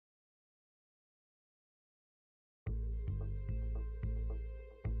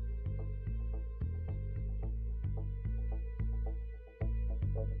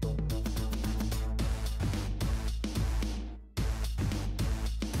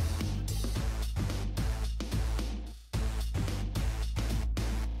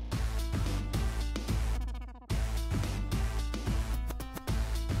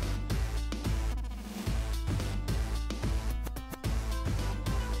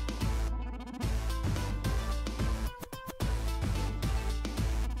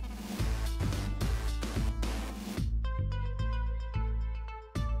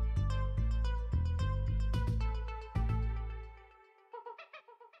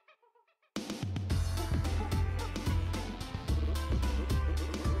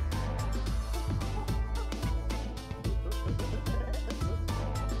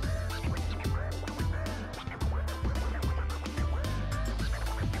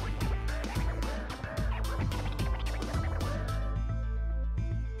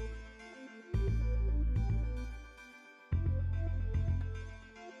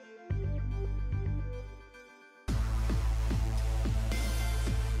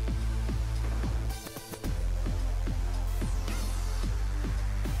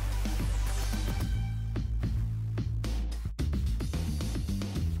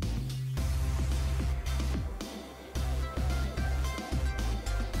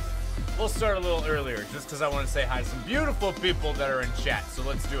we'll start a little earlier, just because I want to say hi to some beautiful people that are in chat. So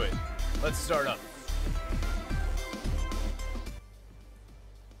let's do it. Let's start up.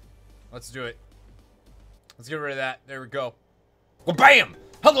 Let's do it. Let's get rid of that. There we go. Well, bam!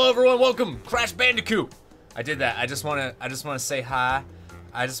 Hello, everyone. Welcome, Crash Bandicoot. I did that. I just wanna say hi.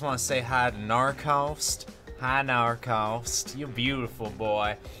 I just wanna say hi to Narcost. Hi, Narcost. You beautiful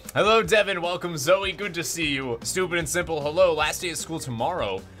boy. Hello, Devin. Welcome, Zoe. Good to see you. Stupid and simple. Hello. Last day of school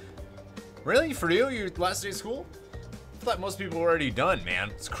tomorrow. Really? For you? Your last day of school? I thought most people were already done,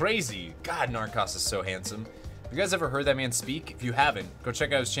 man. It's crazy. God, Narcos is so handsome. Have you guys ever heard that man speak? If you haven't, go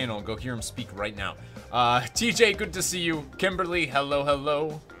check out his channel and go hear him speak right now. TJ, good to see you. Kimberly, hello,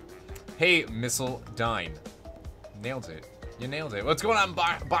 hello. Hey, Missildine. Nailed it. You nailed it. What's going on,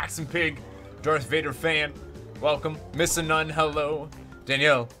 Boxing Pig? Darth Vader fan. Welcome. Miss a Nun, hello.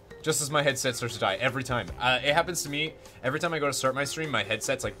 Danielle, just as my headset starts to die every time. It happens to me every time I go to start my stream, my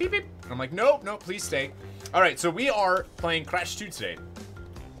headset's like beep beep. I'm like, nope, nope, please stay. All right, so we are playing Crash 2 today.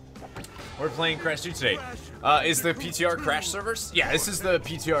 We're playing Crash 2 today. Is the PTR Crash servers? Yeah, this is the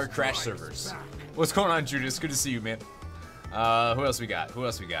PTR Crash servers. What's going on, Judas? Good to see you, man. Who else we got? Who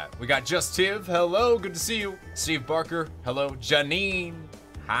else we got? We got Just Tiv. Hello, good to see you. Steve Barker. Hello. Janine.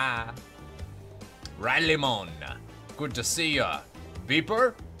 Hi. Rylemon. Good to see ya.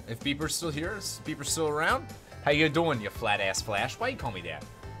 Beeper. If Beeper's still here, is Beeper still around? How you doing, you flat ass Flash? Why you call me that?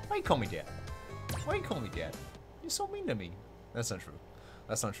 Why you call me that? Why you call me that? You're so mean to me. That's not true.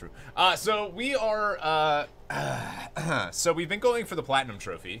 That's not true. So we are, so we've been going for the Platinum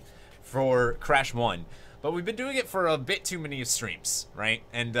Trophy for Crash 1, but we've been doing it for a bit too many streams, right?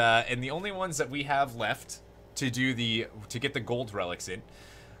 And the only ones that we have left to get the gold relics in.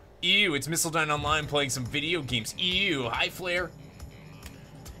 Ew, it's MissildineOnline playing some video games. Ew, hi Flare.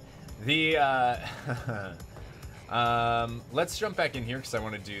 Let's jump back in here because I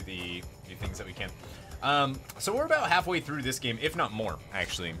want to do the things that we can. So we're about halfway through this game, if not more,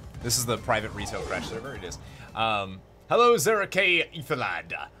 actually. This is the private retail Crash server, it is. Hello, Zara K.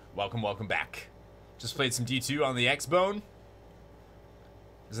 Ethelad. Welcome, welcome back. Just played some D2 on the X-Bone.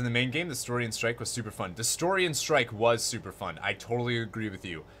 Is in the main game, the Story and Strike was super fun. The Story and Strike was super fun. I totally agree with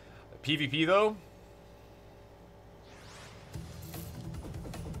you. PvP, though?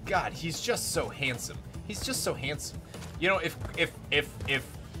 God, he's just so handsome. He's just so handsome. You know, if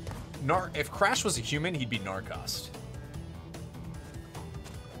Crash was a human, he'd be Narcost.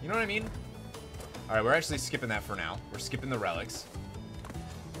 You know what I mean? Alright, we're actually skipping that for now. We're skipping the relics.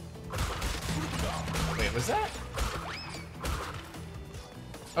 Wait, was that?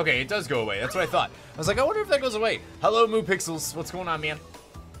 Okay, it does go away. That's what I thought. I was like, I wonder if that goes away. Hello, Moo Pixels. What's going on, man?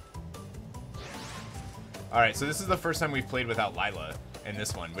 Alright, so this is the first time we've played without Lila in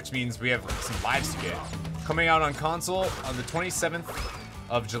this one, which means we have some lives to get. Coming out on console on the 27th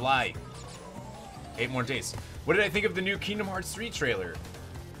of July. 8 more days. What did I think of the new Kingdom Hearts 3 trailer?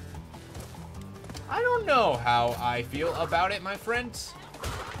 I don't know how I feel about it, my friend.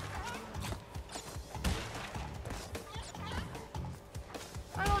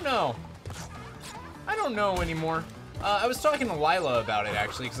 I don't know. I don't know anymore. I was talking to Lila about it,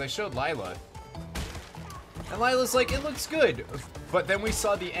 actually, because I showed Lila. And Lila's like, it looks good. But then we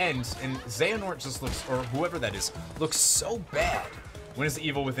saw the end, and Xehanort just looks, or whoever that is, looks so bad. When is the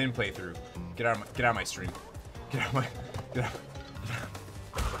Evil Within playthrough? Get out of my stream. Get out of my.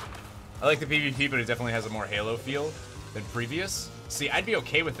 I like the PvP, but it definitely has a more Halo feel than previous. See, I'd be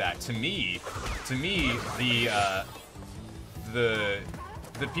okay with that. To me, the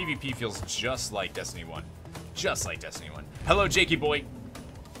PvP feels just like Destiny 1. Just like Destiny 1. Hello, Jakey boy.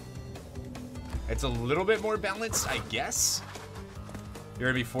 It's a little bit more balanced, I guess. You're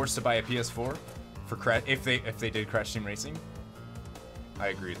gonna be forced to buy a PS4 for if they did Crash Team Racing. I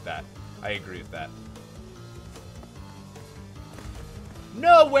agree with that. I agree with that.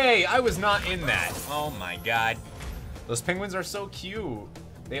 No way! I was not in that. Oh my god. Those penguins are so cute.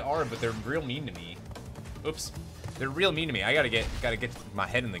 They are, but they're real mean to me. Oops. They're real mean to me. I gotta get my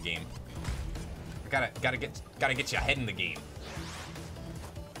head in the game. I gotta get your head in the game.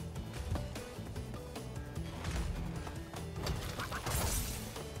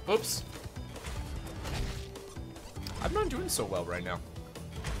 Oops. I'm not doing so well right now.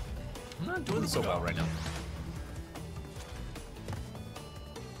 I'm not doing so well right now.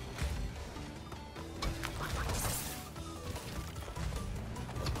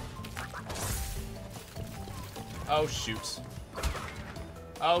 Oh, shoots.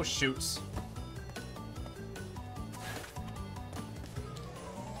 Oh, shoots.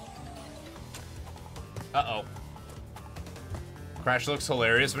 Uh-oh. Crash looks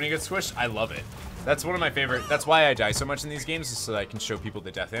hilarious when he gets squished. I love it. That's one of my favorite. That's why I die so much in these games, is so that I can show people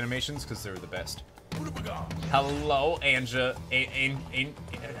the death animations, because they're the best. Hello, Anja.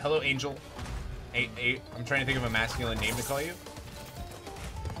 Hello, Angel. I'm trying to think of a masculine name to call you.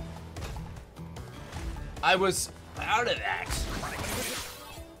 I was out of that.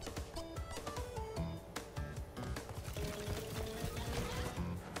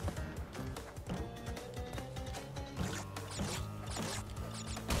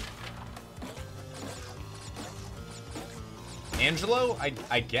 Angelo,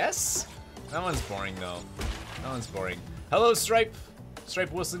 I guess? That one's boring, though. That one's boring. Hello, Stripe.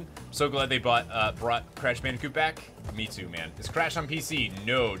 Stripe Wilson. So glad they brought Crash Bandicoot back. Me too, man. Is Crash on PC?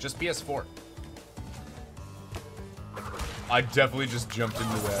 No, just PS4. I definitely just jumped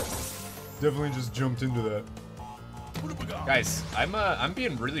into that. Definitely just jumped into that. Guys, I'm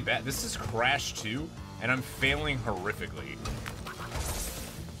being really bad. This is Crash 2, and I'm failing horrifically.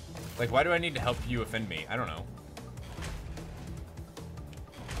 Like, why do I need to help you offend me? I don't know.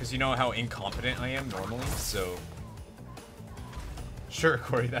 Because you know how incompetent I am normally, so... Sure,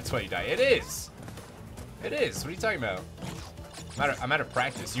 Corey, that's why you die. It is! It is. What are you talking about? I'm out of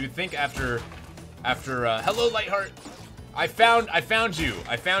practice. You would think after hello, Lightheart! I found you!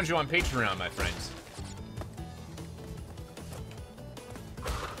 I found you on Patreon, my friends.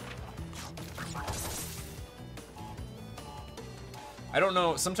 I don't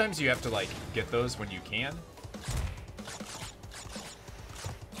know, sometimes you have to, like, get those when you can.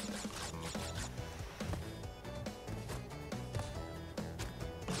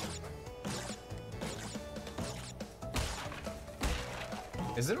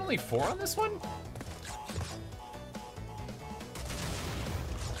 Is it only 4 on this one?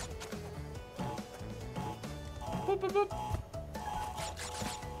 Boop, boop, boop.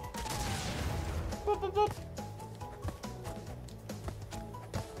 Boop, boop, boop.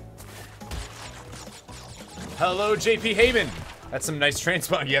 Hello, JP Heyman. That's some nice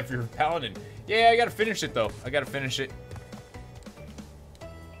transpawn you have for your paladin. Yeah, I gotta finish it though. I gotta finish it.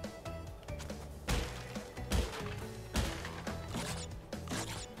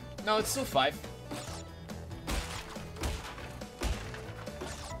 No, it's still 5.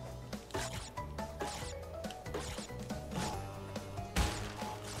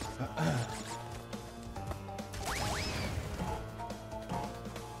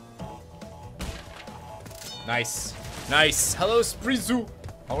 Nice. Nice. Hello, Sprizu.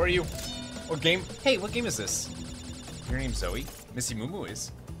 How are you? What game? Hey, what game is this? Your name's Zoe? Missy Moo Moo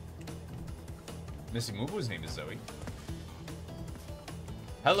is. Missy Moo Moo's name is Zoe.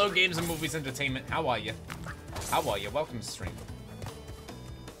 Hello, Games and Movies Entertainment. How are you? How are you? Welcome to stream.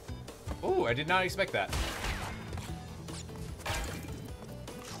 Ooh, I did not expect that.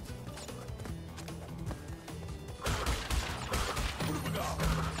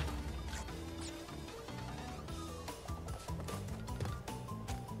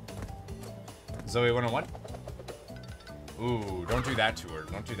 Zoe 101? Ooh, don't do that to her.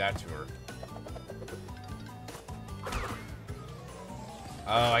 Don't do that to her.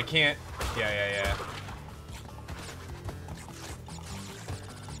 Oh, I can't. Yeah.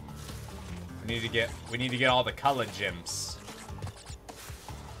 We need to get all the color gems.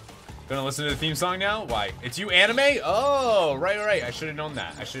 Gonna listen to the theme song now? Why? It's you, Anime? Oh, right. I should have known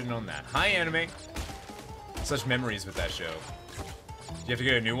that. Hi, Anime. Such memories with that show. Do you have to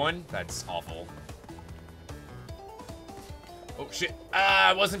get a new one? That's awful. Oh, shit.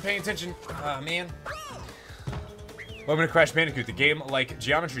 I wasn't paying attention. Ah, man. Welcome to Crash Bandicoot, the game like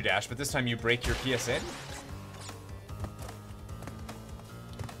Geometry Dash, but this time you break your PSN?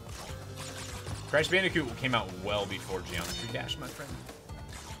 Crash Bandicoot came out well before Geometry Dash, my friend.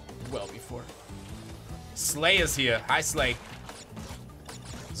 Well before. Slay is here. Hi, Slay.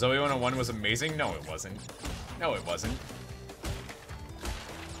 Zoe 101 was amazing? No, it wasn't. No, it wasn't.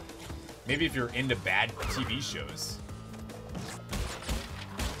 Maybe if you're into bad TV shows.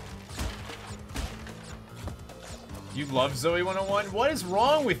 You love Zoe 101? What is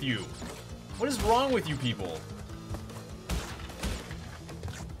wrong with you? What is wrong with you people?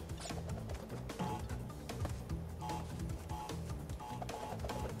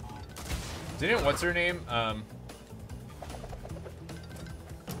 Didn't, what's her name?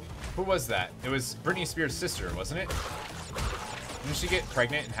 Who was that? It was Britney Spears' sister, wasn't it? Didn't she get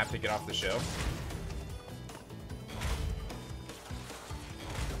pregnant and have to get off the show?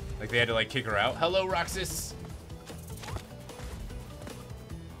 Like they had to like kick her out? Hello, Roxas!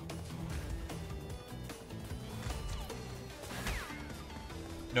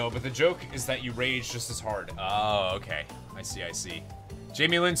 No, but the joke is that you rage just as hard. Oh, okay. I see.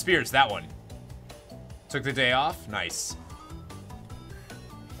 Jamie Lynn Spears, that one. Took the day off? Nice.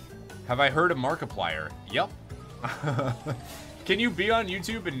 Have I heard of Markiplier? Yep. Can you be on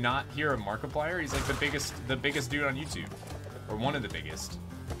YouTube and not hear of Markiplier? He's like the biggest dude on YouTube. Or one of the biggest.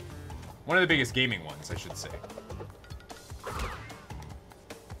 One of the biggest gaming ones, I should say.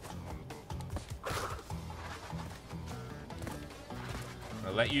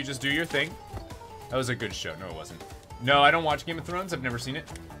 I'll let you just do your thing. That was a good show. No, it wasn't. No, I don't watch Game of Thrones. I've never seen it.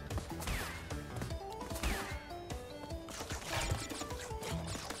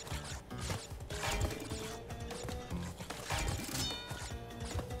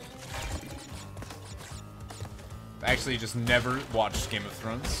 Actually, just never watched Game of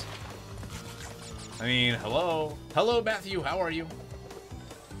Thrones. I mean, hello. Hello, Matthew. How are you?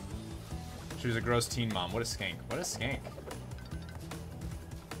 She was a gross teen mom. What a skank. What a skank.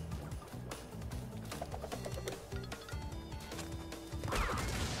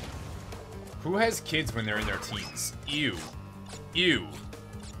 Who has kids when they're in their teens? Ew. Ew.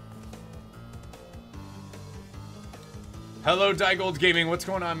 Hello, Digold Gaming. What's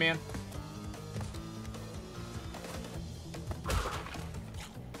going on, man?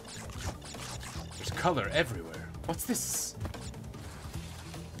 There's color everywhere. What's this?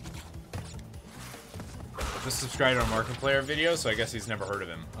 Just subscribed to a Markiplier video, so I guess he's never heard of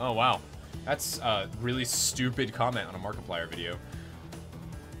him. Oh, wow. That's a really stupid comment on a Markiplier video.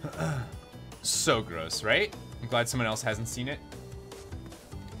 So gross, right? I'm glad someone else hasn't seen it.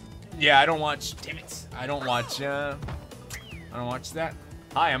 Yeah, I don't watch. Damn it! I don't watch that.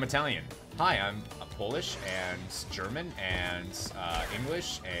 Hi, I'm Italian. Hi, I'm Polish and German and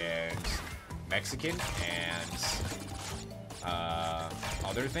English and Mexican and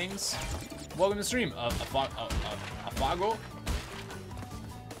other things. Welcome to the stream. Afago.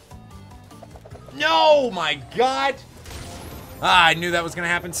 No, my God! Ah, I knew that was gonna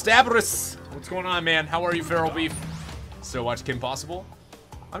happen. Stavros! What's going on, man? How are you, Feral Beef? Still watch Kim Possible?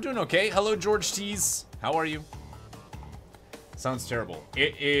 I'm doing okay. Hello, George Tees. How are you? Sounds terrible.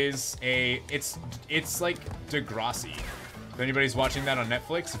 It is a... It's like Degrassi. If anybody's watching that on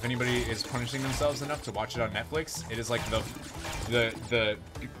Netflix, if anybody is punishing themselves enough to watch it on Netflix, it is like the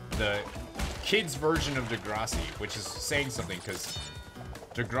kids' version of Degrassi, which is saying something, because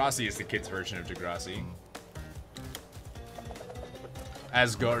Degrassi is the kids' version of Degrassi.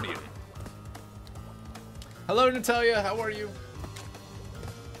 Asgardian. Hello, Natalia. How are you?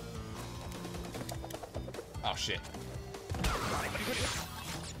 Oh, shit.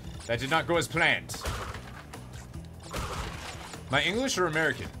 That did not go as planned. My English or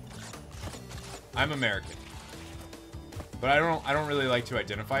American? I'm American. But I don't really like to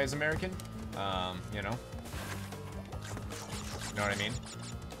identify as American. You know? You know what I mean?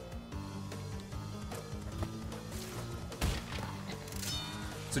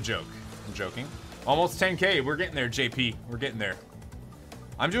 It's a joke. I'm joking. Almost 10K. We're getting there, JP. We're getting there.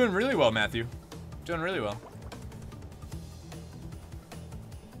 I'm doing really well, Matthew. Doing really well.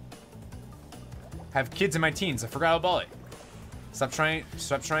 Have kids in my teens. I forgot about it. Stop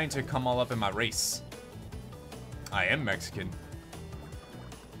trying to come all up in my race. I am Mexican.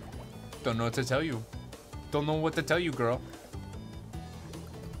 Don't know what to tell you. Don't know what to tell you, girl.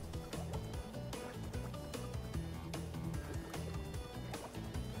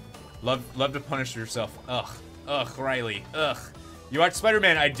 Love to punish yourself. Ugh, Riley. Ugh. You watched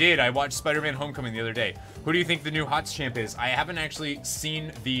Spider-Man? I did. I watched Spider-Man Homecoming the other day. Who do you think the new HOTS champ is? I haven't actually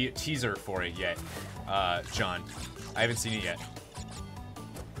seen the teaser for it yet, John. I haven't seen it yet.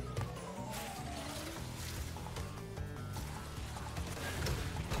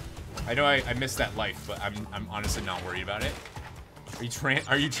 I know I missed that life, but I'm honestly not worried about it. Are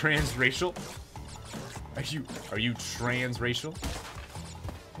you transracial? Are you transracial?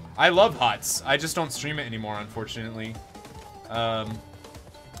 I love HOTS. I just don't stream it anymore, unfortunately.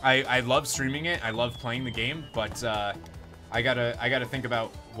 I love streaming it. I love playing the game, but I gotta think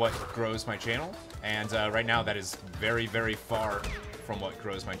about what grows my channel, and right now that is very, very far from what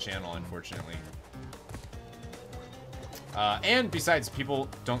grows my channel, unfortunately. And besides, people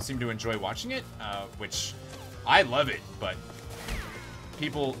don't seem to enjoy watching it, which I love it, but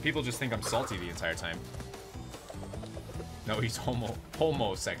people just think I'm salty the entire time. No, he's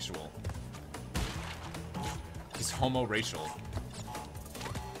homosexual. He's homo-racial.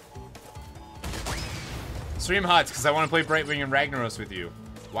 Stream HOTS because I want to play Brightwing and Ragnaros with you.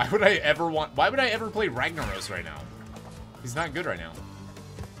 Why would I ever play Ragnaros right now? He's not good right now.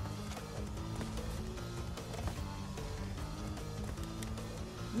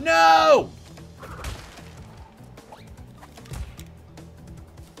 No!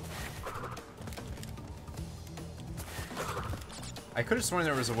 I could have sworn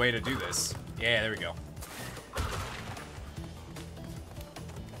there was a way to do this. Yeah, there we go.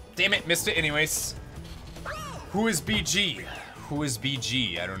 damn it, missed it anyways. Who is BG? Who is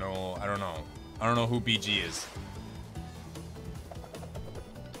BG? I don't know. I don't know. I don't know who BG is.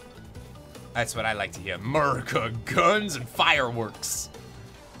 That's what I like to hear. America, guns and fireworks.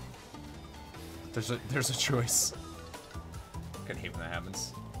 There's a choice. I kinda hate when that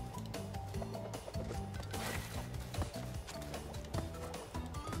happens.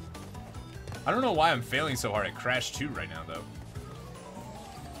 I don't know why I'm failing so hard at Crash 2 right now, though.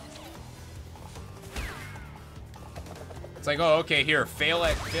 It's like, oh, okay, here, fail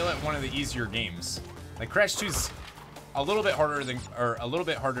at one of the easier games. Like Crash 2's a little bit harder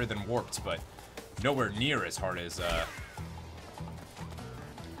than Warped, but nowhere near as hard as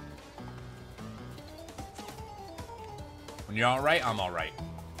When you're all right, I'm all right.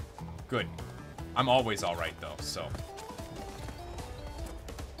 Good. I'm always all right though, so.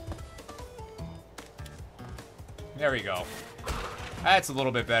 There we go. That's a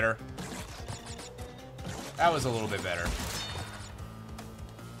little bit better. That was a little bit better.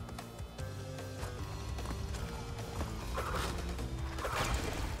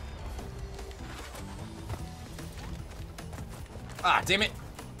 Ah, damn it.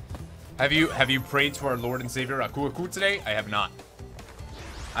 Have you prayed to our Lord and Savior Akuaku today? I have not.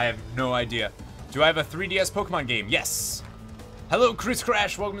 I have no idea. Do I have a 3DS Pokemon game? Yes. Hello, Chris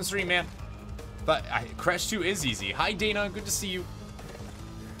Crash. Welcome to the stream, man. But Crash 2 is easy. Hi, Dana. Good to see you.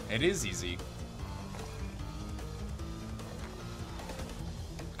 It is easy.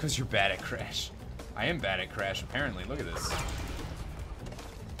 Because you're bad at Crash. I am bad at Crash, apparently. Look at this.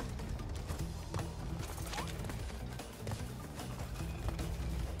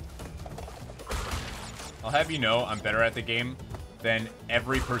 I'll have you know, I'm better at the game than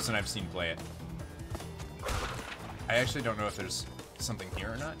every person I've seen play it. I actually don't know if there's something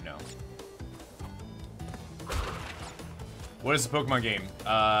here or not. No. What is the Pokemon game?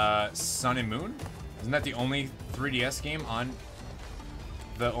 Sun and Moon? Isn't that the only 3DS game on...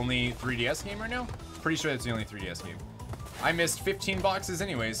 The only 3DS game right now? Pretty sure that's the only 3DS game. I missed 15 boxes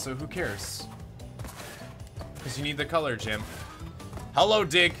anyways, so who cares? Because you need the color, Jim. Hello,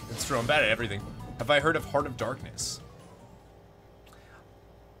 Dig. It's true, I'm bad at everything. Have I heard of Heart of Darkness?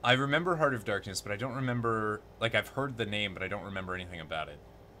 I remember Heart of Darkness, but I don't remember... Like, I've heard the name, but I don't remember anything about it.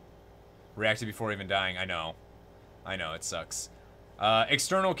 Reacted before even dying. I know. I know, it sucks.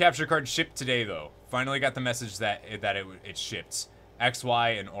 External capture card shipped today, though. Finally got the message that it shipped.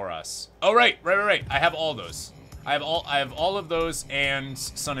 XY and Oras. Oh, right. I have all those. I have all of those and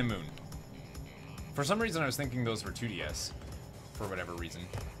Sun and Moon. For some reason, I was thinking those were 2DS. For whatever reason.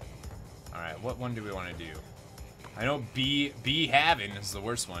 Alright, what one do we want to do? I know B Havin is the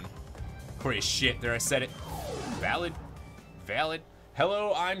worst one. Corey, shit, there I said it. Valid. Valid.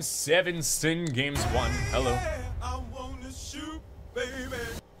 Hello, I'm Seven Sin Games 1. Hello. I wanna shoot, baby.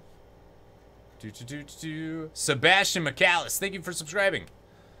 Sebastian McAllis, thank you for subscribing.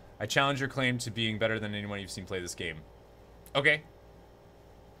 I challenge your claim to being better than anyone you've seen play this game. Okay.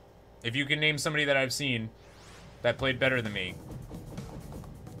 If you can name somebody that I've seen that played better than me.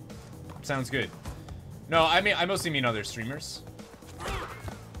 Sounds good. No, I mostly mean other streamers.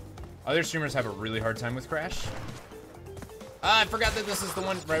 Other streamers have a really hard time with Crash. I forgot that this is the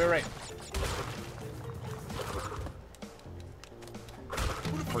one. Right.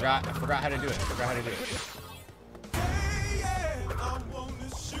 I forgot how to do it.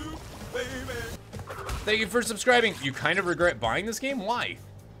 Thank you for subscribing. You kind of regret buying this game? Why?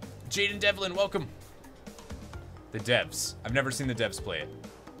 Jaden Devlin, welcome. The devs. I've never seen the devs play it.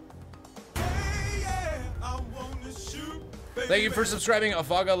 Thank you for subscribing,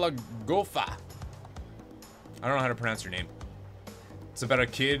 Afaga Lagofa. I don't know how to pronounce your name. It's about a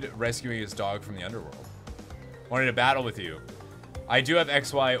kid rescuing his dog from the underworld. Wanted to battle with you. I do have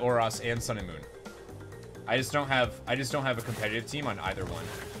XY, Oros, and Sun and Moon. I just don't have a competitive team on either one.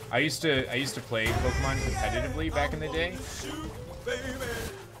 I used to play Pokemon competitively back in the day.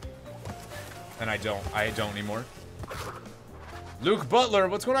 And I don't anymore. Luke Butler,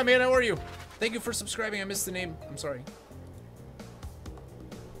 what's going on, man? How are you? Thank you for subscribing. I missed the name. I'm sorry.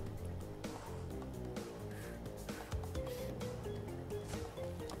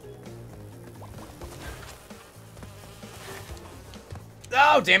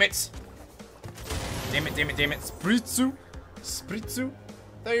 Oh, damn it. Damn it. Spritzu.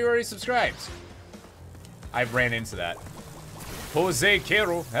 Thought you already subscribed. I ran into that. Jose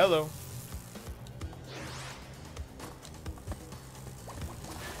Quero, hello.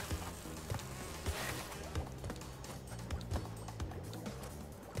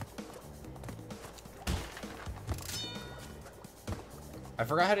 I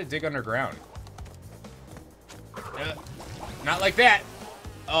forgot how to dig underground. Not like that.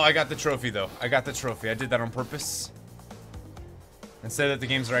 Oh, I got the trophy, though. I got the trophy. I did that on purpose. And say that the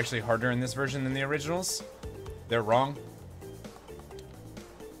games are actually harder in this version than the originals. They're wrong.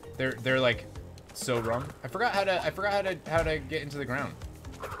 They're like so wrong. I forgot how to get into the ground.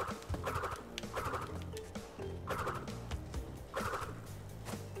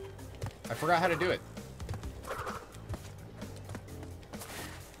 I forgot how to do it.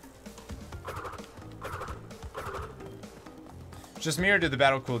 Just me, or did the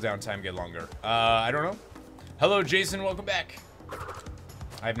battle cooldown time get longer? I don't know. Hello, Jason. Welcome back.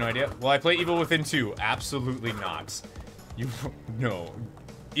 I have no idea. Will I play Evil Within 2? Absolutely not. No.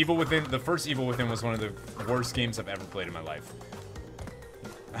 Evil Within, the first Evil Within was one of the worst games I've ever played in my life.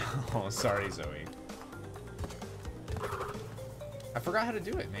 Oh, sorry, Zoe. I forgot how to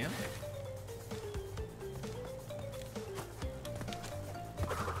do it, man.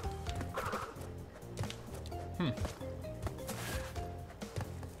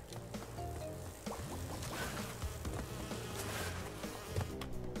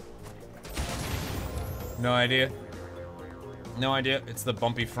 No idea. No idea. It's the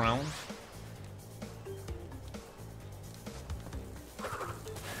bumpy frown.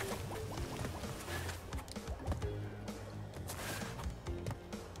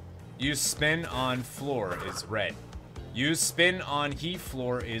 Use spin on floor is red. Use spin on he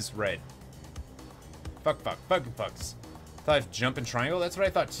floor is red. Fuck. Fucks. I thought it was jump and triangle. That's what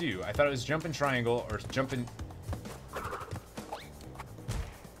I thought too. I thought it was jump and triangle or jump and...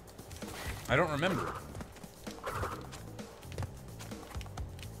 I don't remember.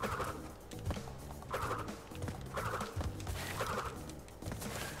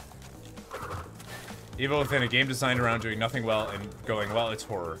 Evil Within, a game designed around doing nothing well and going, well, it's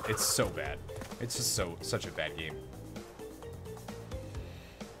horror. It's so bad. It's just such a bad game.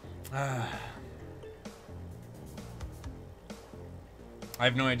 I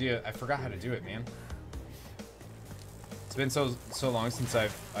have no idea. I forgot how to do it, man. It's been so long since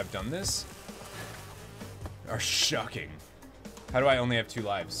I've done this. Are shocking. How do I only have 2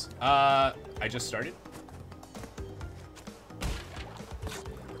 lives? I just started.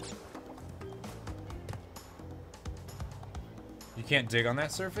 You can't dig on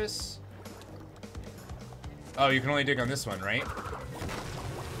that surface? Oh, you can only dig on this one, right?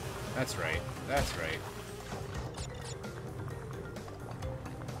 That's right. That's right.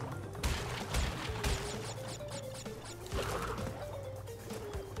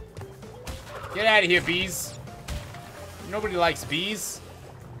 Get out of here, bees. Nobody likes bees.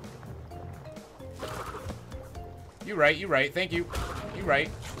 You right. Thank you. You right.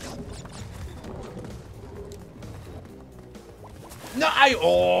 No,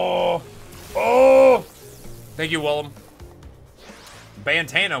 oh! Thank you, Willem.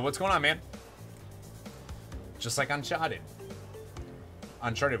 Bantana, what's going on, man? Just like Uncharted.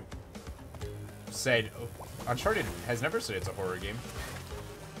 Uncharted has never said it's a horror game.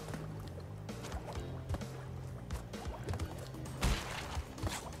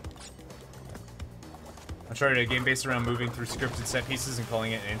 Uncharted, a game based around moving through scripted set pieces and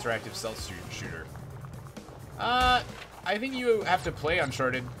calling it an interactive stealth shooter. I think you have to play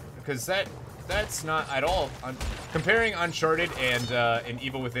Uncharted, because that's not at all... comparing Uncharted and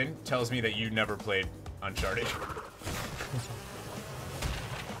Evil Within tells me that you never played Uncharted.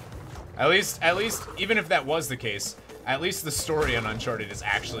 At least, even if that was the case, at least the story on Uncharted is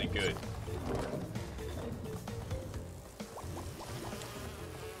actually good.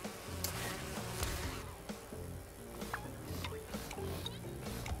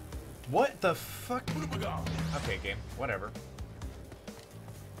 What the fuck? Okay, game. Whatever.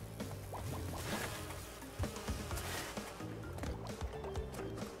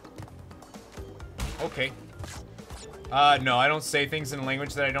 Okay. No, I don't say things in a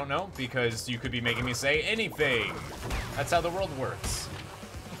language that I don't know, because you could be making me say anything. That's how the world works.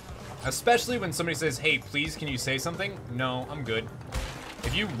 Especially when somebody says, hey, please, can you say something? No, I'm good.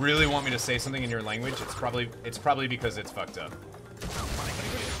 If you really want me to say something in your language, it's probably because it's fucked up.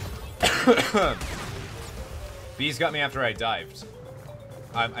 Bees got me after I dived.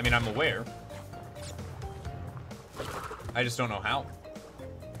 I mean, I'm aware. I just don't know how.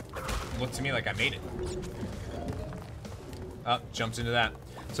 It looked to me like I made it. Oh, jumped into that.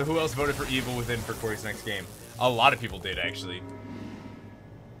 So who else voted for Evil Within for Corey's next game? A lot of people did, actually.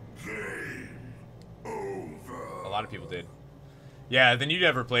 Game over. A lot of people did. Yeah, then you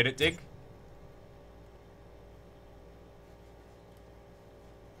never played it, Dig?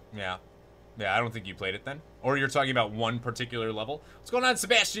 Yeah. Yeah, I don't think you played it then. Or you're talking about one particular level. What's going on,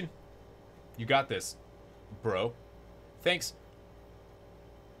 Sebastian? You got this, bro. Thanks.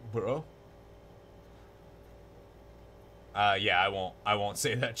 Bro. Yeah, I won't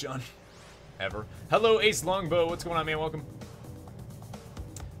say that, John. Ever. Hello, Ace Longbow. What's going on, man? Welcome.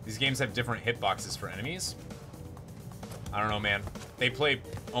 These games have different hitboxes for enemies. I don't know, man. They play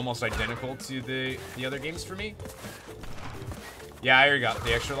almost identical to the other games for me. Yeah, I already got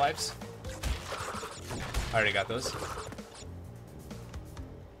the extra lives. I already got those.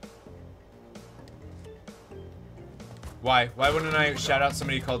 Why? Why wouldn't I shout out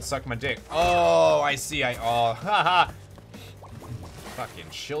somebody called Suck My Dick? Oh, I see. Oh, haha. Fucking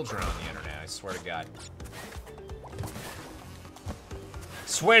children on the internet, I swear to God.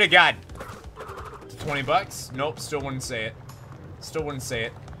 Swear to God. 20 bucks? Nope, still wouldn't say it. Still wouldn't say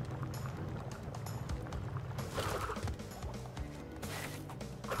it.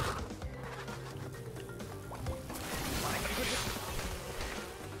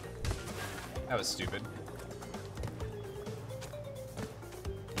 That was stupid.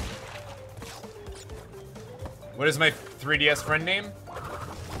 What is my 3DS friend name?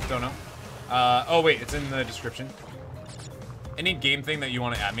 Don't know. Oh wait, it's in the description. Any game thing that you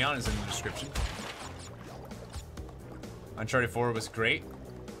want to add me on is in the description. Uncharted 4 was great.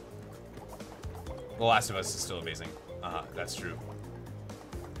 The Last of Us is still amazing. That's true.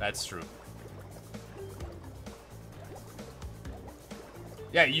 That's true.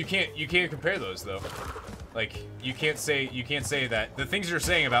 Yeah, you can't compare those though. Like you can't say that the things you're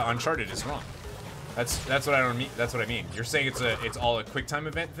saying about Uncharted is wrong. That's what I don't mean. That's what I mean. You're saying it's all a quick time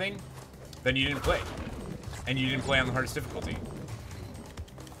event thing, then you didn't play, and you didn't play on the hardest difficulty.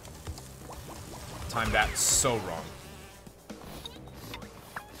 Timed that so wrong.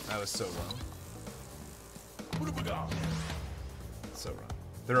 That was so wrong. So wrong.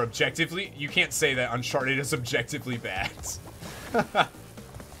 They're objectively. You can't say that Uncharted is objectively bad.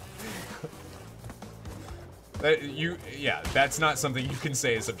 Yeah, that's not something you can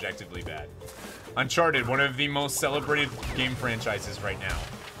say is objectively bad. Uncharted, one of the most celebrated game franchises right now,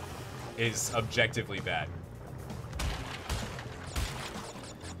 is objectively bad.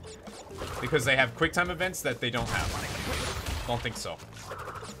 Because they have QuickTime events that they don't have. Don't think so.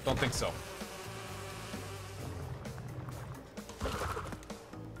 Don't think so.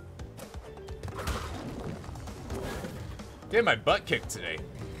 Get my butt kicked today.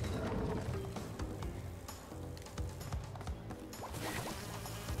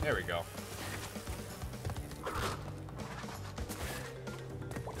 There we go.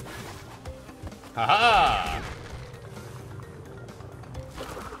 Haha!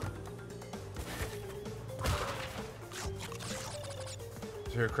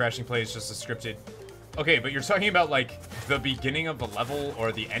 Your crashing play is just a scripted. Okay, but you're talking about like the beginning of a level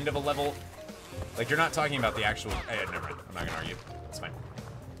or the end of a level. Like you're not talking about the actual. Never mind. I'm not gonna argue. It's fine.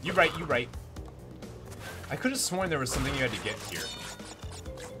 You right. You right. I could have sworn there was something you had to get here.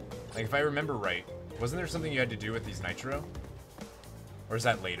 Like if I remember right, wasn't there something you had to do with these nitro? Or is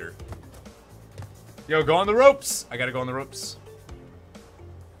that later? Yo, go on the ropes! I gotta go on the ropes.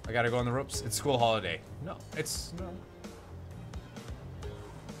 I gotta go on the ropes. It's school holiday. No, it's no.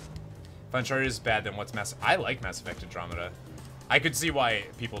 If Uncharted is bad, then what's Mass? I like Mass Effect Andromeda. I could see why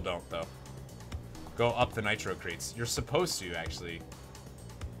people don't, though. Go up the nitro crates. You're supposed to, actually.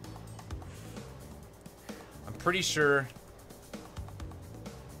 I'm pretty sure.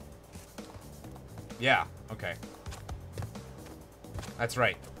 Yeah, okay. That's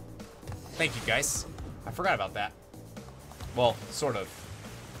right. Thank you, guys. I forgot about that. Well, sort of.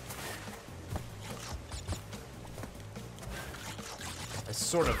 I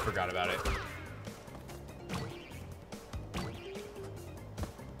sort of forgot about it.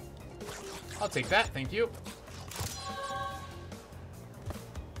 I'll take that, thank you.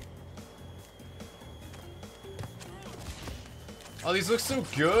 Oh, these look so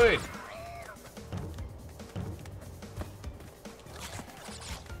good.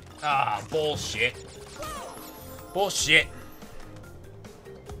 Ah, bullshit. Bullshit.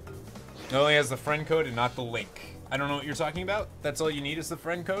 It only has the friend code and not the link. I don't know what you're talking about. That's all you need is the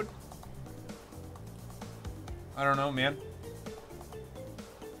friend code? I don't know, man.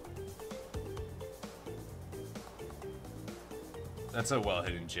 That's a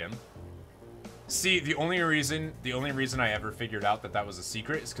well-hidden gem. See, the only reason I ever figured out that was a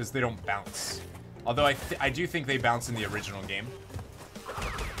secret is because they don't bounce. Although I do think they bounce in the original game.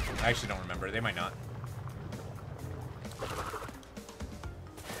 I actually don't remember. They might not.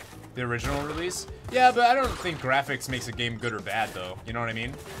 The original release? Yeah, but I don't think graphics makes a game good or bad, though. You know what I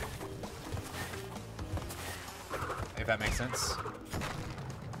mean? If that makes sense.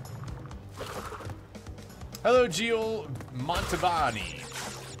 Hello, Gio Montavani.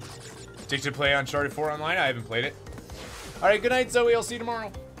 Addicted to play Uncharted 4 online? I haven't played it. Alright, good night, Zoe. I'll see you tomorrow.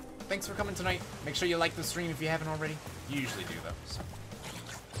 Thanks for coming tonight. Make sure you like the stream if you haven't already. You usually do those.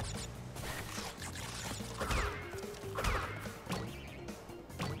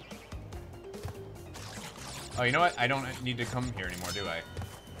 Oh, you know what? I don't need to come here anymore, do I?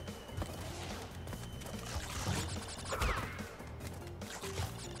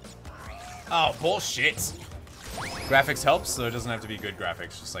 Oh, bullshit. Graphics helps, so it doesn't have to be good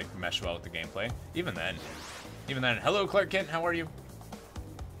graphics, just like mesh well with the gameplay. Even then. Hello, Clark Kent, how are you?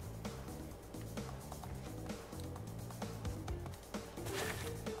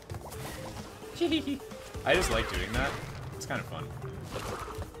 I just like doing that. It's kind of fun.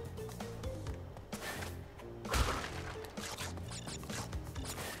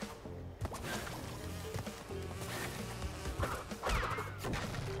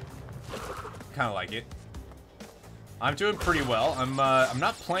 Kind of like it. I'm doing pretty well. I'm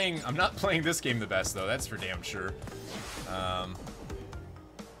not playing this game the best though. That's for damn sure.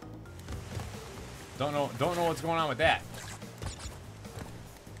 Don't know what's going on with that.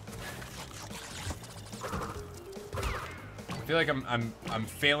 I feel like I'm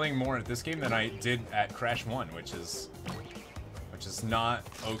failing more at this game than I did at Crash 1, which is not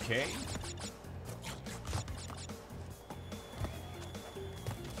okay.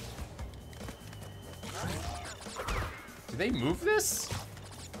 Did they move this?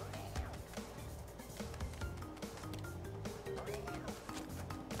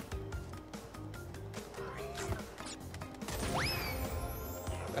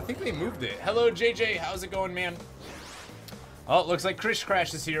 I think they moved it. Hello, JJ. How's it going, man? Oh, looks like Chris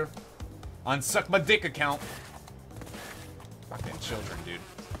Crash is here. On Suck My Dick account. Fucking children, dude.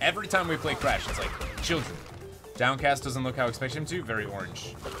 Every time we play Crash, it's like, children. Downcast doesn't look how I expect him to. Very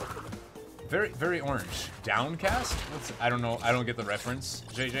orange. Very, very orange. Downcast? I don't know. I don't get the reference.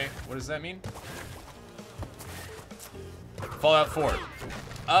 JJ, what does that mean? Fallout 4.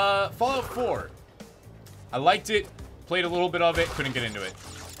 Fallout 4. I liked it. Played a little bit of it. Couldn't get into it.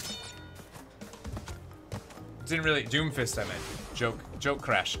 Didn't really. Doomfist, I meant. Joke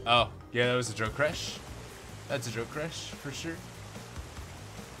crash. Oh, yeah, that was a joke crash. That's a joke crash, for sure.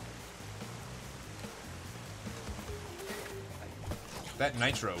 That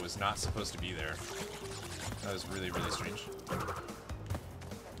nitro was not supposed to be there. That was really, really strange.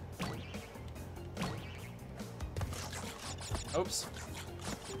 Oops.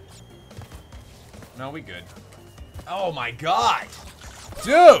 No, we good. Oh my god!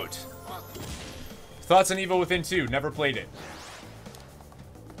 Dude! Thoughts on Evil Within 2. Never played it.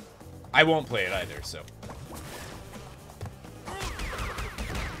 I won't play it either, so.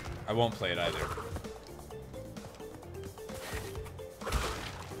 I won't play it either.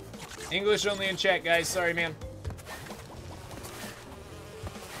 English only in chat, guys. Sorry, man.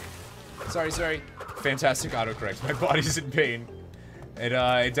 Sorry. Fantastic autocorrect. My body's in pain. It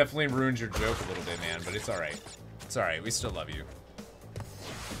definitely ruins your joke a little bit, man, but it's alright. It's alright. We still love you.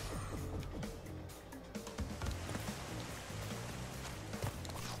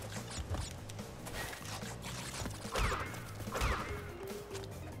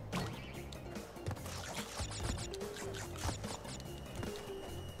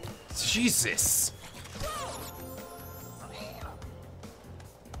 Jesus.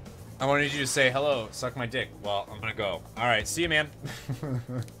 I wanted you to say hello, suck my dick. Well, I'm gonna go. Alright, see you, man.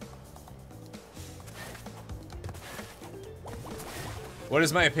 What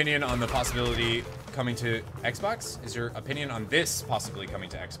is my opinion on the possibility coming to Xbox? Is your opinion on this possibly coming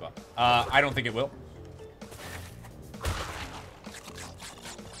to Xbox? I don't think it will.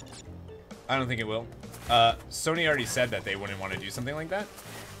 I don't think it will. Sony already said that they wouldn't want to do something like that.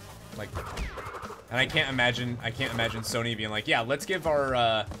 Like, and I can't imagine Sony being like, yeah, let's give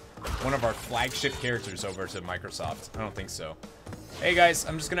our one of our flagship characters over to Microsoft. I don't think so. Hey guys,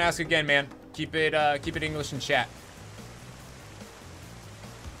 I'm just gonna ask again, man. Keep it English in chat.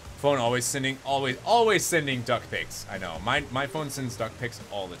 Phone always sending duck pics. I know. My phone sends duck pics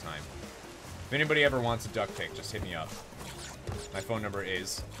all the time. If anybody ever wants a duck pic, just hit me up. My phone number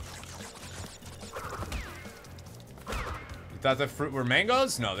is. You thought the fruit were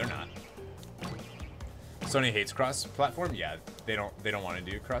mangoes? No, they're not. Sony hates cross-platform. Yeah, they don't want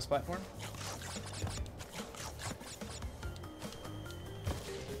to do cross-platform.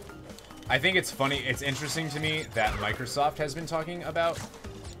 I think it's funny. It's interesting to me that Microsoft has been talking about.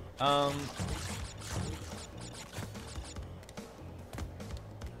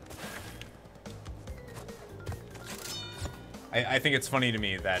 I think it's funny to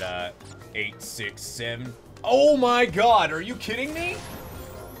me that 8, 6, 7. Oh my God! Are you kidding me?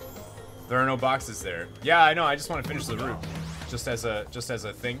 There are no boxes there. Yeah, I know. I just want to finish the route, just as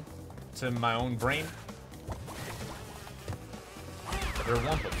a thing, to my own brain. They're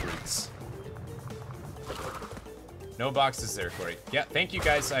Wumpa fruits. No boxes there, Corey. Yeah, thank you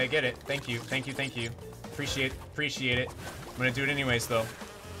guys. I get it. Thank you. Thank you. Thank you. Appreciate it. I'm gonna do it anyways, though.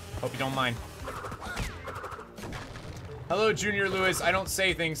 Hope you don't mind. Hello, Junior Lewis. I don't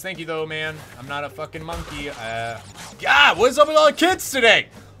say things. Thank you, though, man. I'm not a fucking monkey. God, what is up with all the kids today?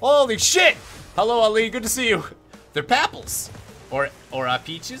 Holy shit! Hello, Ali. Good to see you. They're papples. Or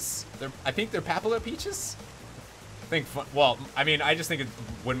peaches. I think they're papilla peaches. Well, I mean, I just think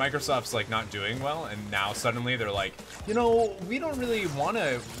when Microsoft's like not doing well, and now suddenly they're like, you know, we don't really want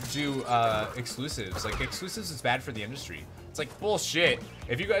to do exclusives. Like, exclusives is bad for the industry. It's like bullshit.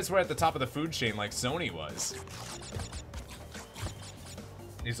 If you guys were at the top of the food chain like Sony was.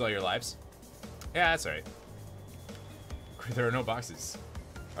 These are all your lives? Yeah, that's alright. There are no boxes.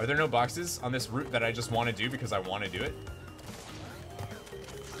 Are there no boxes on this route that I just want to do because I want to do it?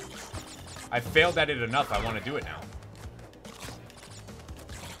 I failed at it enough, I want to do it now.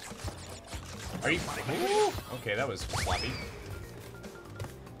 Are you... Ooh, okay, that was sloppy.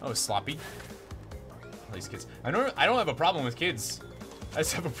 That was sloppy. All these kids. I don't have a problem with kids. I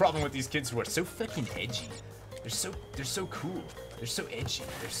just have a problem with these kids who are so fucking edgy. They're so cool. They're so edgy.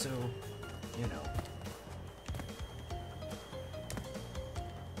 They're so, you know.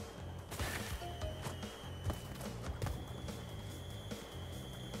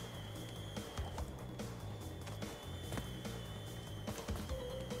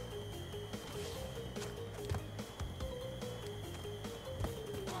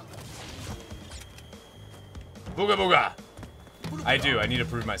 Booga booga! I do. I need to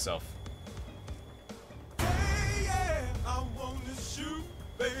prove myself.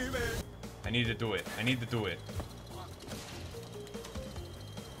 I need to do it. I need to do it.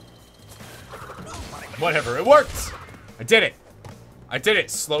 Whatever. It worked! I did it. I did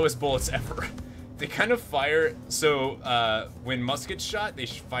it. Slowest bullets ever. They kind of fire... So, when muskets shot, they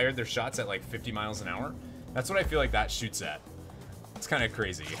fired their shots at like 50 miles an hour. That's what I feel like that shoots at. It's kind of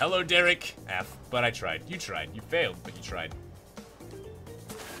crazy. Hello, Derek. F. But I tried. You tried. You failed, but you tried.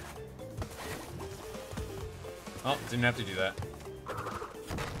 Oh, didn't have to do that.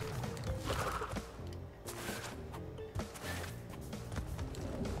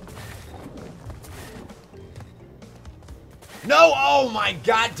 No! Oh my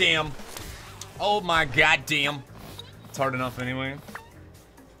goddamn! Oh my goddamn! It's hard enough anyway.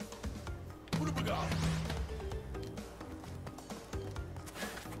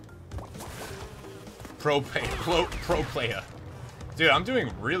 Pro player. Dude, I'm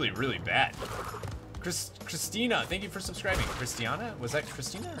doing really bad. Christina, thank you for subscribing. Christiana? Was that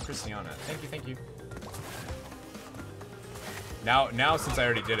Christina or Christiana? Thank you. Now since I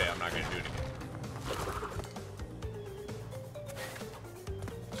already did it, I'm not gonna do it again.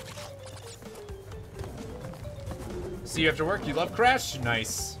 See you after work. You love Crash?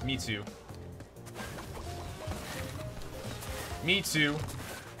 Nice. Me too. Me too.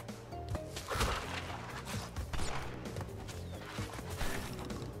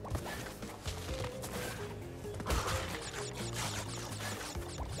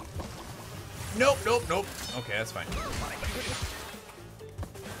 Nope. Okay, that's fine.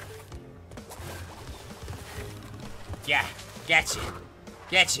 Yeah, gotcha.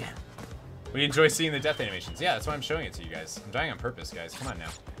 We enjoy seeing the death animations. Yeah, that's why I'm showing it to you guys. I'm dying on purpose, guys. Come on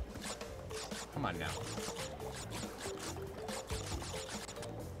now.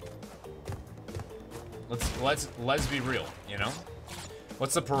 Let's be real, you know?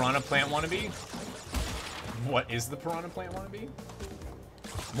 What's the piranha plant want to be? What is the piranha plant want to be?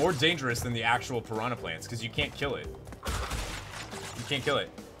 More dangerous than the actual piranha plants, because you can't kill it. You can't kill it.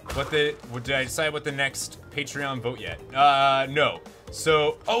 Did I decide what the next Patreon vote yet? No.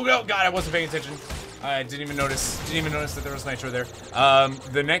 So, oh no, God, I wasn't paying attention. I didn't even notice that there was nitro there.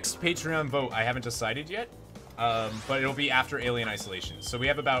 The next Patreon vote, I haven't decided yet. But it'll be after Alien Isolation. So we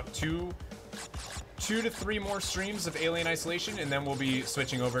have about two to three more streams of Alien Isolation, and then we'll be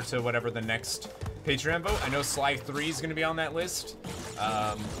switching over to whatever the next Patreon vote. I know Sly 3 is gonna be on that list.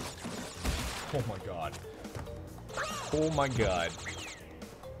 Oh my god.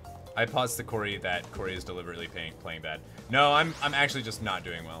 I paused to Corey that Corey is deliberately playing bad. No, I'm actually just not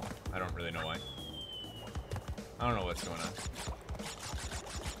doing well. I don't really know why. I don't know what's going on.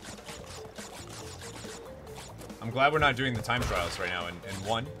 I'm glad we're not doing the time trials right now in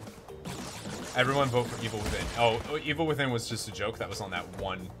 1. Everyone vote for Evil Within. Oh, Evil Within was just a joke. That was on that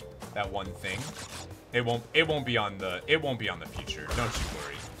one thing. It won't be on the future. Don't you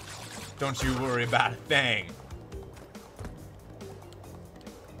worry. Don't you worry about a thing.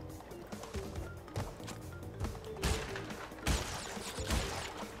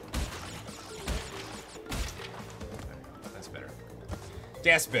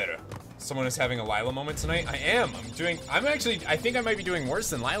 That's better. Someone is having a Lila moment tonight. I am. I think I might be doing worse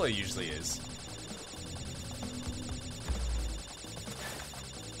than Lila usually is.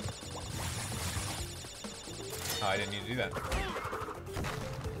 Oh, I didn't need to do that.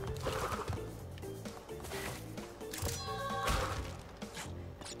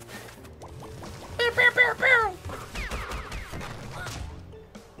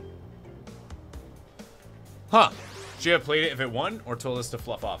 Huh. Should you have played it if it won or told us to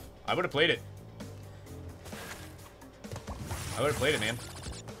fluff off? I would have played it. I would have played it, man.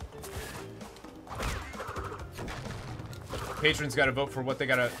 Patrons gotta vote for what they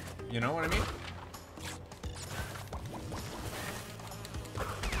gotta... You know what I mean?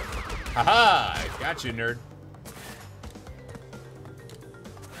 Haha! I got you, nerd.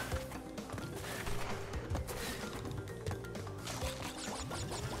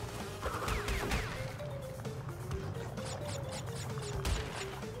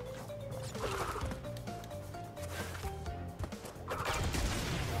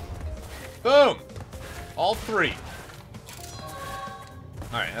 Boom! All three.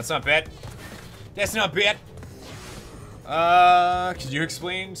 Alright, that's not bad. That's not bad. Could you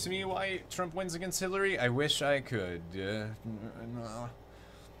explain to me why Trump wins against Hillary? I wish I could. No.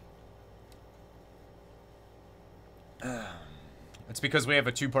 It's because we have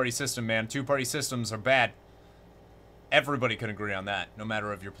a two-party system, man. Two-party systems are bad. Everybody can agree on that, no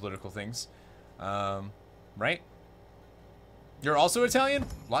matter of your political things. Right? You're also Italian?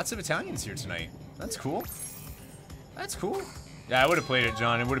 Lots of Italians here tonight. That's cool. That's cool. Yeah, I would have played it,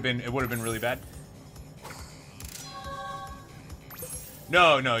 John. It would have been really bad.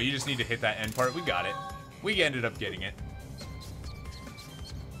 No, you just need to hit that end part. We got it. We ended up getting it.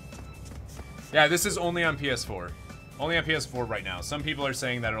 Yeah, this is only on PS4. Only on PS4 right now. Some people are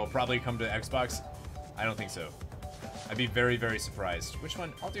saying that it'll probably come to Xbox. I don't think so. I'd be very, very surprised. Which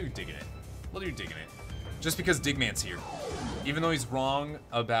one? I'll do Digging It. We'll do Digging It. Just because Digman's here. Even though he's wrong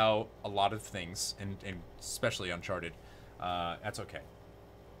about a lot of things, and especially Uncharted, that's okay.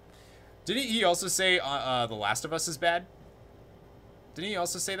 Didn't he also say The Last of Us is bad? Didn't he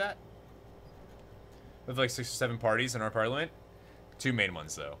also say that? With like 6 or 7 parties in our parliament? 2 main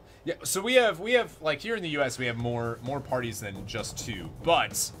ones though. Yeah, so we have like here in the US we have more parties than just 2,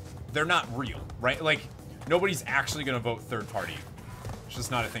 but they're not real, right? Like nobody's actually gonna vote third party. It's just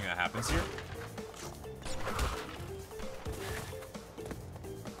not a thing that happens here.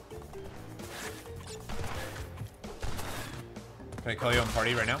 Can I call you on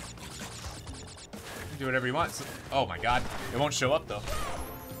party right now? Do whatever you want. Oh my god. It won't show up though.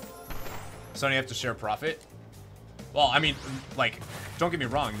 So you have to share profit? Well, I mean, like, don't get me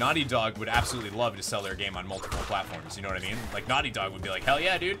wrong. Naughty Dog would absolutely love to sell their game on multiple platforms. You know what I mean? Like, Naughty Dog would be like, hell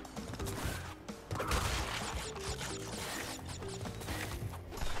yeah, dude.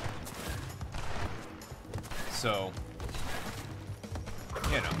 So,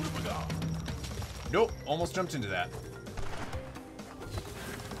 you know. Nope, almost jumped into that.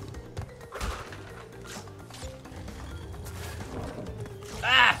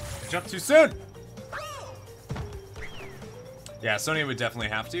 Ah! Jumped too soon! Yeah, Sony would definitely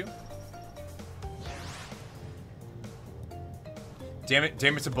have to. Damn it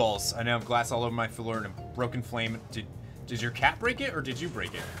to balls. I now have glass all over my floor and a broken flame. Did your cat break it, or did you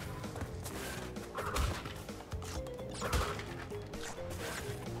break it?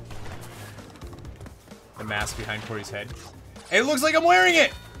 The mask behind Corey's head. It looks like I'm wearing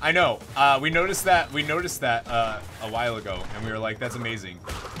it! I know. We noticed that a while ago, and we were like, that's amazing.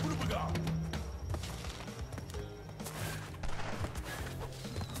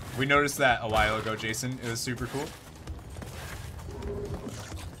 We noticed that a while ago, Jason. It was super cool.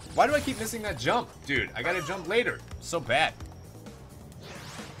 Why do I keep missing that jump? Dude, I gotta jump later. So bad.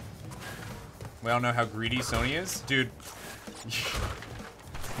 We all know how greedy Sony is? Dude.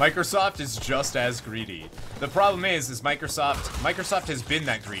 Microsoft is just as greedy. The problem is Microsoft has been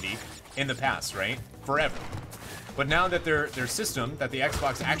that greedy in the past, right? Forever. But now that their system, that the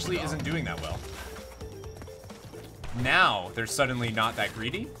Xbox actually isn't doing that well, now they're suddenly not that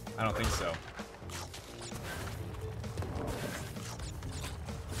greedy? I don't think so.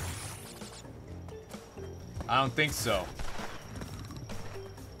 I don't think so.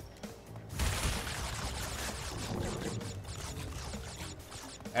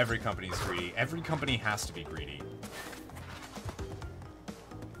 Every company's greedy. Every company has to be greedy.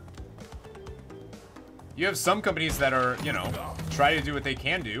 You have some companies that are, you know, try to do what they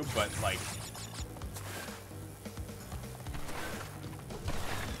can do, but like...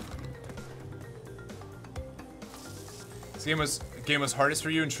 This game was hardest for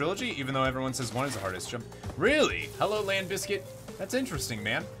you in Trilogy, even though everyone says 1 is the hardest. Jump. Really? Hello, Land Biscuit. That's interesting,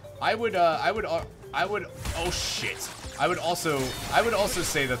 man. I would, oh shit. I would also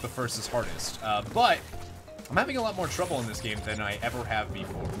say that the first is hardest, but I'm having a lot more trouble in this game than I ever have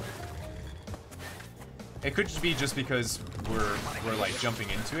before. It could just be just because we're like jumping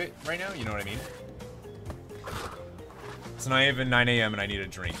into it right now, you know what I mean? It's not even 9 a.m. and I need a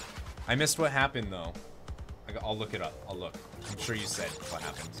drink. I missed what happened though. I'll look it up. I'll look. I'm sure you said what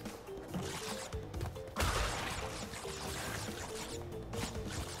happened.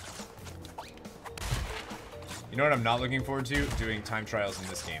 You know what I'm not looking forward to? Doing time trials in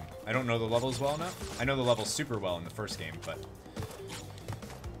this game. I don't know the levels well enough. I know the levels super well in the first game, but...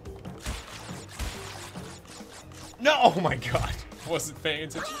 No! Oh my god. Wasn't paying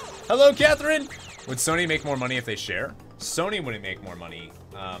attention. Hello, Kathryne! Would Sony make more money if they share? Sony wouldn't make more money,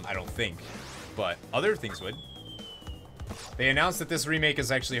 I don't think. But other things would. They announced that this remake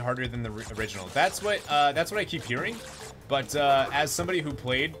is actually harder than the original. That's what I keep hearing. But as somebody who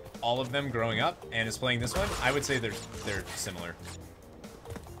played all of them growing up and is playing this one, I would say they're similar.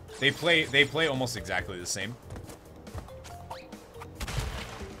 They play almost exactly the same.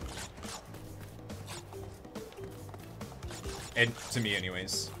 And to me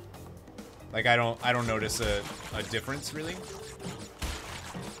anyways. Like I don't notice a difference really.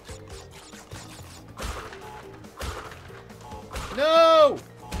 No!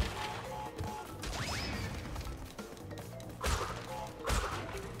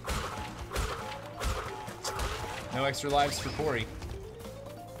 No extra lives for Tori.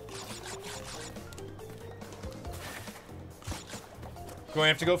 Going to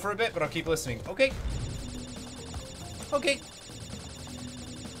have to go for a bit, but I'll keep listening. Okay. Okay.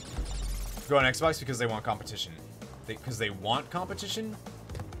 Go on Xbox because they want competition. Because they want competition?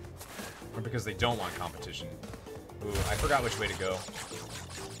 Or because they don't want competition? Ooh, I forgot which way to go.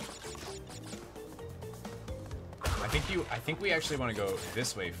 I think we actually want to go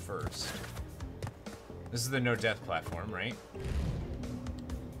this way first. This is the no death platform, right?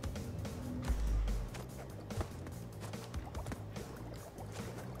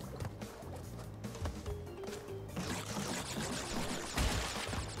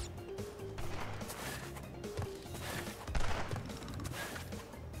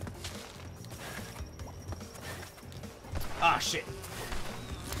 Ah, shit.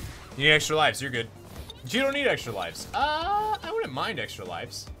 You need extra lives, you're good. You don't need extra lives. I wouldn't mind extra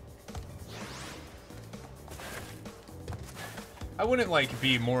lives. I wouldn't, like,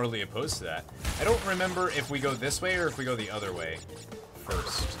 be morally opposed to that. I don't remember if we go this way or if we go the other way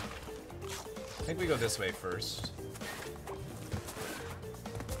first. I think we go this way first.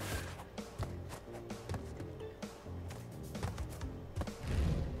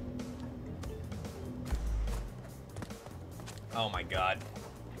 Oh my god.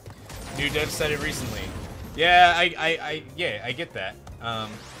 New dev said it recently. Yeah, I get that.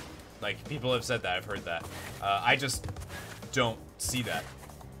 Like, people have said that, I've heard that. I just don't see that.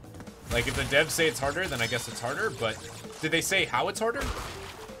 Like, if the devs say it's harder, then I guess it's harder, but did they say how it's harder?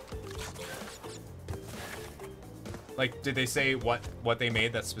 Like, did they say what they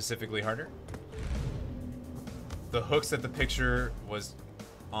made that's specifically harder? The hooks that the picture was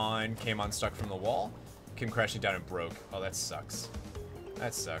on came unstuck from the wall, came crashing down and broke. Oh, that sucks.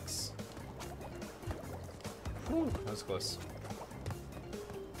 That sucks. Whew, that was close.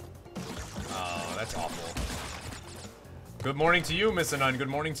 Oh, that's awful. Good morning to you, Miss Anon. Good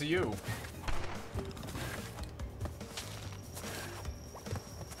morning to you.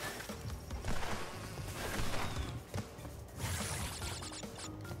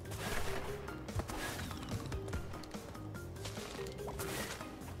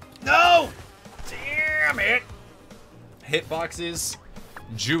 No! Damn it! Hitboxes,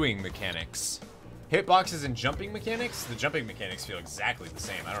 jewing mechanics. Hitboxes and jumping mechanics? The jumping mechanics feel exactly the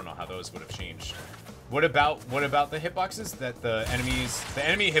same. I don't know how those would have changed. What about the hitboxes? That the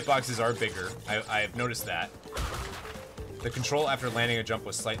enemy hitboxes are bigger. I've noticed that. The control after landing a jump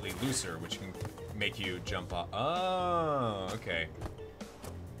was slightly looser, which can make you jump off. Oh, okay.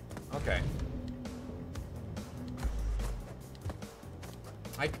 Okay.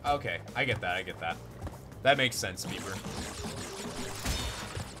 Okay, I get that, I get that. That makes sense, Beaver.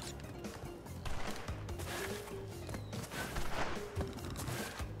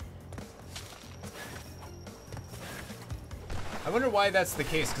 I wonder why that's the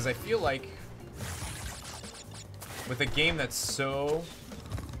case, because I feel like with a game that's so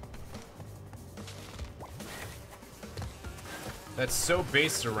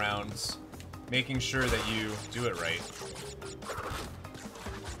based around making sure that you do it right.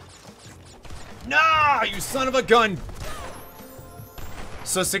 Nah, you son of a gun!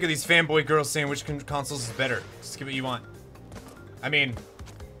 So sick of these fanboy girls saying which consoles is better. Just give what you want. I mean,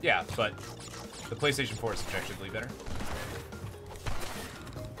 Yeah, but the PlayStation 4 is objectively better.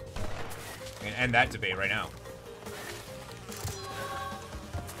 And that debate right now.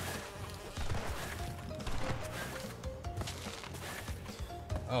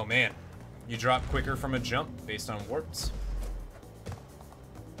 Oh man, you drop quicker from a jump based on warps.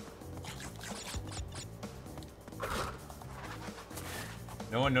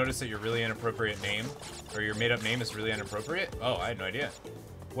 No one noticed that your really inappropriate name, or your made-up name is really inappropriate? Oh, I had no idea.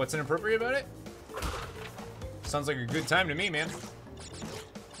 What's inappropriate about it? Sounds like a good time to me, man.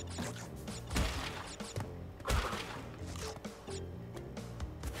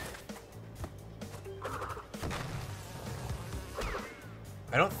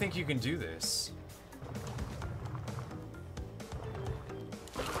 I don't think you can do this.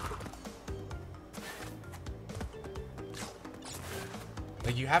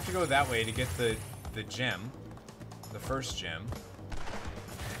 Like, you have to go that way to get the gem. The first gem.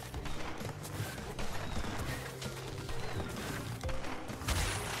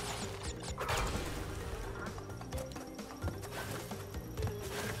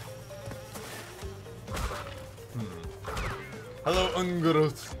 Hello,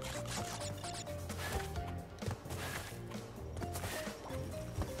 Ungaroth.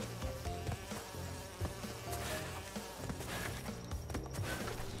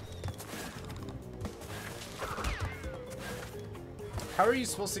 How are you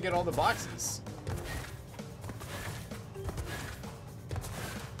supposed to get all the boxes?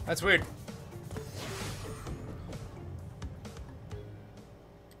 That's weird.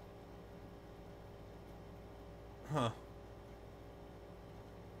 Huh.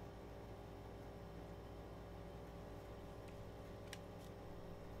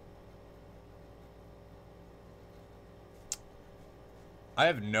 I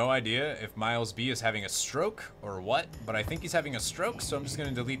have no idea if Miles B is having a stroke or what, but I think he's having a stroke, so I'm just going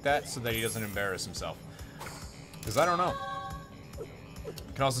to delete that so that he doesn't embarrass himself. Because I don't know. You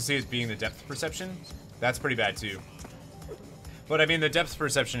can also see it being the depth perception. That's pretty bad too. But I mean, the depth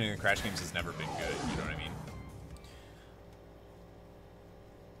perception in the Crash games has never been good, you know what I mean?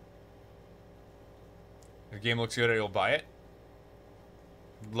 If the game looks good, you'll buy it.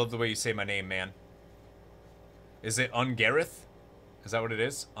 Love the way you say my name, man. Is it Ungareth? Is that what it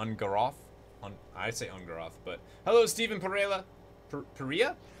is? Ungaroth? I say Ungaroth, but... Hello, Stephen Pereira.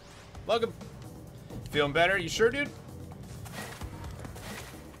 Perea? Welcome. Feeling better? You sure, dude?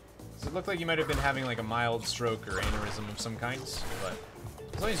 Does it look like you might have been having like a mild stroke or aneurysm of some kind? But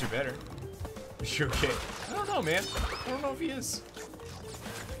as long as you're better. You're okay. I don't know, man. I don't know if he is.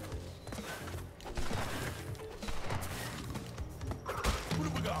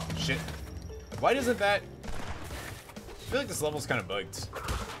 Shit. Why doesn't that... I feel like this level's kind of bugged.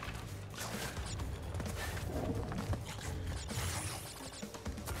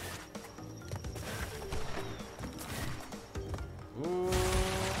 Ooh.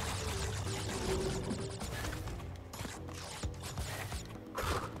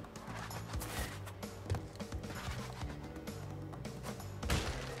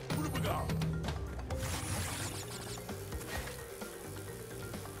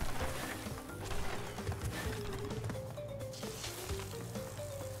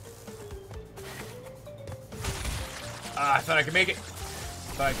 I thought I could make it.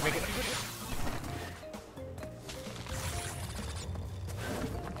 Thought I could make it.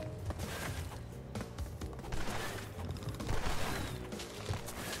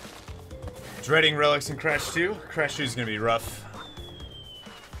 Dreading relics in Crash 2. Crash 2 is gonna be rough.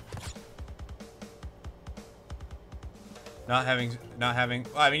 Not having. Well,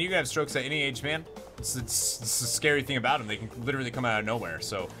 I mean, you can have strokes at any age, man. It's the scary thing about them. They can literally come out of nowhere.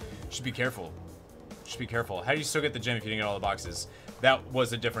 So, should be careful. Just be careful. How do you still get the gem if you didn't get all the boxes? That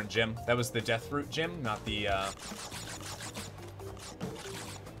was a different gem. That was the Death Root gem, not the other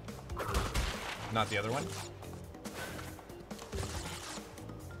one.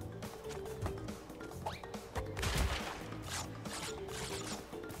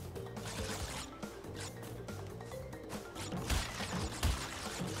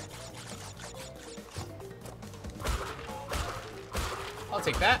 I'll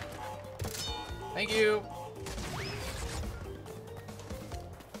take that. Thank you.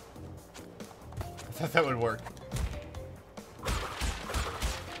 I thought that would work.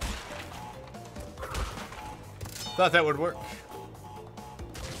 Thought that would work.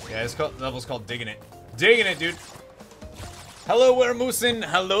 Yeah, this level's called Digging It. Digging it, dude. Hello, Wermusen.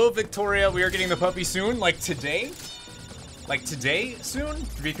 Hello, Victoria. We are getting the puppy soon, like today. Like today soon,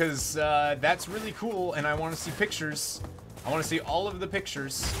 because that's really cool, and I want to see pictures. I want to see all of the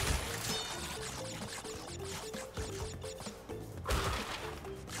pictures.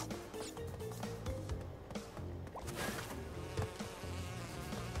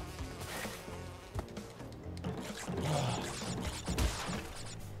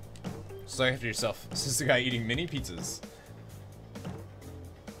 look after yourself. This is the guy eating mini pizzas.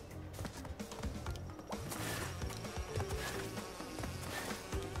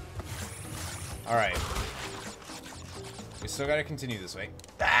 Alright. We still gotta continue this way.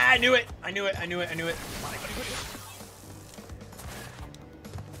 Ah, I knew it! I knew it, I knew it, I knew it. Come on, buddy, buddy.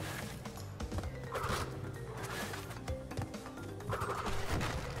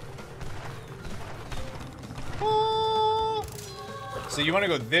 Oh. So you want to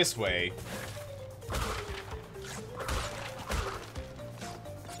go this way.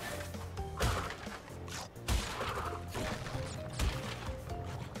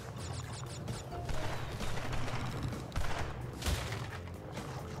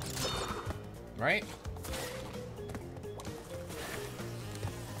 Right?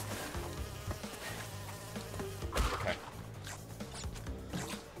 Okay.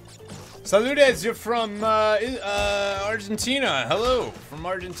 Saludes, you're from Argentina. Hello from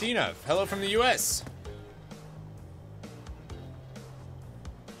Argentina. Hello from the US.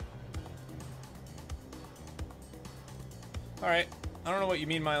 Alright. I don't know what you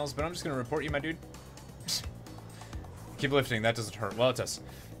mean, Miles, but I'm just gonna report you, my dude. Keep lifting, that doesn't hurt. Well, it does.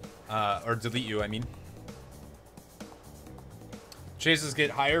 Or delete you, I mean. Chases get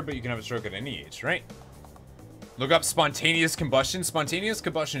higher, but you can have a stroke at any age, right? Look up spontaneous combustion. Spontaneous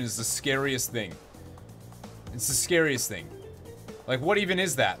combustion is the scariest thing. It's the scariest thing. Like, what even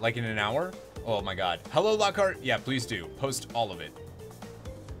is that? Like, in an hour? Oh my god. Hello, Lockhart? Yeah, please do. Post all of it.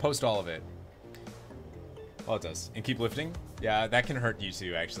 Post all of it. Well, it does. And keep lifting. Yeah, that can hurt you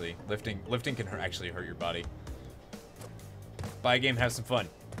too, actually. Lifting can actually hurt your body. Buy a game, have some fun.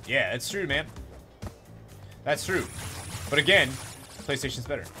 Yeah, it's true, man. That's true. But again, PlayStation's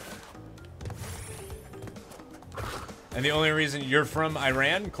better. And the only reason you're from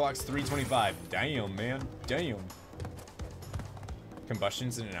Iran, clock's 3:25. Damn, man. Damn.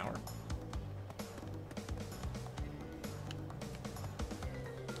 Combustions in an hour.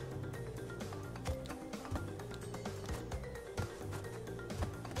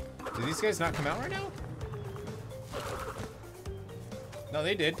 Did these guys not come out right now? No,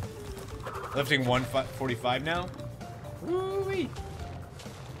 they did. Lifting 145 now. Woo-wee.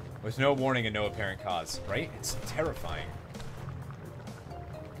 With no warning and no apparent cause, right? It's terrifying.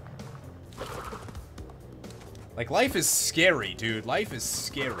 Like, life is scary, dude. Life is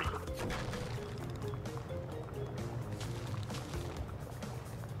scary.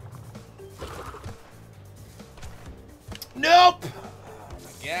 Nope! Oh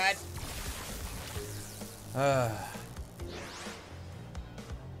my god.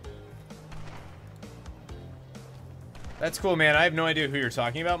 That's cool, man. I have no idea who you're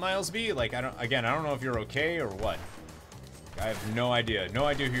talking about, Miles B. Like, I don't know if you're okay or what. I have no idea. No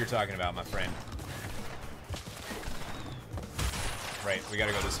idea who you're talking about, my friend. Right, we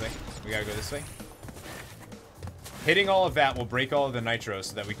gotta go this way. We gotta go this way. Hitting all of that will break all of the nitro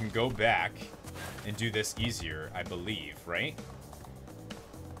so that we can go back and do this easier, I believe, right?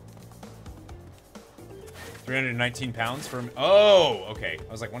 319 pounds for... Oh, okay.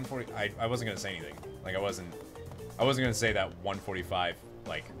 I was like 140... I wasn't gonna say anything. Like, I wasn't gonna say that 145,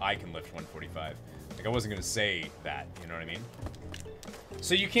 like, I can lift 145. Like, I wasn't gonna say that, you know what I mean?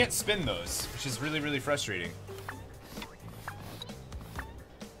 So you can't spin those, which is really, really frustrating.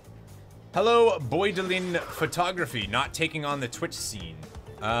 Hello, Boydlin Photography, not taking on the Twitch scene.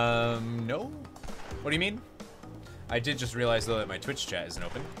 No? What do you mean? I did just realize, though, that my Twitch chat isn't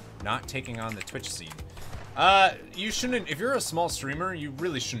open. Not taking on the Twitch scene. You shouldn't, if you're a small streamer, you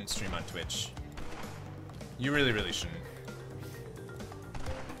really shouldn't stream on Twitch. You really, really shouldn't.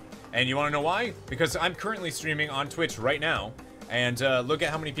 And you want to know why? Because I'm currently streaming on Twitch right now, and look at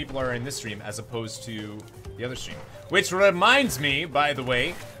how many people are in this stream as opposed to the other stream. Which reminds me, by the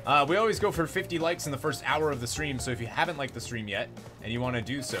way, we always go for 50 likes in the first hour of the stream, so if you haven't liked the stream yet, and you want to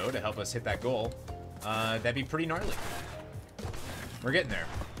do so to help us hit that goal, that'd be pretty gnarly. We're getting there.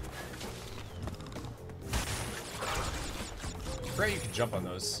 I forgot you can jump on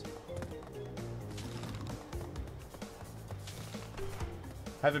those.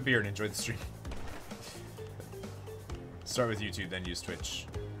 Have a beer and enjoy the stream. Start with YouTube, then use Twitch.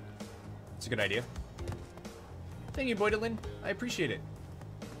 It's a good idea. Thank you, Boydlin. I appreciate it.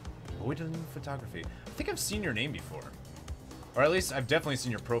 Boydlin Photography. I think I've seen your name before. Or at least I've definitely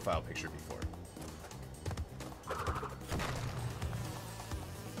seen your profile picture before.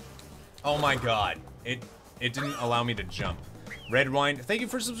 Oh my god. It didn't allow me to jump. Red wine. Thank you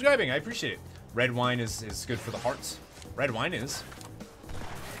for subscribing. I appreciate it. Red wine is good for the hearts. Red wine is.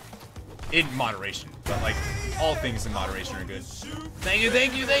 In moderation. But like, all things in moderation are good. Thank you,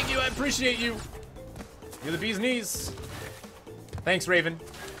 thank you, thank you. I appreciate you. You're the bee's knees. Thanks, Raven.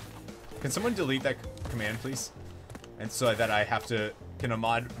 Can someone delete that command, please? And so that I have to... Can a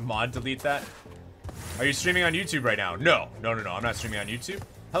mod delete that? Are you streaming on YouTube right now? No. No, no, no. I'm not streaming on YouTube.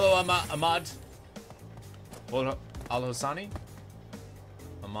 Hello, Ahmad. Al-Hossani?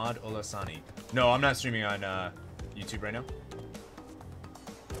 Ahmad Olasani. No, I'm not streaming on YouTube right now.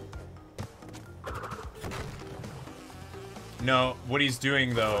 No, what he's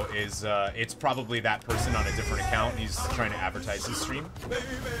doing though is it's probably that person on a different account. He's trying to advertise his stream.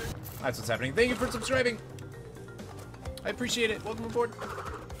 That's what's happening. Thank you for subscribing. I appreciate it. Welcome aboard.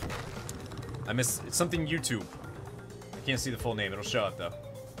 I miss something YouTube. I can't see the full name. It'll show up though.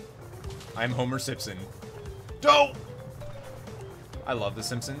 I'm Homer Simpson. Dope. I love The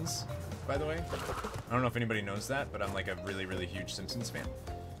Simpsons, by the way. I don't know if anybody knows that, but I'm like a really, really huge Simpsons fan.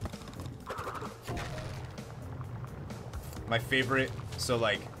 My favorite, so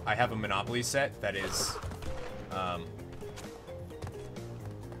like, I have a Monopoly set that is, ugh,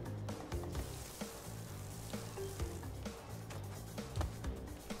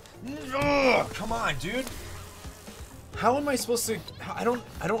 come on, dude. How am I supposed to, I don't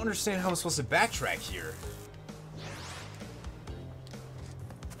understand how I'm supposed to backtrack here.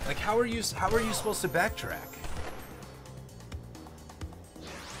 Like, how are you supposed to backtrack?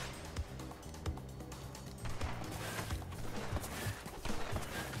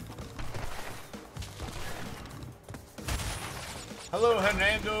 Hello,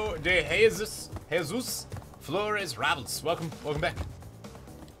 Hernando de Jesus Flores Ravels. Welcome back.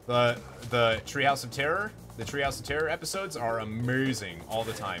 The Treehouse of Terror, the Treehouse of Terror episodes are amazing all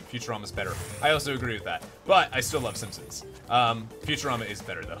the time. Futurama's better. I also agree with that, but I still love Simpsons. Futurama is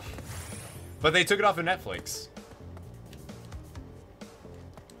better though. But they took it off of Netflix.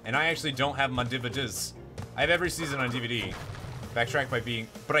 And I actually don't have my DVDs. I have every season on DVD. Backtrack by being,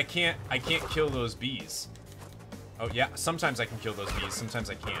 but I can't kill those bees. Oh yeah, sometimes I can kill those bees, sometimes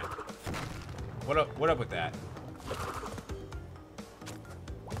I can't. What up with that?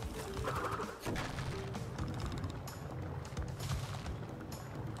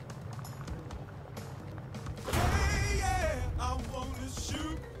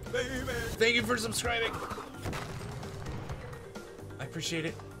 Thank you for subscribing. I appreciate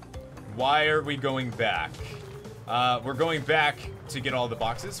it. Why are we going back? We're going back to get all the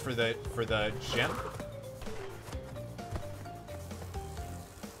boxes for the gem.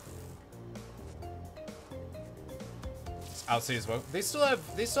 Outside as well. They still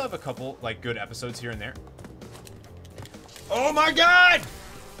have a couple like good episodes here and there. Oh my god!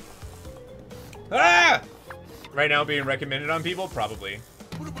 Ah! Right now being recommended on people? Probably.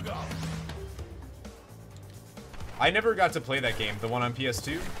 I never got to play that game, the one on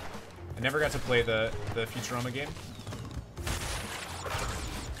PS2. I never got to play the Futurama game.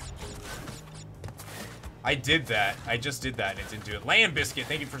 I did that. I just did that and it didn't do it. Lamb Biscuit,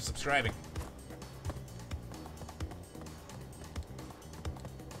 thank you for subscribing.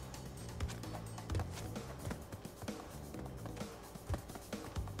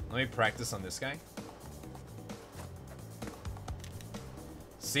 Let me practice on this guy.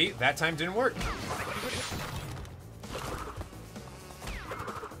 See, that time didn't work.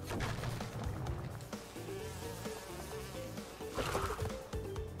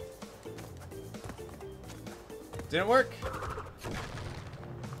 Didn't work.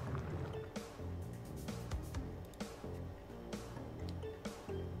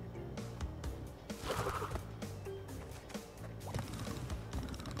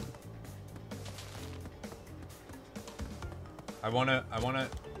 I wanna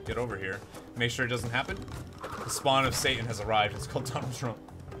get over here. Make sure it doesn't happen. The spawn of Satan has arrived. It's called Donald Trump.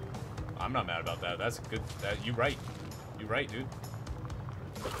 I'm not mad about that. That's good. You right. You right, dude.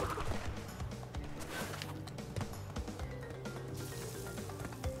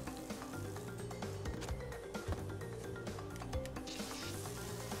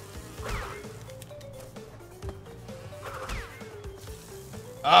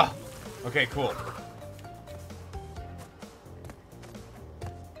 Ah! Okay, cool.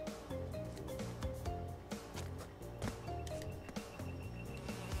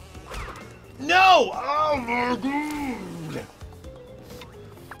 No! Oh my god!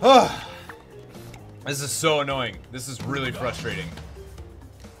 Oh, this is so annoying. This is really frustrating.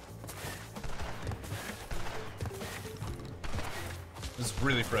 This is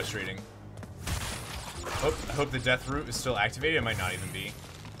really frustrating. I hope the death route is still activated. It might not even be.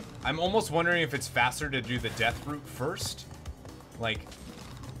 I'm almost wondering if it's faster to do the death route first, like,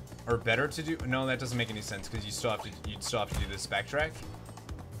 or better to do. No, that doesn't make any sense because you'd still have to do this backtrack.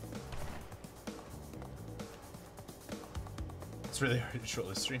 It's really hard to control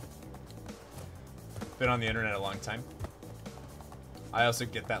this stream. Been on the internet a long time. I also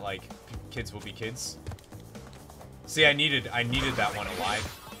get that, like, kids will be kids. See, I needed that one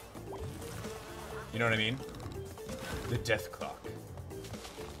alive. You know what I mean? The death clock.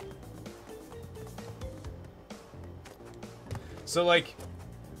 So, like,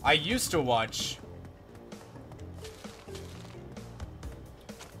 I used to watch...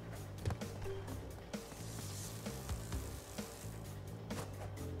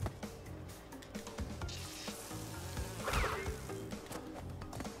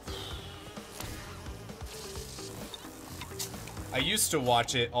 I used to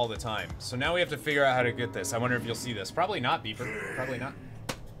watch it all the time. So now we have to figure out how to get this. I wonder if you'll see this. Probably not, Beeper. Probably not.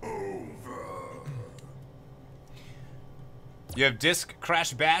 You have Disc,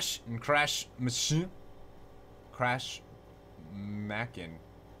 Crash Bash, and Crash Machine. Crash Mackin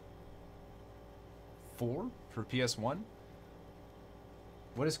 4 for PS1?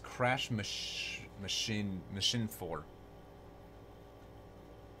 What is Crash Machine 4?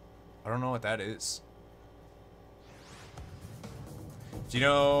 I don't know what that is. Do you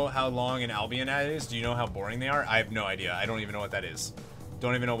know how long an Albion is? Do you know how boring they are? I have no idea. I don't even know what that is.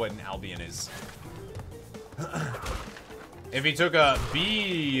 Don't even know what an Albion is. If he took a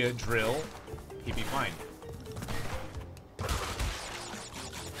B drill, he'd be fine.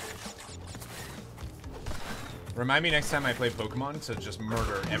 Remind me next time I play Pokemon to just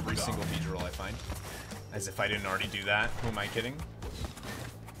murder every single B drill I find. As if I didn't already do that. Who am I kidding?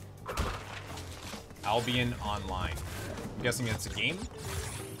 Albion Online. I'm guessing it's a game?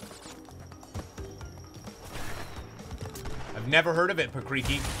 I've never heard of it,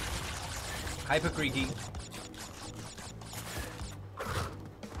 Paacreek. Hi, Paacreek.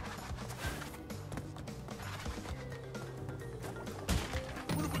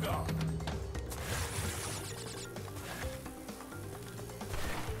 What have we got?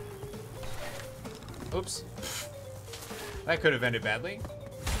 Oops. That could have ended badly.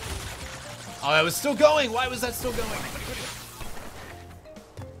 Oh, that was still going. Why was that still going?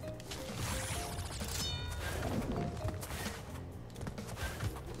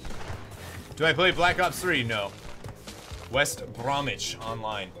 Do I play Black Ops 3? No. West Bromwich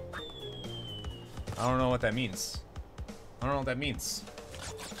Online. I don't know what that means. I don't know what that means.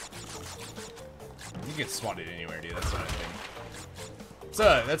 You get swatted anywhere, dude. That's not a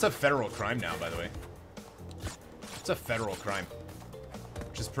thing. That's a federal crime now, by the way. It's a federal crime.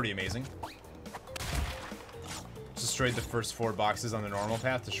 Which is pretty amazing. Destroyed the first 4 boxes on the normal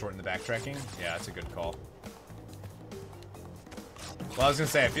path to shorten the backtracking. Yeah, that's a good call. Well, I was gonna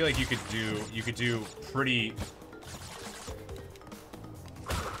say, I feel like you could do pretty...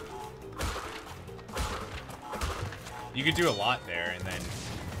 You could do a lot there, and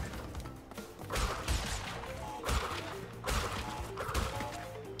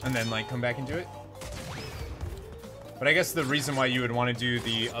then... like, come back and do it. But I guess the reason why you would want to do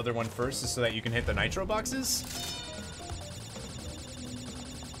the other one first is so that you can hit the nitro boxes.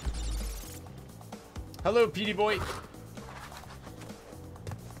 Hello, PD boy.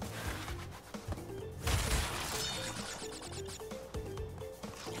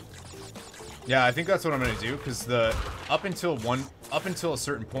 Yeah, I think that's what I'm gonna do, because up until a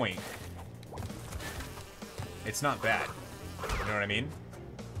certain point, it's not bad. You know what I mean?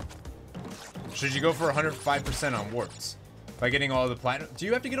 Should you go for 105% on warps by getting all the platinum? Do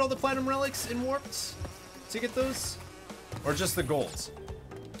you have to get all the platinum relics in warps to get those, or just the golds?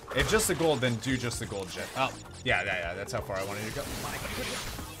 If just the gold, then do just the gold jet. Oh, yeah, that's how far I wanted to go.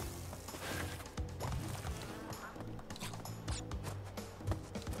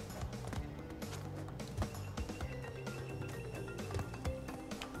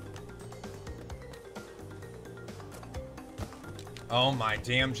 Oh my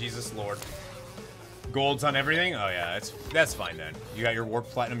damn Jesus Lord. Golds on everything? Oh yeah, that's fine then. You got your warp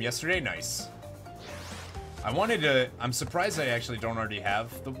platinum yesterday? Nice. I'm surprised I actually don't already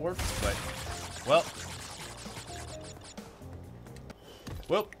have the warps, but, well,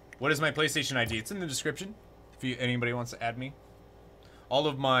 what is my PlayStation ID? It's in the description, if anybody wants to add me. All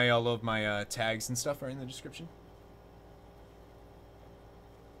of my tags and stuff are in the description.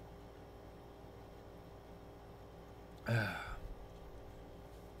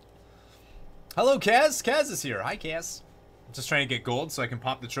 Hello, Kaz. Kaz is here. Hi, Kaz. I'm just trying to get gold so I can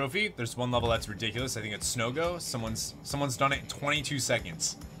pop the trophy. There's one level that's ridiculous. I think it's Snogo. Someone's done it in 22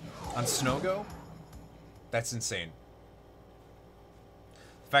 seconds. On Snogo? That's insane.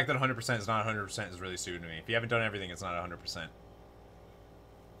 The fact that 100% is not 100% is really stupid to me. If you haven't done everything, it's not 100%.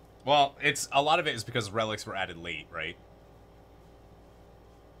 Well, a lot of it is because relics were added late, right?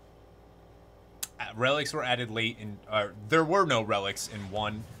 Relics were added late in... there were no relics in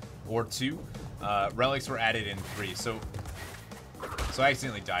 1 or 2. Relics were added in 3, so... So I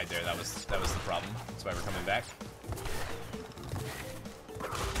accidentally died there. That was the problem. That's why we're coming back.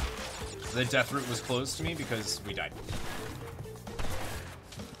 The death route was closed to me because we died.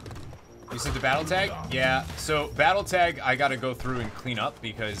 You said the battle tag? Yeah. So battle tag, I gotta go through and clean up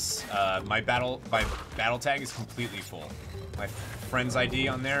because my battle tag is completely full. My friend's ID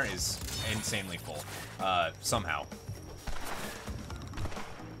on there is insanely full. Somehow.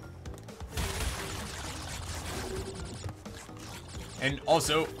 And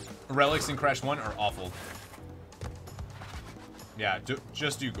also, relics in Crash 1 are awful. Yeah,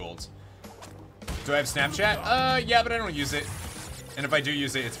 just do golds. Do I have Snapchat? Yeah, but I don't use it. And if I do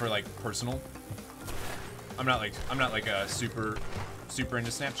use it, it's for like personal. I'm not like a super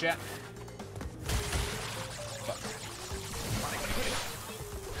into Snapchat. Fuck.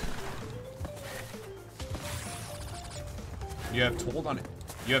 You have told on it.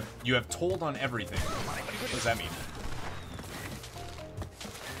 You have told on everything. What does that mean?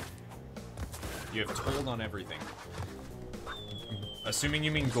 You have told on everything. Assuming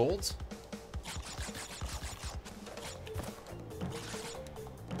you mean gold?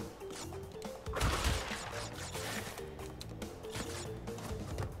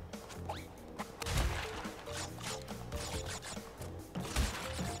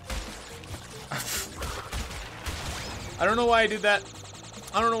 I don't know why I did that.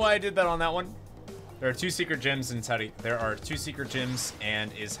 I don't know why I did that on that one. There are 2 secret gems and there are 2 secret gems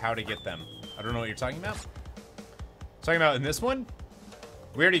and is how to get them. I don't know what you're talking about. Talking about in this one?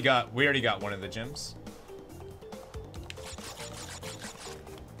 We already got one of the gems.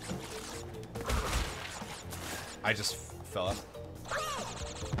 I just fell up.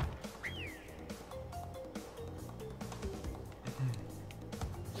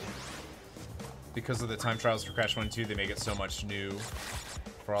 Because of the time trials for Crash 1 and 2, they make it so much new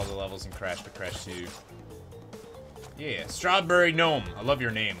for all the levels in Crash, but Crash 2. Yeah, Strawberry Gnome. I love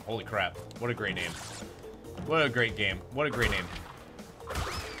your name. Holy crap. What a great name. What a great game. What a great name.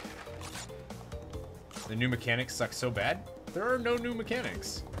 The new mechanics suck so bad? There are no new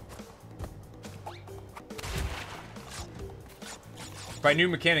mechanics. By new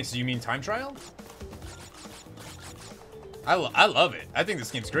mechanics, do you mean time trial? I love it. I think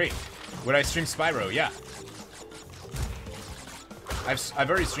this game's great. Would I stream Spyro? Yeah. I've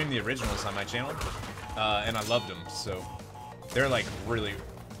already streamed the originals on my channel, and I loved them. So they're like really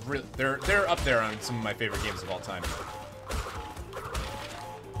they're up there on some of my favorite games of all time.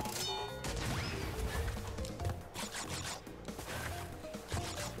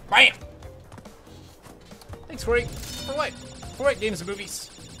 Bam! Thanks, Tori. For what? For what? Games and movies.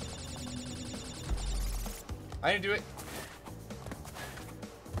 I didn't do it.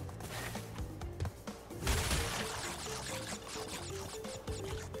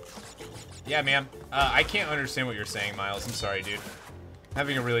 Yeah, man. I can't understand what you're saying, Miles. I'm sorry, dude.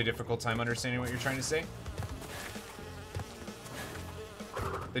 Having a really difficult time understanding what you're trying to say.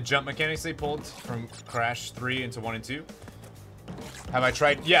 The jump mechanics they pulled from Crash 3 into 1 and 2. Have I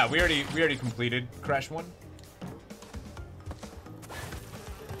tried? Yeah, we already completed Crash 1.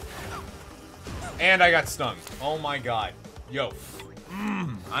 And I got stung. Oh my god. Yo.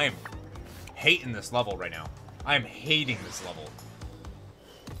 I am hating this level right now. I am hating this level.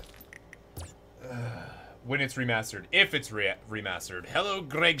 When it's remastered. If it's remastered. Hello,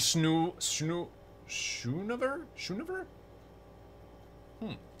 Greg Schoonover?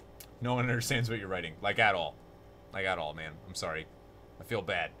 No one understands what you're writing. Like, at all. Like, at all, man. I'm sorry. I feel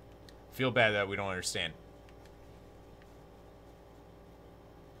bad. I feel bad that we don't understand.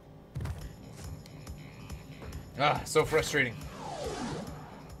 Ah, so frustrating.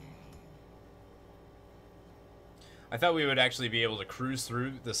 I thought we would actually be able to cruise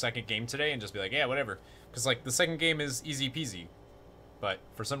through the second game today and just be like, yeah, whatever. Because, like, the second game is easy peasy. But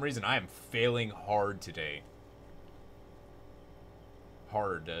for some reason, I am failing hard today.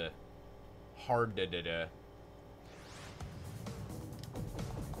 Hard.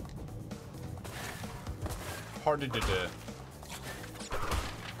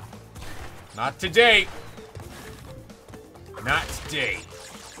 Not today. Not today.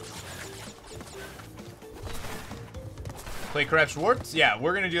 Play Crash Warped? Yeah,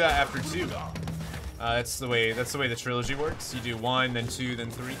 we're gonna do that after 2. That's the way the trilogy works. You do 1, then 2, then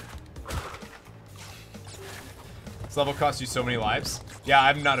 3. This level costs you so many lives. Yeah,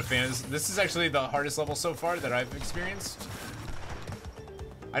 I'm not a fan. This is actually the hardest level so far that I've experienced.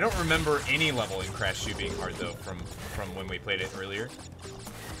 I don't remember any level in Crash 2 being hard though from when we played it earlier.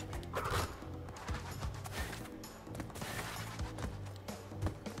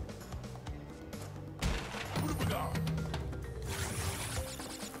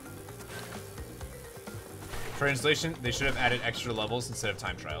 Translation, they should have added extra levels instead of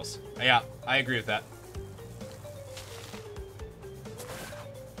time trials. Yeah, I agree with that.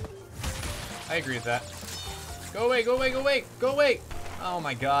 I agree with that. Go away, go away, go away, go away! Oh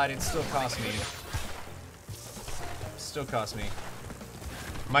my god, it still cost me. Still cost me.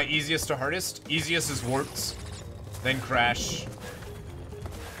 My easiest to hardest? Easiest is warped, then crash,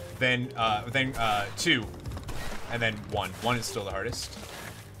 then 2, and then 1. 1 is still the hardest.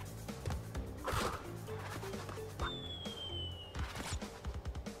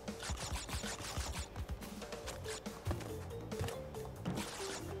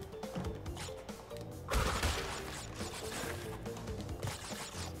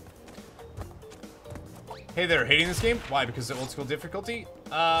 Hey there, hating this game? Why? Because of old school difficulty?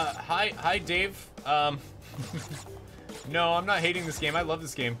 Hi Dave. No, I'm not hating this game. I love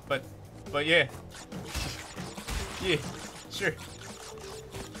this game, but yeah. Yeah, sure.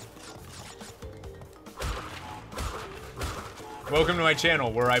 Welcome to my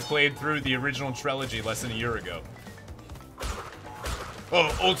channel, where I played through the original trilogy less than a year ago.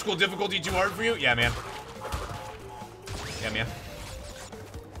 Oh, old school difficulty too hard for you? Yeah, man. Yeah, man.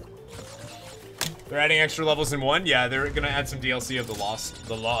 They're adding extra levels in 1. Yeah, they're gonna add some DLC of the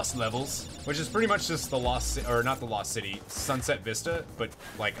lost levels, which is pretty much just the lost, or not the lost city, Sunset Vista, but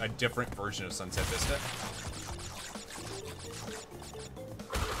like a different version of Sunset Vista.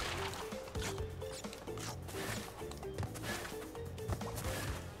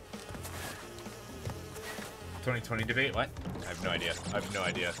 $2020 debate? What? I have no idea. I have no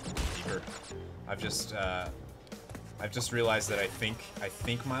idea. Either. I've just realized that I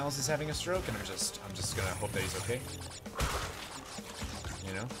think Miles is having a stroke, and I'm just gonna hope that he's okay.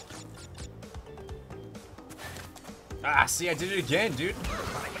 You know? Ah, see, I did it again, dude.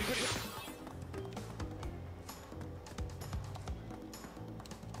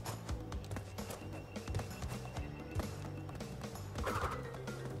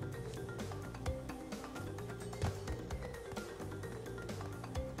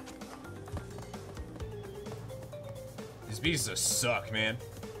 These just suck, man.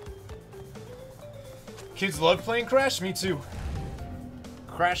 Kids love playing Crash? Me too.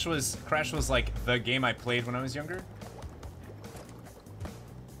 Crash was like the game I played when I was younger.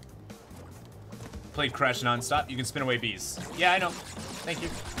 Played Crash non-stop. You can spin away bees. Yeah, I know. Thank you.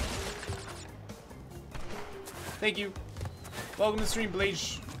 Thank you. Welcome to the stream,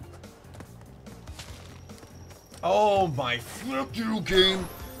 Bleach. Oh my fuck you, game.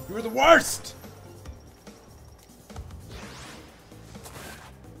 You're the worst.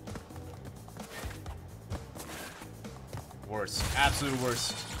 Worst. Absolute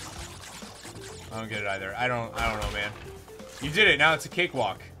worst. I don't get it either. I don't know, man. You did it. Now it's a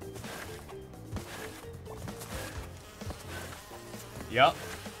cakewalk. Yup.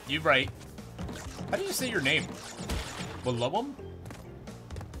 You're right. How do you say your name? Willowum?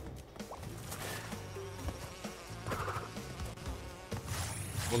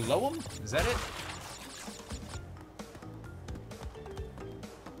 Willowum? Is that it?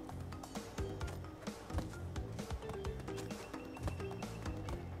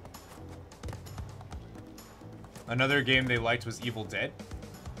 Another game they liked was Evil Dead.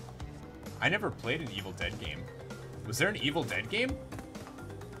 I never played an Evil Dead game. Was there an Evil Dead game?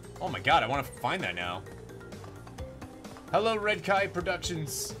 Oh my god, I want to find that now. Hello, Red Kai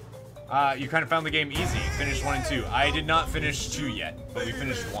Productions. You kind of found the game easy. Finished 1 and 2. I did not finish 2 yet, but we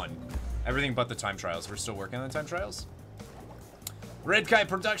finished 1. Everything but the time trials. We're still working on the time trials. Red Kai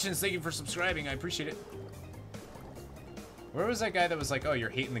Productions, thank you for subscribing. I appreciate it. Where was that guy that was like, oh, you're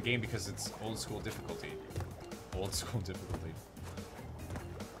hating the game because it's old school difficulty? Old school difficulty.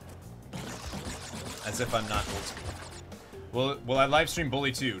 As if I'm not old school. Will I live stream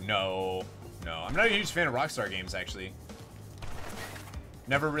Bully 2? No. No. I'm not a huge fan of Rockstar games, actually.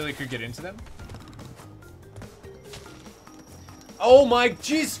 Never really could get into them. Oh my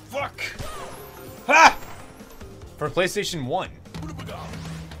jeez, fuck! Ha! For PlayStation 1.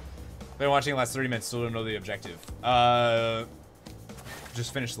 Been watching the last 30 minutes, still don't know the objective.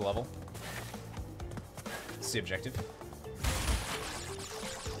 Just finish the level. The objective.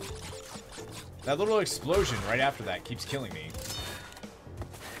 That little explosion right after that keeps killing me.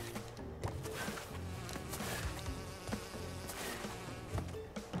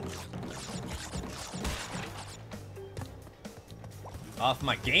 Off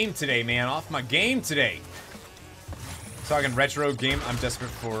my game today, man. Off my game today. Talking retro game I'm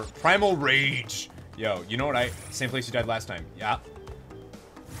desperate for. Primal Rage. Yo, you know what same place you died last time. Yeah.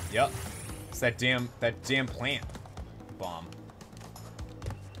 Yep. It's that damn plant bomb.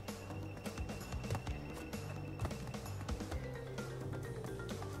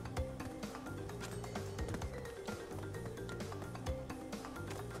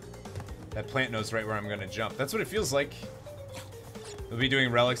 That plant knows right where I'm gonna jump. That's what it feels like. We'll be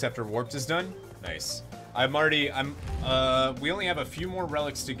doing relics after Warped is done. Nice. We only have a few more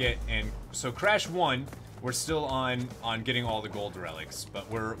relics to get, and so Crash 1, we're still on getting all the gold relics, but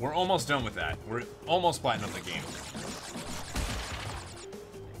we're almost done with that. We're almost platinum the game.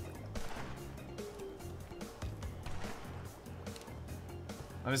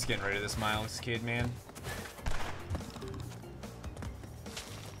 I'm just getting rid of this Miles kid, man.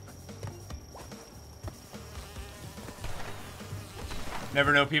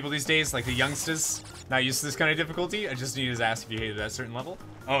 Never know people these days, like the youngsters. Not used to this kind of difficulty. I just need his ass if you hated that certain level.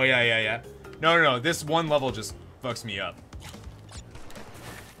 Oh, yeah. No. This one level just fucks me up.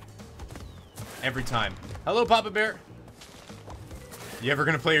 Every time. Hello, Papa Bear. You ever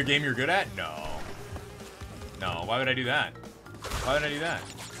gonna play your game you're good at? No. No, why would I do that? Why would I do that?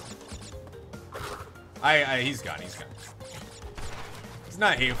 He's gone. He's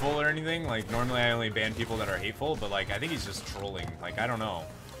not hateful or anything. Like, normally I only ban people that are hateful, but, like, I think he's just trolling. Like, I don't know.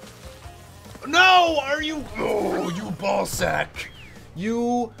 No! Are you? Oh, you ballsack.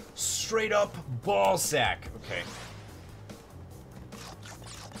 You straight up ballsack. Okay.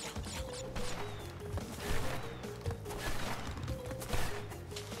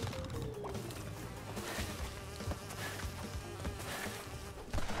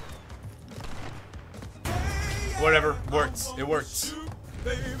 Whatever. Works. It works.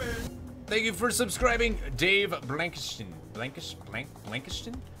 Thank you for subscribing, Dave Blankiston.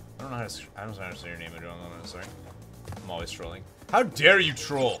 Blankiston? I don't know how to say your name. I'm sorry. I'm always trolling. How dare you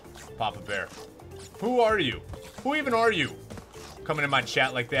troll, Papa Bear? Who are you? Who even are you? Coming in my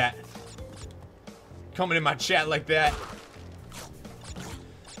chat like that. Coming in my chat like that.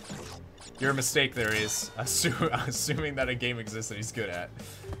 You're a mistake there is. Assuming that a game exists that he's good at.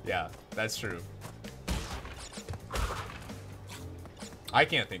 Yeah, that's true. I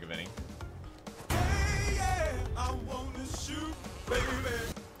can't think of any.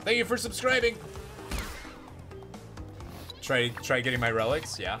 Thank you for subscribing. Try getting my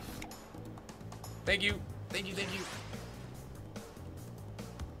relics, yeah. Thank you.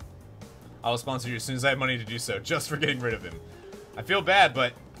 I'll sponsor you as soon as I have money to do so, just for getting rid of him. I feel bad,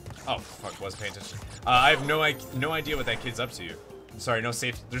 but oh fuck, wasn't paying attention. I have no idea what that kid's up to. Sorry,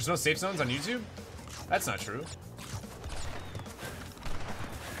 there's no safe zones on YouTube? That's not true.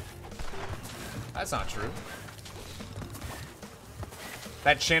 That's not true.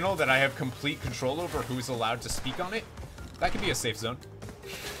 That channel that I have complete control over who's allowed to speak on it, that could be a safe zone.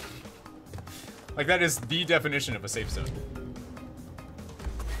 Like, that is the definition of a safe zone.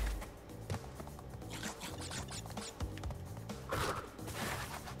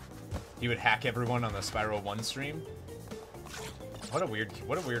 He would hack everyone on the Spiral 1 stream. What a weird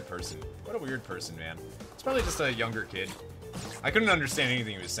person. What a weird person, man. It's probably just a younger kid. I couldn't understand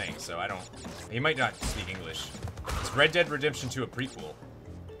anything he was saying, so I don't... He might not speak English. Is Red Dead Redemption 2 a prequel?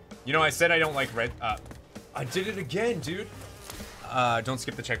 You know, I said I don't like I did it again, dude! Don't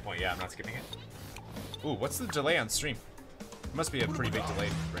skip the checkpoint. Yeah, I'm not skipping it. Ooh, what's the delay on stream? It must be a pretty big delay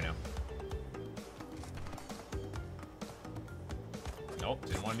right now. Nope,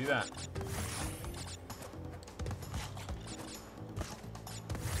 didn't want to do that.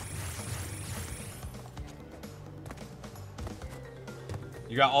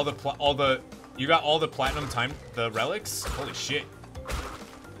 You got all the platinum time, the relics? Holy shit.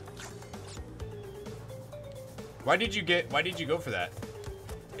 Why did you go for that?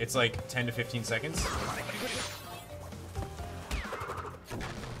 It's like 10 to 15 seconds.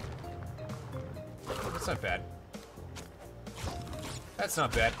 That's not bad. That's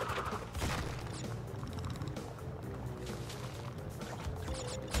not bad.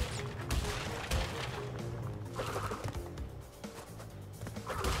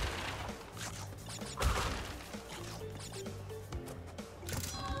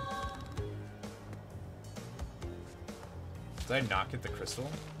 Did I not get the crystal?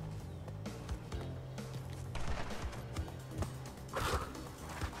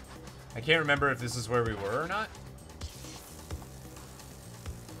 I can't remember if this is where we were or not.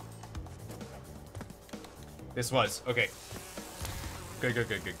 This was. Okay. Good.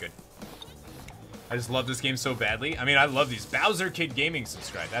 I just love this game so badly. I mean, I love these. Bowser Kid Gaming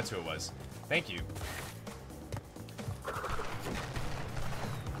subscribed. That's who it was. Thank you.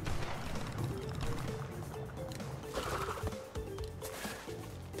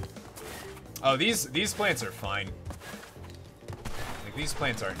 Oh, these plants are fine. Like, these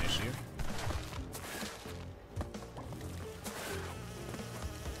plants aren't an issue.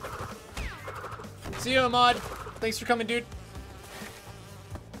 See you, Ahmad. Thanks for coming, dude.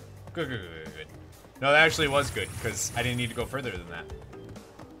 Good. No, that actually was good, because I didn't need to go further than that.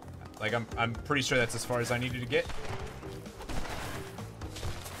 Like, I'm pretty sure that's as far as I needed to get.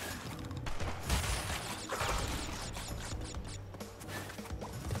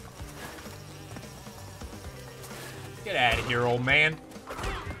 Get out of here, old man.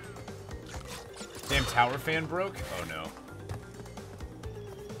 Damn tower fan broke? Oh no.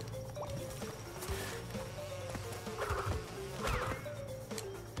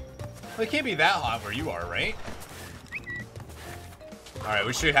 Well, it can't be that hot where you are, right? Alright,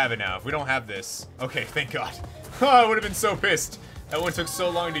 we should have it now. If we don't have this... Okay, thank God. Oh, I would have been so pissed. That one took so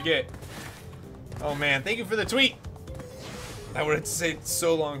long to get. Oh man, thank you for the tweet! I would have said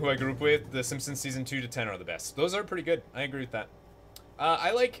so long who I grew up with. The Simpsons season 2 to 10 are the best. Those are pretty good. I agree with that.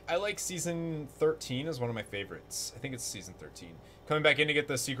 I like season 13 as one of my favorites. I think it's season 13. Coming back in to get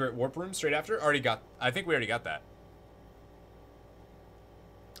the secret warp room straight after. I think we already got that.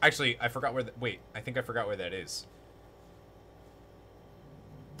 Actually, I forgot where wait, I think I forgot where that is.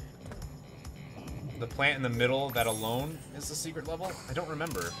 The plant in the middle, that alone is the secret level? I don't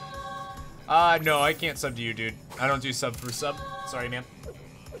remember. No, I can't sub to you, dude. I don't do sub for sub. Sorry, man.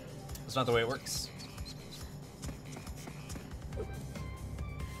 That's not the way it works.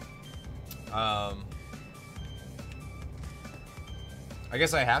 I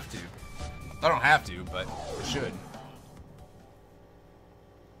guess I have to. I don't have to, but I should.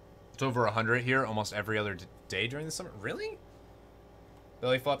 It's over 100 here almost every other day during the summer. Really?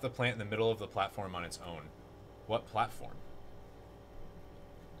 Belly flop the plant in the middle of the platform on its own. What platform?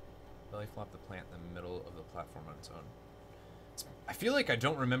 Belly flop the plant in the middle of the platform on its own. I feel like I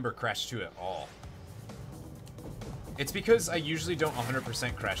don't remember Crash 2 at all. It's because I usually don't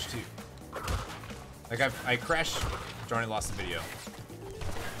 100% Crash 2. Like I crash. Darn, I lost the video.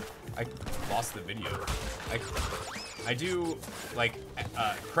 I lost the video. I do like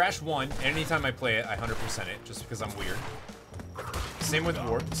Crash 1. Anytime I play it, I 100% it just because I'm weird. Same with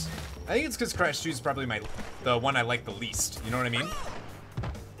Warps. I think it's because Crash 2 is probably the one I like the least. You know what I mean?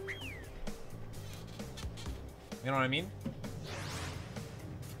 You know what I mean?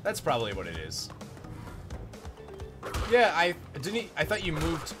 That's probably what it is. Yeah, I thought you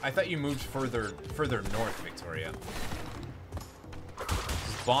moved further north, Victoria.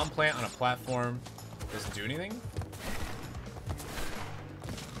 This bomb plant on a platform doesn't do anything?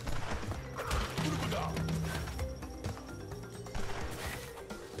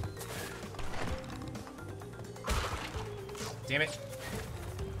 Damn it.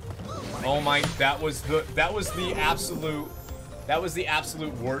 Oh my, that was the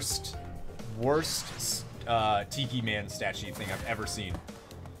absolute worst Tiki Man stat sheet thing I've ever seen.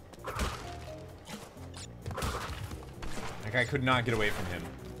 Like, I could not get away from him.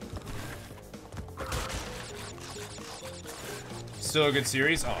 Still a good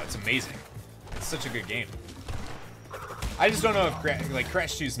series? Oh, it's amazing. It's such a good game. I just don't know if like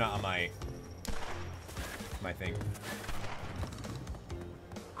Crash 2 is not on my thing.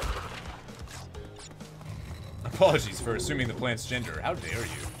 Apologies for assuming the plant's gender. How dare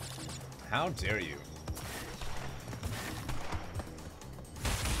you? How dare you?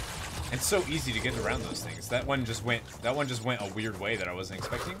 It's so easy to get around those things. That one just went a weird way that I wasn't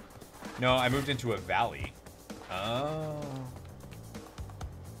expecting. No, I moved into a valley. Oh.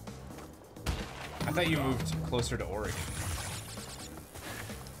 I thought you moved closer to Oregon.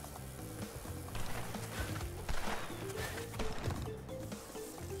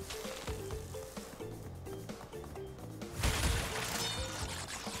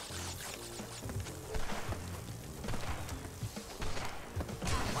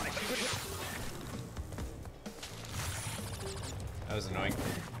 That was annoying.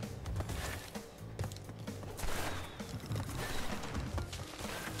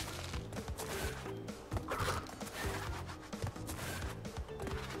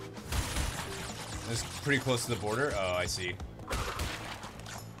 It's pretty close to the border. Oh, I see.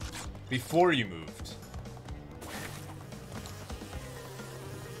 Before you moved.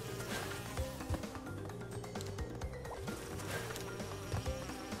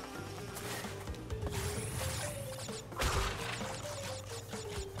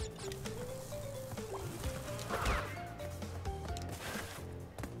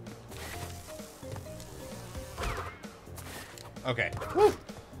 Okay. Woo!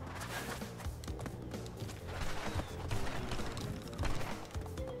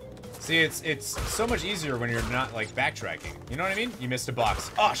 See, it's so much easier when you're not, like, backtracking. You know what I mean? You missed a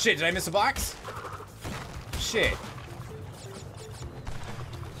box. Oh, shit, did I miss a box? Shit.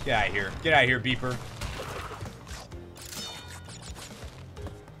 Get out of here. Get out of here, beeper.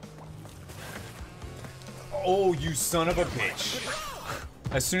 Oh, you son of a bitch.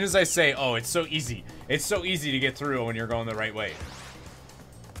 As soon as I say, oh, it's so easy. It's so easy to get through when you're going the right way.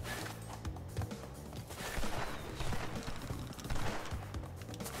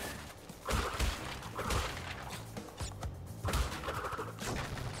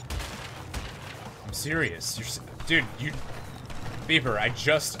 serious? Dude, you... Beeper, I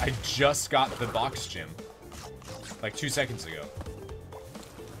just got the box gym. Like 2 seconds ago.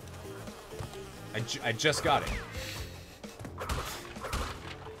 I just got it.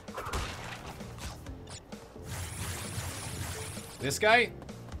 This guy?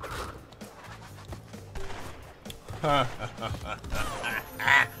 What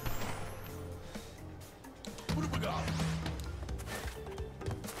have we got?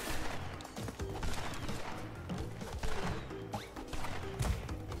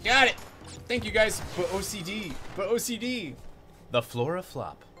 Got it! Thank you guys for OCD. For OCD. The Flora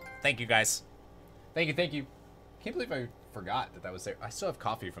Flop. Thank you guys. Thank you, thank you. Can't believe I forgot that was there. I still have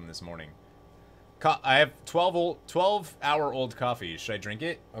coffee from this morning. I have 12-hour-old coffee. Should I drink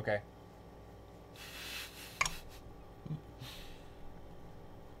it? Okay.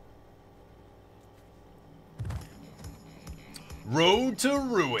 Road to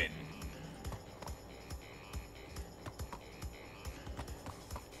Ruin.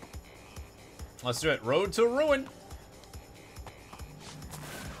 Let's do it. Road to Ruin.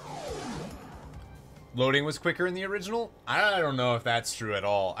 Loading was quicker in the original? I don't know if that's true at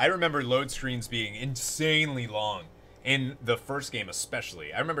all. I remember load screens being insanely long. In the first game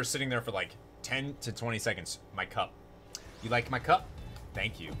especially. I remember sitting there for like 10 to 20 seconds. My cup. You like my cup?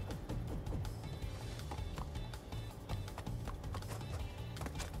 Thank you.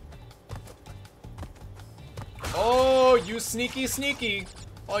 Oh, you sneaky sneaky.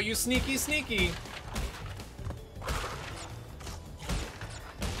 Oh, you sneaky sneaky.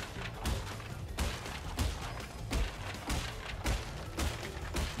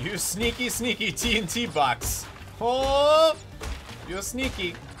 You sneaky sneaky TNT box. Oh, you're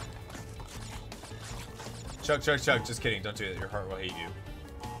sneaky. Chug, chug, chug. Just kidding. Don't do it. Your heart will hate you.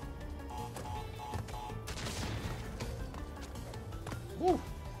 Woo.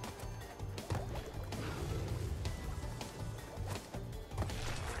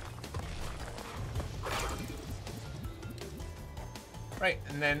 Right,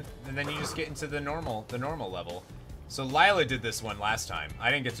 and then you just get into the normal level. So Lila did this one last time. I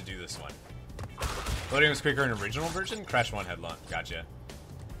didn't get to do this one. Loading was quicker in original version. Crash 1 had launch. Gotcha.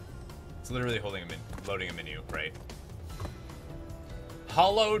 It's literally loading a menu, right?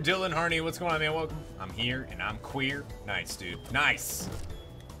 Hello, Dylan Harney. What's going on, man? Welcome. I'm here and I'm queer. Nice, dude. Nice.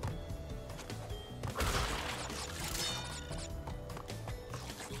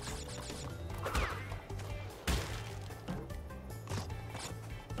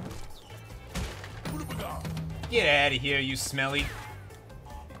 Get out of here, you smelly.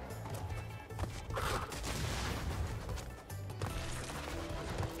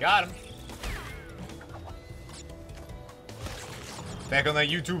 Got him. Back on that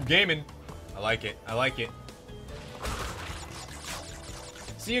YouTube gaming. I like it. I like it.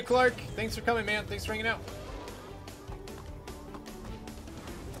 See you, Clark. Thanks for coming, man. Thanks for hanging out.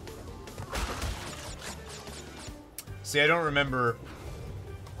 See, I don't remember...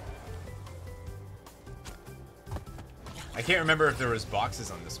 I can't remember if there was boxes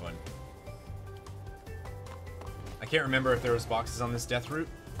on this one. I can't remember if there was boxes on this death route.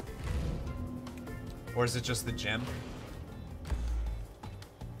 Or is it just the gem?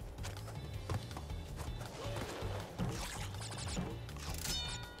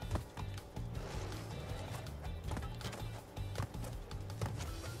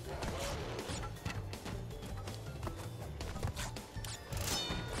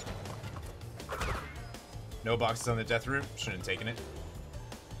 No boxes on the death route. Shouldn't have taken it.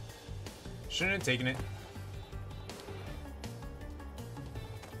 Shouldn't have taken it.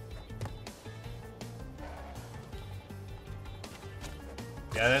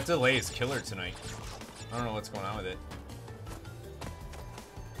 Yeah, that delay is killer tonight. I don't know what's going on with it.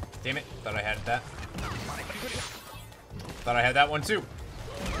 Damn it. Thought I had that. Thought I had that one too.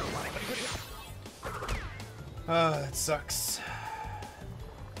 That sucks.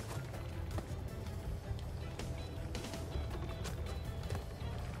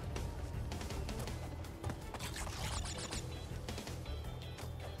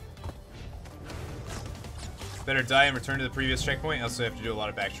 Better die and return to the previous checkpoint. I also have to do a lot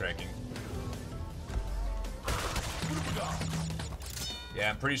of backtracking. Yeah,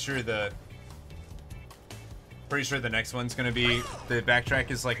 I'm pretty sure the next one's gonna be the backtrack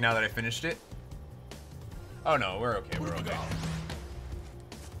is like now that I finished it. Oh no, we're okay. We're okay.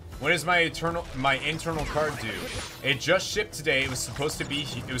 When is my internal card due? It just shipped today. It was supposed to be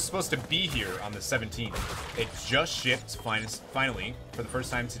here on the 17th. It just shipped finally for the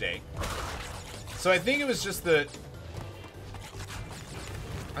first time today. So I think it was just the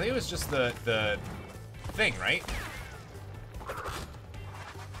thing, right?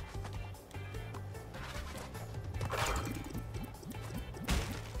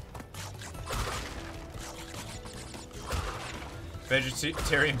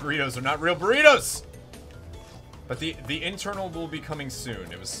 Vegetarian burritos are not real burritos! But the internal will be coming soon.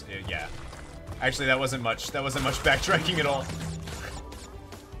 Yeah. Actually, that wasn't much backtracking at all.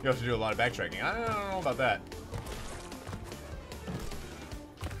 You have to do a lot of backtracking. I don't know about that.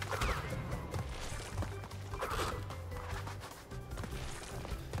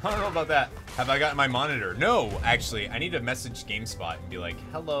 I don't know about that. Have I gotten my monitor? No, actually. I need to message GameSpot and be like,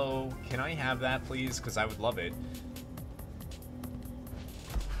 hello, can I have that, please? Because I would love it.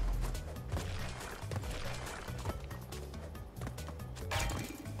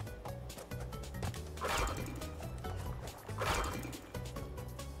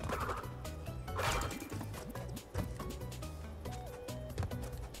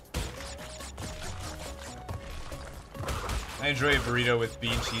 I enjoy a burrito with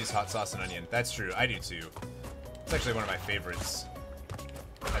bean, cheese, hot sauce, and onion. That's true. I do too. It's actually one of my favorites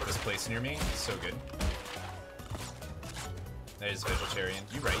at this place near me. It's so good. That is vegetarian.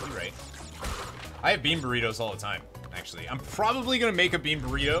 You're right, you're right. I have bean burritos all the time, actually. I'm probably going to make a bean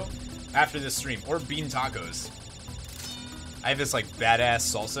burrito after this stream. Or bean tacos. I have this, like,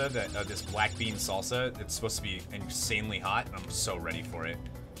 badass salsa, this black bean salsa. It's supposed to be insanely hot, and I'm so ready for it.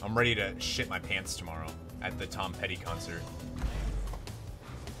 I'm ready to shit my pants tomorrow at the Tom Petty concert.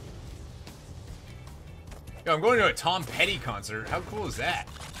 Yo, I'm going to a Tom Petty concert. How cool is that?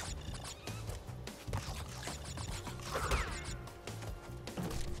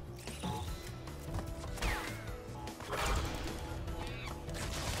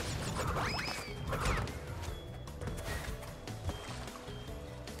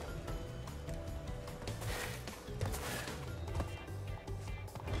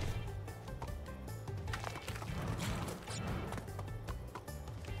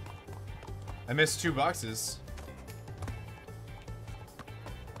 I missed 2 boxes.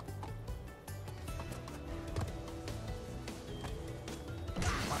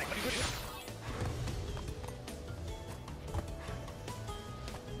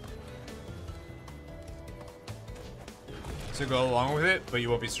 To go along with it, but you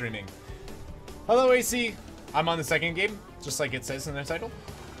won't be streaming. Hello, AC. I'm on the second game, just like it says in the title.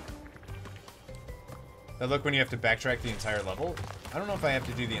 That look when you have to backtrack the entire level. I don't know if I have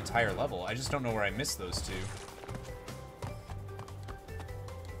to do the entire level. I just don't know where I missed those 2.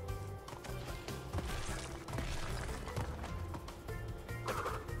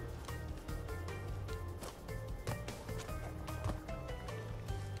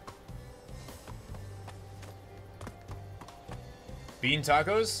 Bean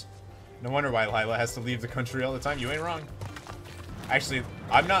tacos? No wonder why Lila has to leave the country all the time. You ain't wrong. Actually,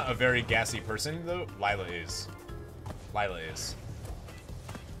 I'm not a very gassy person, though. Lila is. Lila is.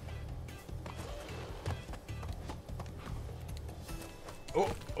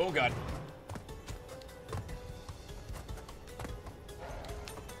 Oh god.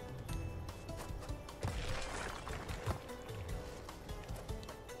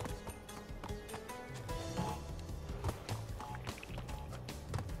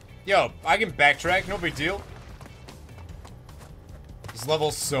 Yo, I can backtrack, no big deal. This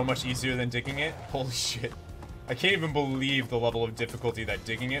level's so much easier than digging it. Holy shit. I can't even believe the level of difficulty that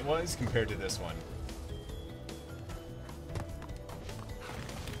digging it was compared to this one.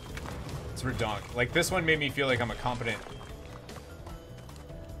 It's redonk. Like, this one made me feel like I'm a competent...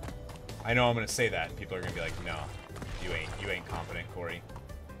 I know I'm gonna say that, and people are gonna be like, no, you ain't competent, Corey.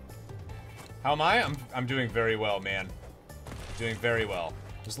 How am I? I'm doing very well, man. Doing very well.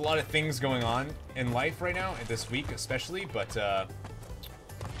 There's a lot of things going on in life right now, and this week especially, but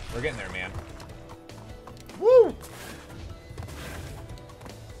we're getting there, man. Woo!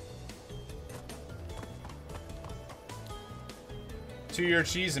 Two-year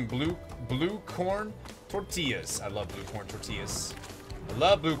cheese and blue corn tortillas. I love blue corn tortillas. I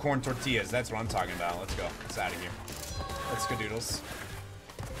love blue corn tortillas. That's what I'm talking about. Let's go. It's out of here. Let's go, doodles.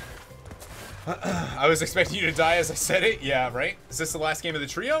 I was expecting you to die as I said it. Yeah, right? Is this the last game of the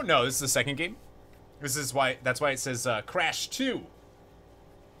trio? No, this is the second game. This is why. That's why it says Crash 2,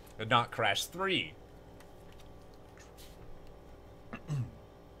 but not Crash 3.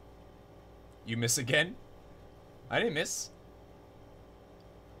 You miss again? I didn't miss.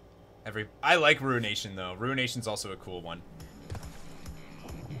 I like Ruination though. Ruination's also a cool one.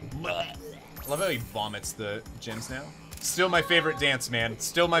 I love how he vomits the gems now. Still my favorite dance, man.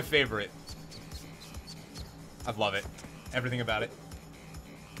 Still my favorite. I love it. Everything about it.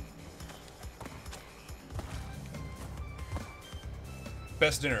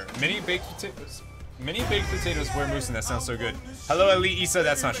 Best dinner. Mini baked potatoes. Mini baked potatoes where moose, and that sounds so good. Hello, Ali Issa.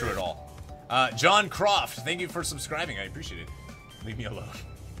 That's not true at all. John Croft, thank you for subscribing. I appreciate it. Leave me alone.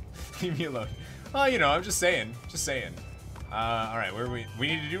 Leave me alone. Oh, you know, I'm just saying. Just saying. Alright, where we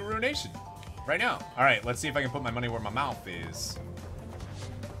need to do Ruination. Right now. Alright, let's see if I can put my money where my mouth is.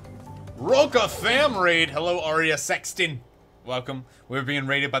 Roca fam raid! Hello, Aria Sexton. Welcome. We're being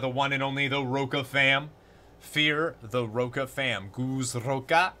raided by the one and only the Roca fam. Fear the Roca fam. Guz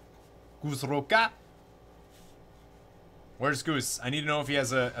Roca. Guz Roca. Where's Goose? I need to know if he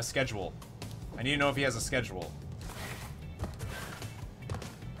has a schedule. I need to know if he has a schedule.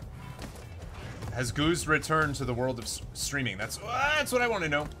 Has Goose returned to the world of streaming? That's what I want to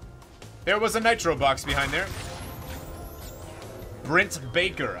know. There was a Nitro box behind there. Brent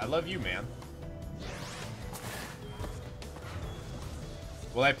Baker. I love you, man.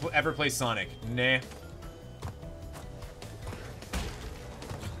 Will I ever play Sonic? Nah.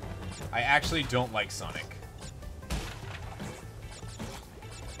 I actually don't like Sonic.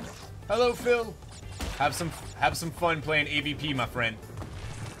 Hello, Phil. Have some fun playing AVP, my friend.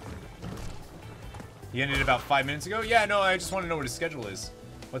 He ended about 5 minutes ago? Yeah, no, I just want to know what his schedule is.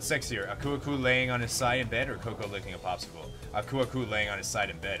 What's sexier, Aku Aku laying on his side in bed or Coco licking a popsicle? Aku Aku laying on his side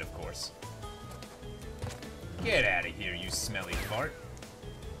in bed, of course. Get out of here, you smelly fart.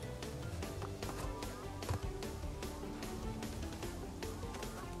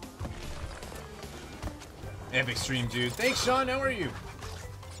 Epic stream, dude. Thanks, Sean. How are you?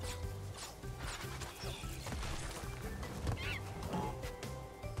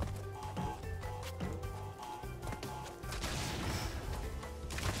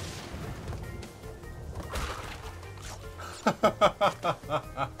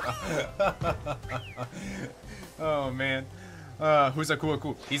 Oh man, who's Aku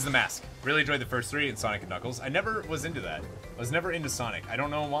Aku? He's the mask. Really enjoyed the first three in Sonic and Knuckles. I never was into that. I was never into Sonic. I don't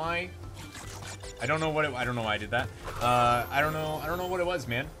know why. I don't know why I did that. I don't know what it was,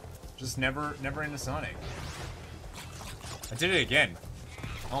 man. Just never into Sonic. I did it again.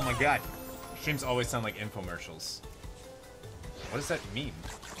 Oh my god. Streams always sound like infomercials. What does that mean?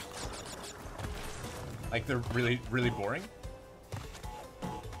 Like they're really boring?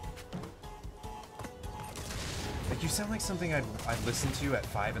 Like you sound like something I'd listen to at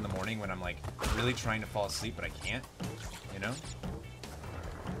 5 in the morning when I'm like really trying to fall asleep but I can't, you know?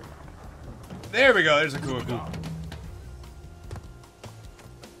 There we go, there's a Aku Aku.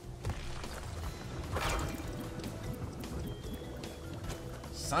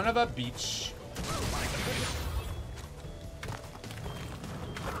 Son of a beach.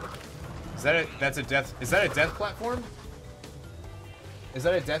 Is that a death platform? Is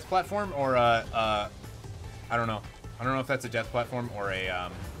that a death platform or I don't know. I don't know if that's a death platform or a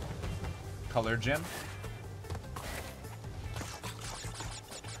color gem.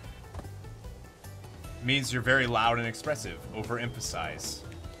 Means you're very loud and expressive. Overemphasize.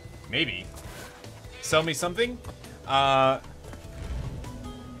 Maybe. Sell me something? Right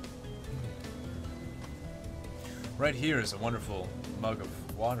here is a wonderful mug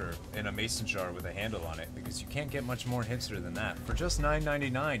of water in a mason jar with a handle on it, because you can't get much more hipster than that. For just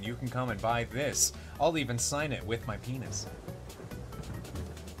 $9.99, you can come and buy this. I'll even sign it with my penis.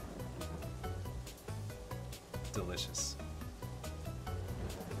 Delicious.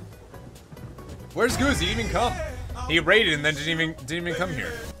 Where's Goose? He didn't even come. He raided and then didn't even come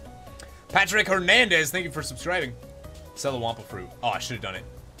here. Patrick Hernandez, thank you for subscribing. Sell a Wampa fruit. Oh, I should have done it.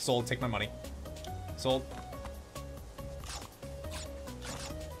 Sold. Take my money. Sold.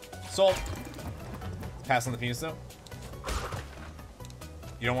 Sold. Pass on the penis, though.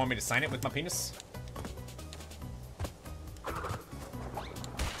 You don't want me to sign it with my penis?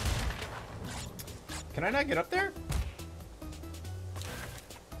 Can I not get up there?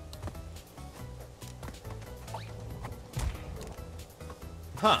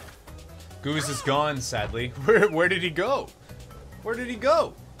 Huh. Goose is gone, sadly. Where did he go? Where did he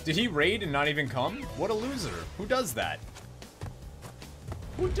go? Did he raid and not even come? What a loser. Who does that?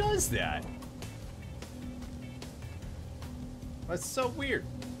 Who does that? That's so weird.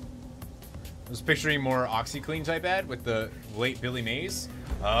 I was picturing more OxyClean type ad with the late Billy Mays.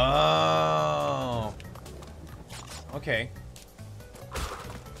 Oh. Okay.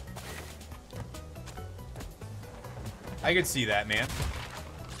 I could see that, man.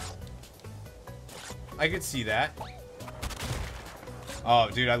 I could see that. Oh,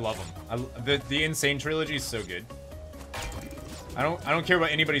 dude, I love them. The Insane Trilogy is so good. I don't care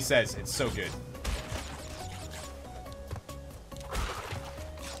what anybody says. It's so good.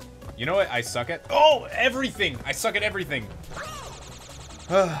 You know what I suck at? Oh, everything! I suck at everything.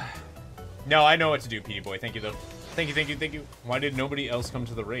 No, I know what to do, Petey Boy. Thank you, though. Thank you, thank you, thank you. Why did nobody else come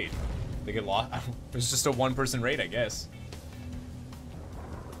to the raid? They get lost? It was just a one-person raid, I guess.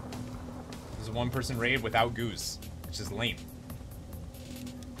 It was a one-person raid without Goose, which is lame.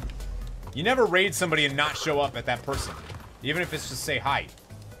 You never raid somebody and not show up at that person. Even if it's just say hi.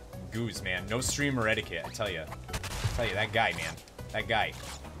 Guz, man. No streamer etiquette, I tell you. That guy, man. That guy.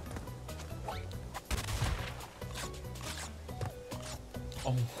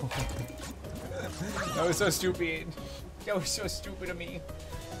 Oh. That was so stupid. That was so stupid of me.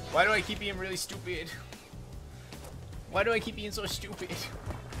 Why do I keep being really stupid? Why do I keep being so stupid?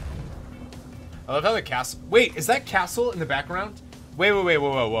 I love how the castle... Wait, is that castle in the background? Wait,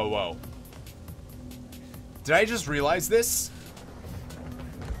 whoa. Did I just realize this?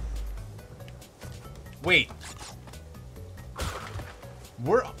 Wait.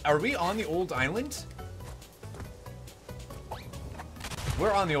 Are we on the old island?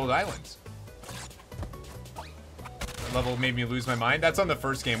 We're on the old island. That level made me lose my mind. That's on the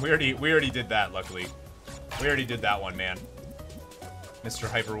first game. We already did that, luckily. We already did that one, man. Mr.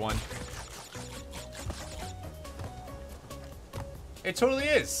 Hyper 1. It totally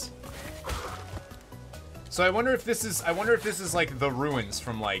is. So I wonder if this is like the ruins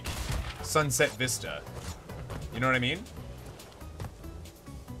from like Sunset Vista. You know what I mean?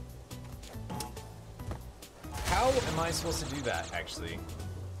 How am I supposed to do that, actually?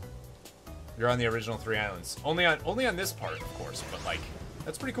 You're on the original 3 islands. Only on this part, of course, but like,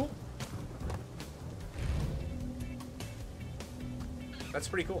 that's pretty cool. That's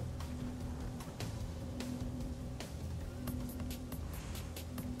pretty cool.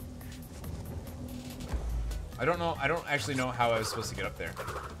 I don't actually know how I was supposed to get up there.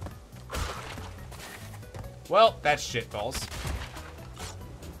 Well, that's shitballs.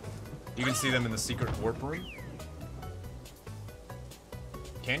 You can see them in the secret warp room.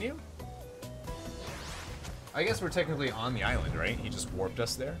 Can you? I guess we're technically on the island, right? He just warped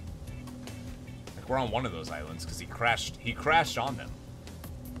us there. Like we're on one of those islands because he crashed on them.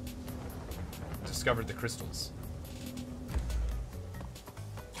 Discovered the crystals.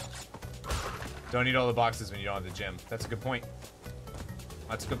 Don't eat all the boxes when you don't have the gym. That's a good point.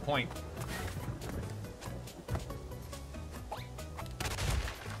 That's a good point. I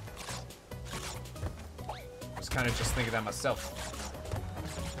was kind of just thinking that myself.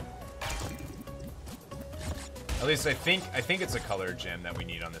 At least I think it's a color gem that we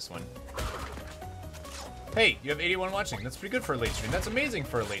need on this one. Hey, you have 81 watching. That's pretty good for a late stream. That's amazing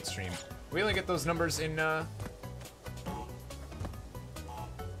for a late stream. We only get those numbers in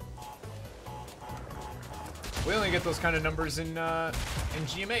we only get those kind of numbers in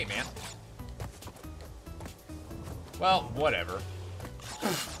GMA, man. Well, whatever.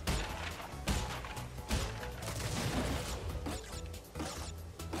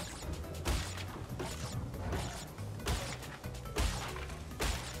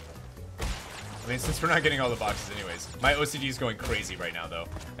 I mean, since we're not getting all the boxes anyways. My OCD is going crazy right now, though.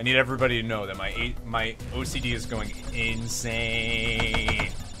 I need everybody to know that my OCD is going insane.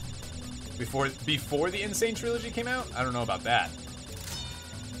 Before the Insane Trilogy came out? I don't know about that.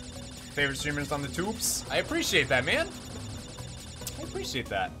 Favorite streamers on the tubes? I appreciate that, man. I appreciate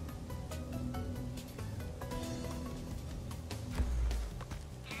that.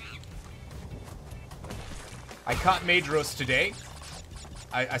 I caught Moredrasia today.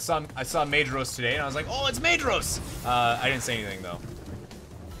 I saw Moredrasia today, and I was like, oh, it's Moredrasia! I didn't say anything, though.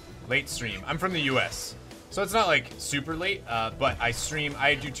 Late stream. I'm from the US. So it's not like super late, but I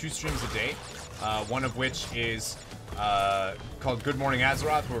do 2 streams a day. One of which is called Good Morning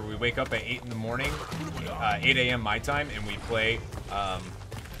Azeroth, where we wake up at 8 in the morning, 8 a.m. my time, and we play,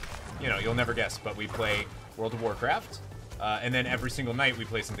 you know, you'll never guess, but we play World of Warcraft. And then every single night we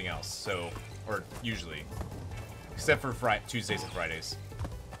play something else, so, or usually. Except for Tuesdays and Fridays.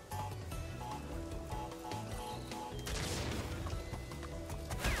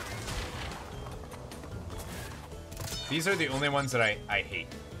 These are the only ones that I hate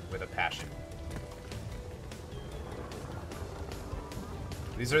with a passion.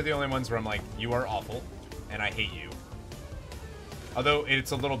 These are the only ones where I'm like, you are awful, and I hate you. Although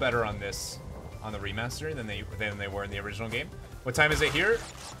it's a little better on this, on the remaster than they were in the original game. What time is it here?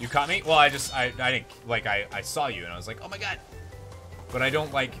 You caught me? Well, I didn't, like, I saw you and I was like, oh my god. But I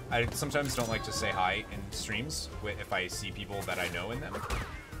sometimes don't like to say hi in streams if I see people that I know in them.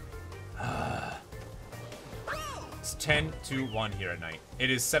 It's 10 to 1 here at night.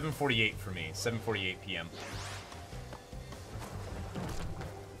 It is 7:48 for me. 7:48 p.m.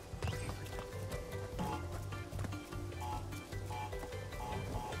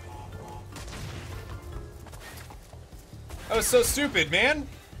 That was so stupid, man.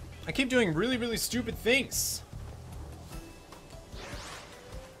 I keep doing really, really stupid things.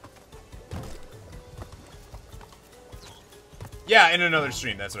 Yeah, in another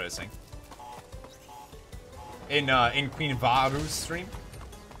stream. That's what I was saying. In Queen Varu's stream.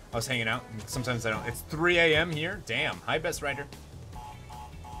 I was hanging out. Sometimes I don't. It's 3 a.m. here. Damn. Hi, Best Rider.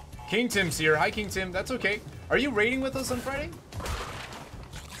 King Tim's here. Hi, King Tim. That's okay. Are you raiding with us on Friday?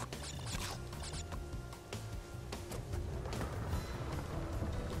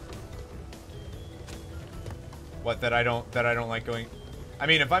 What, that I don't like going? I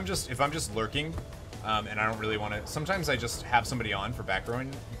mean, if I'm just lurking, and I don't really want to. Sometimes I just have somebody on for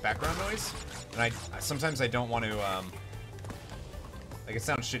background noise, and sometimes I don't want to. Like, it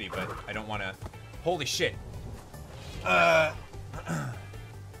sounds shitty, but I don't want to. Holy shit. I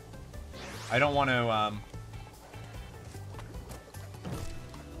don't want to.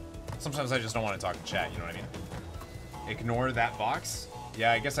 Sometimes I just don't want to talk in chat. You know what I mean? Ignore that box.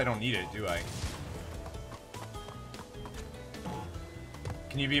 Yeah, I guess I don't need it, do I?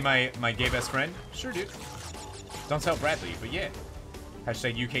 Can you be my gay best friend? Sure, dude. Don't tell Bradley, but yeah.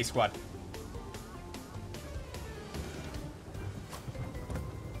 Hashtag UK squad.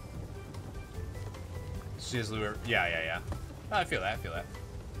 She is lure. Yeah. Oh, I feel that.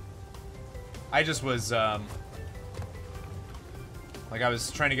 I just was, like, I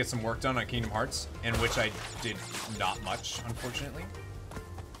was trying to get some work done on Kingdom Hearts, in which I did not much, unfortunately.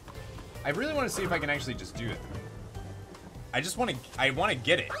 I really want to see if I can actually just do it. I want to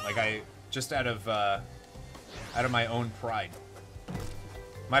get it, like, just out of my own pride.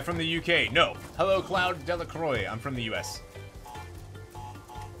 Am I from the UK? No. Hello, Cloud Delacroix. I'm from the US.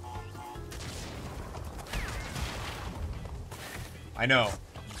 I know.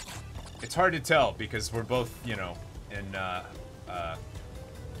 It's hard to tell because we're both, you know, in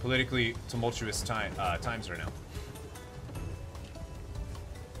politically tumultuous times right now.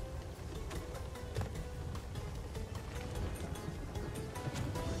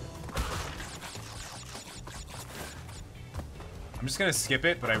 I'm just gonna skip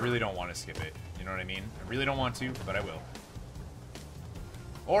it, but I really don't want to skip it. You know what I mean? I really don't want to, but I will.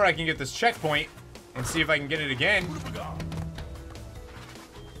 Or I can get this checkpoint and see if I can get it again.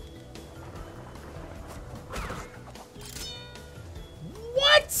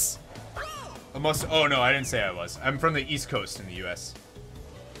 What? Oh no, I didn't say I was. I'm from the East Coast in the US.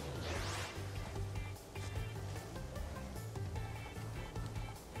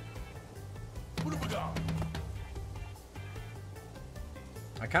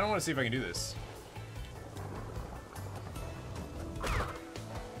 I kind of want to see if I can do this.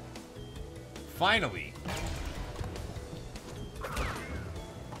 Finally.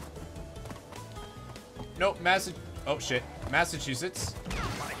 Nope, oh shit. Massachusetts.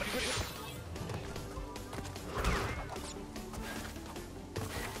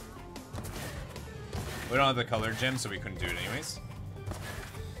 We don't have the color gem, so we couldn't do it anyways.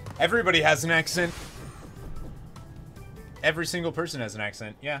 Everybody has an accent. Every single person has an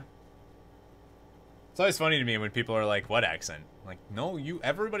accent, yeah. It's always funny to me when people are like, what accent? Like, no,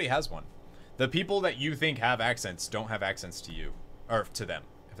 everybody has one. The people that you think have accents don't have accents to you. Or to them,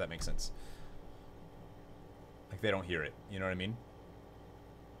 if that makes sense. Like, they don't hear it, you know what I mean?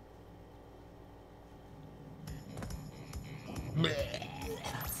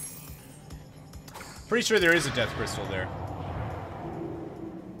 Pretty sure there is a death crystal there.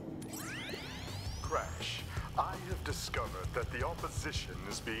 Crash, I have discovered that the opposition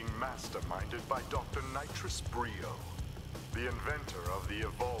is being masterminded by Dr. Nitrous Brio, the inventor of the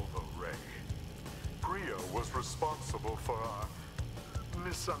Evolvo Ray. Brio was responsible for our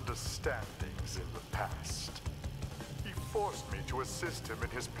misunderstandings in the past. He forced me to assist him in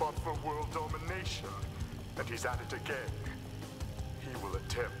his plot for world domination, and he's at it again. He will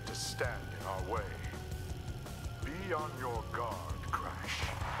attempt to stand in our way. Be on your guard, Crash.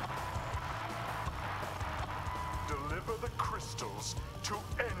 Deliver the crystals to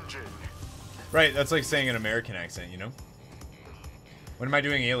Engine. Right, that's like saying an American accent, you know? When am I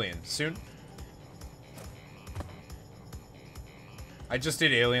doing Alien? Soon? I just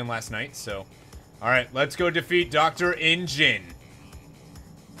did Alien last night, so... Alright, let's go defeat Dr. Engine.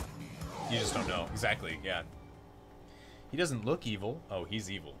 You just don't know. Exactly, yeah. He doesn't look evil. Oh,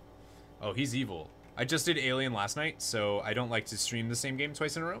 he's evil. Oh, he's evil. I just did Alien last night, so I don't like to stream the same game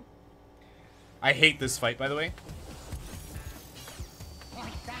twice in a row. I hate this fight, by the way.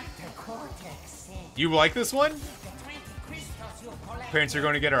 You like this one? Parents are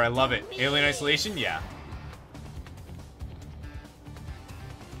going to get her. I love it. Alien Isolation? Yeah.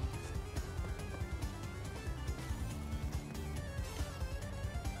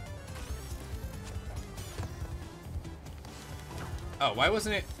 Oh, why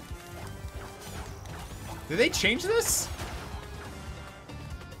wasn't it? Did they change this?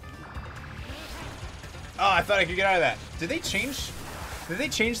 Oh, I thought I could get out of that. Did they change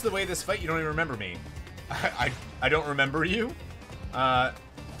the way this fight? You don't even remember me. I don't remember you.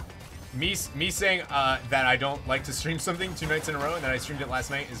 Me saying that I don't like to stream something 2 nights in a row and that I streamed it last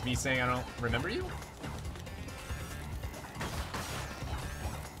night is me saying I don't remember you?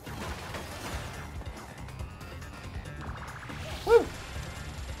 Woo!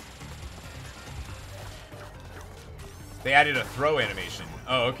 They added a throw animation.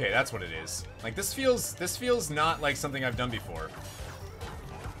 Oh, okay, that's what it is. Like this feels not like something I've done before.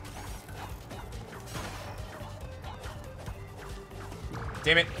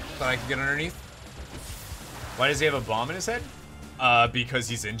 Damn it, thought I could get underneath. Why does he have a bomb in his head? Because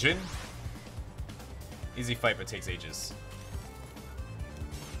he's Injin. Easy fight, but takes ages.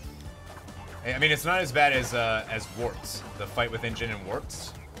 I mean, it's not as bad as Warts, the fight with Injin and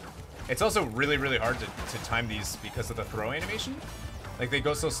Warts. It's also really, really hard to time these because of the throw animation. Like, they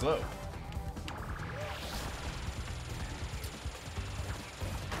go so slow.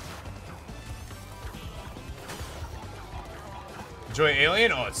 Enjoy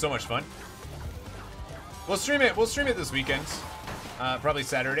Alien? Oh, it's so much fun. We'll stream it this weekend. Probably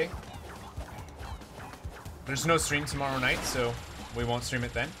Saturday. There's no stream tomorrow night, so we won't stream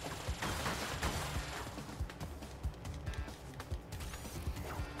it then.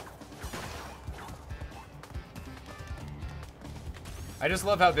 I just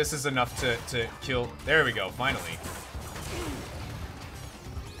love how this is enough to kill. There we go, finally.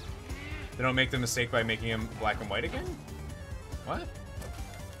 They don't make the mistake by making him black and white again? What?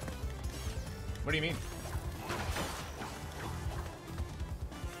 What do you mean?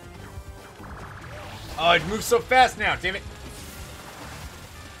 Oh, it moves so fast now, damn it.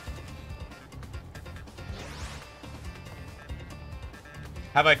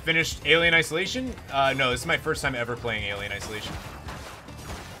 Have I finished Alien Isolation? No, this is my first time ever playing Alien Isolation.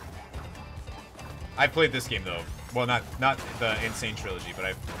 I played this game though. Well, not the Sane Trilogy, but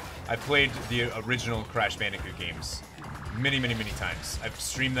I've played the original Crash Bandicoot games many times. I've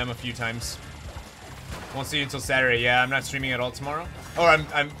streamed them a few times. Won't see you until Saturday. Yeah, I'm not streaming at all tomorrow. Or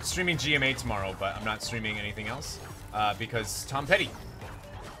I'm streaming GMA tomorrow, but I'm not streaming anything else because Tom Petty.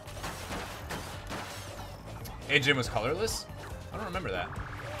 Jim was colorless? I don't remember that.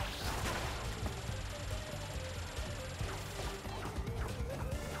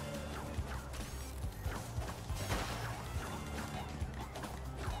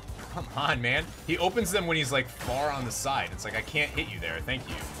 Come on, man. He opens them when he's like far on the side. It's like, I can't hit you there. Thank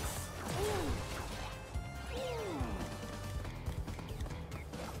you.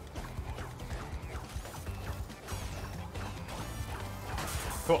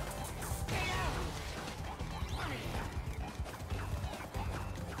 Cool.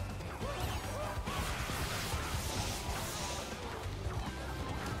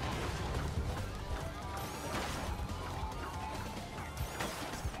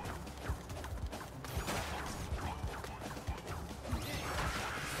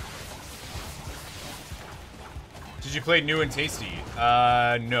 Did you play New and Tasty?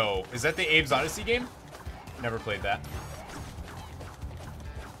 No. Is that the Abe's Odyssey game? Never played that.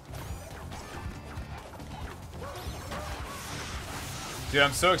 Dude,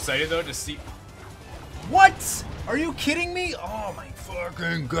 I'm so excited though to see. What? Are you kidding me? Oh my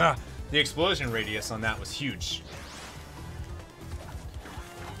fucking god. The explosion radius on that was huge.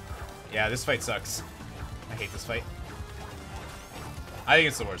 Yeah, this fight sucks. I hate this fight. I think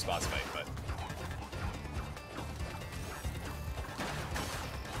it's the worst boss fight, but.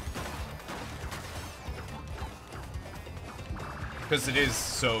 Because it is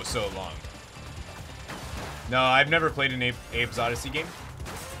so long. No, I've never played an Abe's Odyssey game.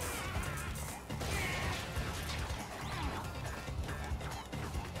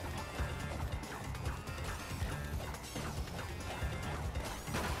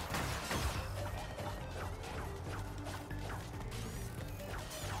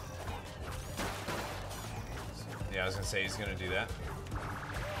 Yeah, I was gonna say he's gonna do that.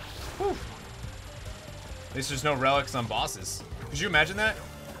 Whew. At least there's no relics on bosses. Could you imagine that?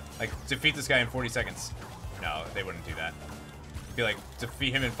 Like, defeat this guy in 40 seconds. No, they wouldn't do that. It'd be like,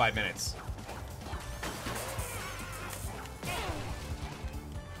 defeat him in 5 minutes.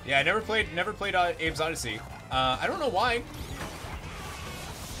 Yeah, I never played Abe's Odyssey. I don't know why.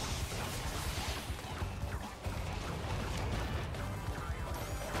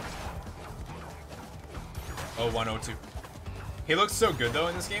 Oh, 102. He looks so good though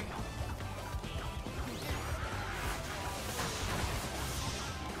in this game.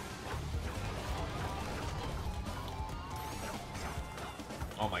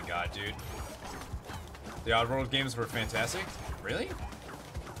 Oh my god, dude. The Oddworld games were fantastic. Really?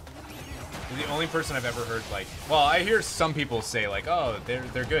 You're the only person I've ever heard like. Well, I hear some people say like, oh,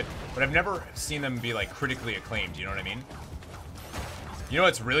 they're good, but I've never seen them be like critically acclaimed. You know what I mean? You know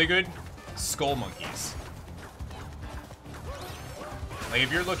what's really good? Skull Monkeys. Like,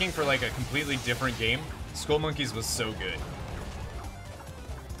 if you're looking for, like, a completely different game, Skull Monkeys was so good.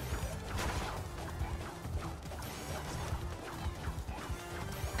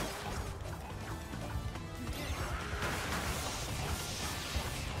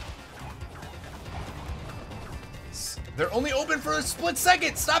 They're only open for a split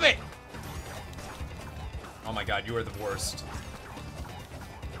second! Stop it! Oh my god, you are the worst.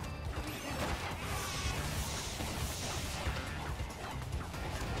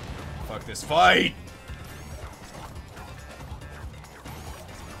 Fuck this fight!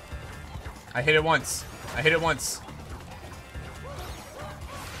 I hit it once. I hit it once.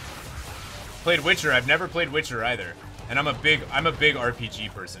 Played Witcher. I've never played Witcher either. And I'm a big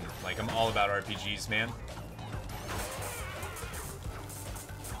RPG person. Like, I'm all about RPGs, man.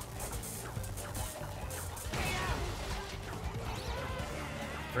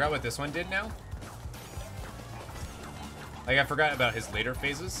 Forgot what this one did now? Like, I forgot about his later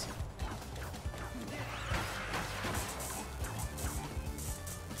phases.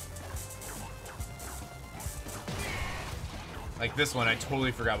 Like this one, I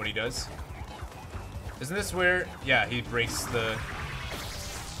totally forgot what he does. Isn't this where... Yeah, he breaks the...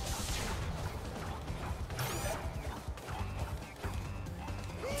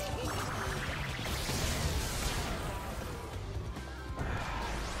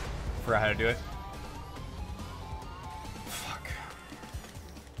 Forgot how to do it. Fuck.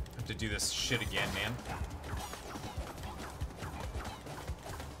 I have to do this shit again, man.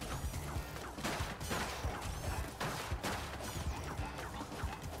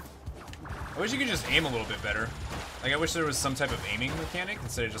 I wish you could just aim a little bit better. Like, I wish there was some type of aiming mechanic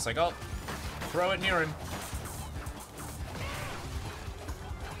instead of just like, oh, throw it near him.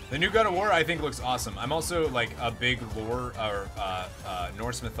 The new God of War, I think, looks awesome. I'm also, like, a big lore, or,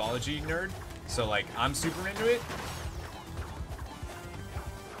 Norse mythology nerd. So, like, I'm super into it.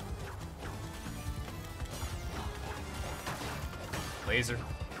 Laser.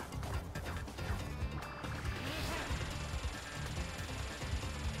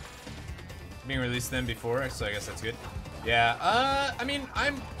 Being released then before, so I guess that's good. Yeah, I mean,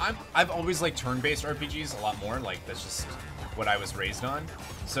 I've always liked turn-based RPGs a lot more. Like, that's just what I was raised on.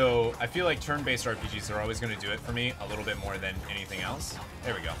 So I feel like turn-based RPGs are always going to do it for me a little bit more than anything else.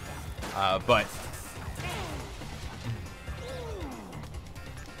 There we go. But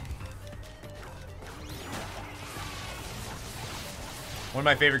one of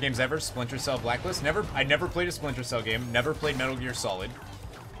my favorite games ever, Splinter Cell Blacklist. I never played a Splinter Cell game. Never played Metal Gear Solid.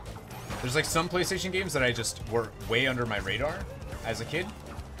 There's like some PlayStation games that I just were way under my radar as a kid.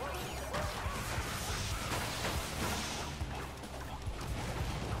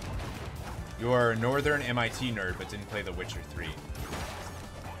 You are a Northern MIT nerd, but didn't play The Witcher 3.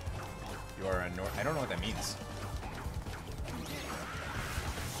 You are a I don't know what that means.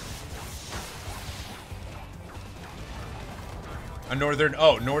 A Northern,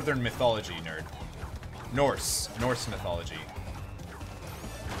 oh, Northern mythology nerd. Norse mythology.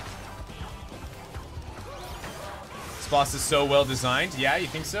 This boss is so well designed. Yeah, you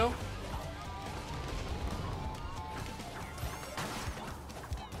think so?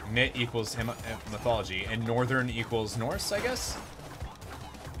 Myth equals mythology, and Northern equals Norse, I guess?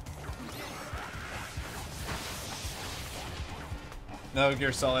 Metal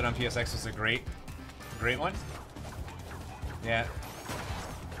Gear Solid on PSX was a great one. Yeah.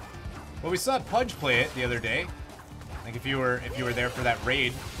 Well, we saw Pudge play it the other day. Like, if you were there for that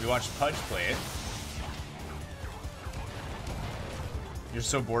raid, we watched Pudge play it. You're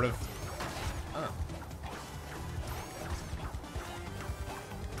so bored of... Oh.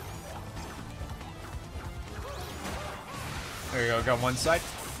 There you go, got one side.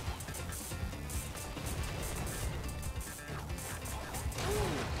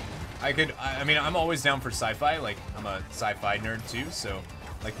 I mean, I'm always down for sci-fi. Like, I'm a sci-fi nerd too, so...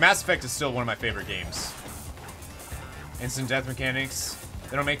 Like, Mass Effect is still one of my favorite games. Instant death mechanics.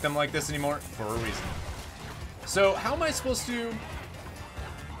 They don't make them like this anymore for a reason. So, how am I supposed to...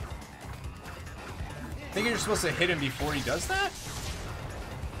 I think you're supposed to hit him before he does that?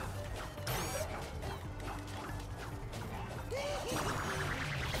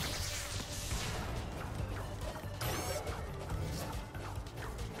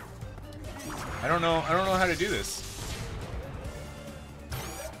 I don't know how to do this.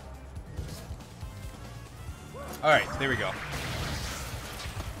 Alright, there we go.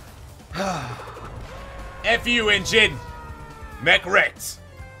 F you, engine! Mech wrecked!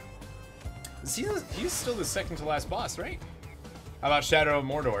 He's still the second to last boss, right? How about Shadow of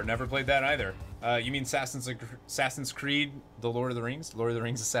Mordor? Never played that either. You mean Assassin's Creed, The Lord of the Rings? Lord of the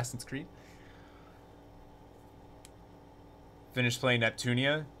Rings, Assassin's Creed? Finished playing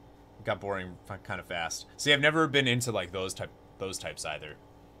Neptunia. Got boring kind of fast. See, I've never been into like those types either.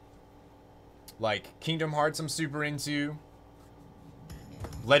 Like Kingdom Hearts, I'm super into.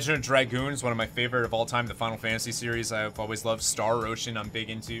 Legend of Dragoons, one of my favorite of all time. The Final Fantasy series, I've always loved. Star Ocean, I'm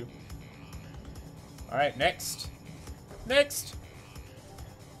big into. All right, next. Next.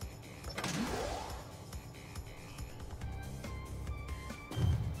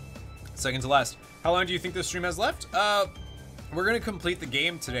 Second to last. How long do you think this stream has left? We're gonna complete the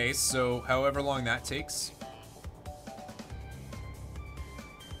game today, so however long that takes.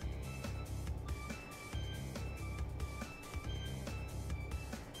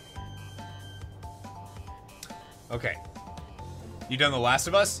 Okay. You done The Last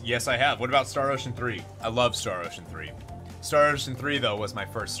of Us? Yes, I have. What about Star Ocean 3? I love Star Ocean 3. Star Ocean 3, though, was my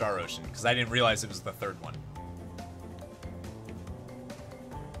first Star Ocean, because I didn't realize it was the third one.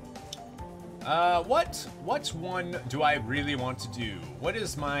 What one do I really want to do? What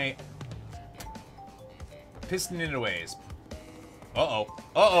is my piston into ways? Uh-oh.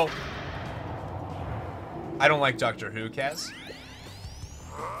 Uh-oh. I don't like Doctor Who, Kaz.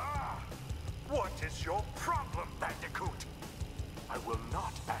 What is your problem, Bandicoot? I will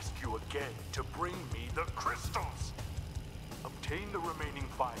not ask you again to bring me the crystals. Obtain the remaining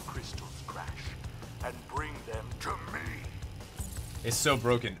 5 crystals, Crash, and bring them to me. It's so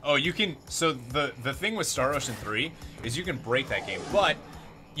broken. Oh, you can... So, the thing with Star Ocean 3 is you can break that game, but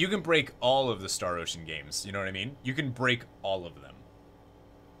you can break all of the Star Ocean games. You know what I mean? You can break all of them.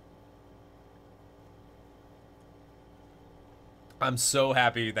 I'm so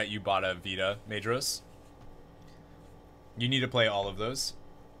happy that you bought a Vita, Madros. You need to play all of those.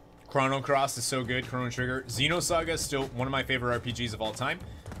 Chrono Cross is so good. Chrono Trigger. Xenosaga is still one of my favorite RPGs of all time.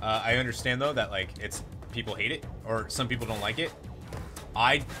 I understand, though, that, like, people hate it, or some people don't like it.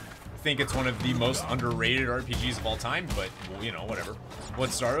 I think it's one of the most underrated RPGs of all time, but, well, you know, whatever.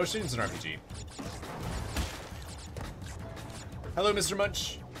 What's Star Ocean? It's an RPG. Hello, Mr.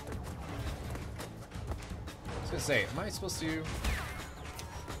 Munch. I was gonna say, am I supposed to...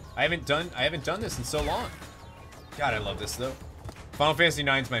 I haven't done this in so long. God, I love this, though. Final Fantasy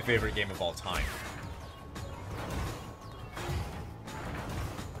IX is my favorite game of all time.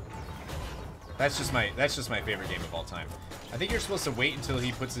 That's just my favorite game of all time. I think you're supposed to wait until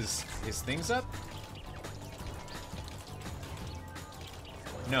he puts his things up.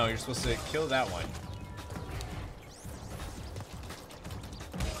 No, you're supposed to kill that one.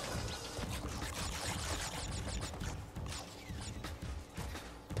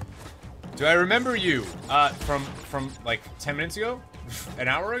 Do I remember you? From like 10 minutes ago? An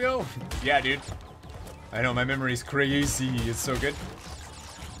hour ago? Yeah, dude. I know, my memory's crazy. It's so good.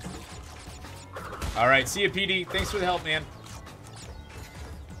 Alright, see ya, PD. Thanks for the help, man.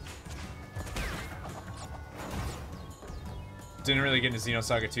 Didn't really get into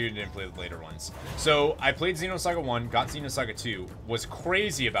Xenosaga 2, didn't play the later ones. So, I played Xenosaga 1, got Xenosaga 2, was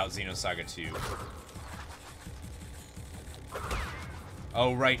crazy about Xenosaga 2.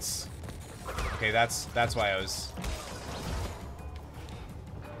 Oh, right. Okay, that's why I was...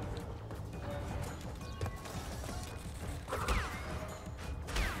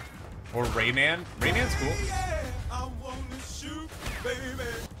 Or Rayman. Rayman's cool.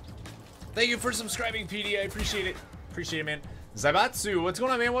 Thank you for subscribing, PD. I appreciate it. Appreciate it, man. Zaibatsu, what's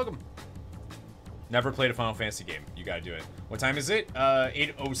going on, man? Welcome. Never played a Final Fantasy game. You gotta do it. What time is it?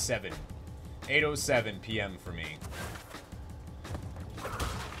 8:07. 8:07 p.m. for me.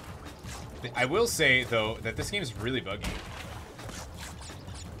 I will say, though, that this game is really buggy.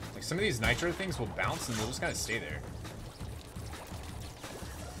 Like, some of these nitro things will bounce and they'll just kind of stay there.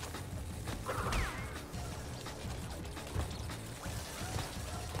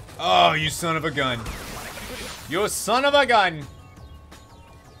 Oh, you son of a gun. You son of a gun!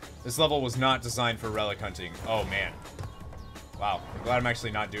 This level was not designed for relic hunting. Oh, man. Wow. I'm glad I'm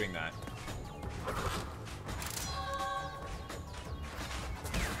actually not doing that.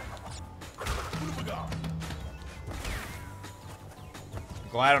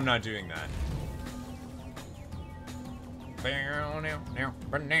 Glad I'm not doing that.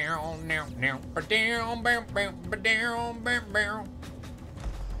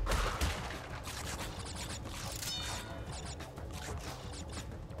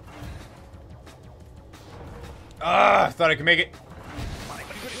 Ah, I thought I could make it.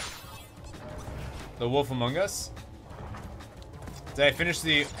 The Wolf Among Us? Did I finish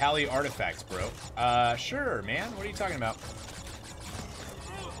the Pally artifacts, bro? Sure, man. What are you talking about?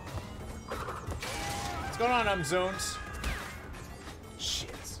 What's going on, Zones?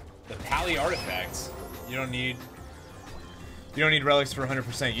 Shit. The Pally artifacts. You don't need relics for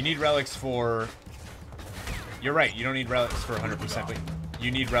 100%. You need relics for... You're right, you don't need relics for 100%, but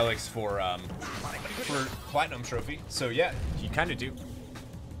you need relics for Platinum Trophy. So yeah, you kind of do.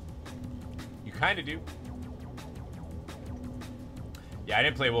 You kind of do. Yeah, I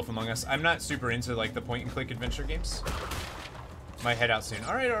didn't play Wolf Among Us. I'm not super into, like, the point-and-click adventure games. Might head out soon.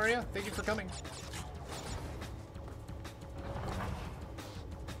 Alright, Aria, thank you for coming.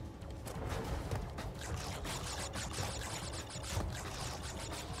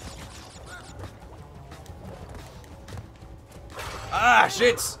 Ah,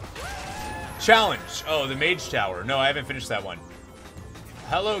 shit! Challenge. Oh, the Mage Tower. No, I haven't finished that one.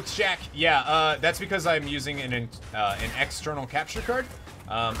 Hello, Shaq. Yeah, that's because I'm using an external capture card.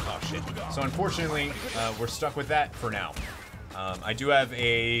 Oh, shit. So, unfortunately, we're stuck with that for now. I do have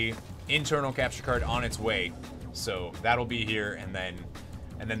a internal capture card on its way, so that'll be here, and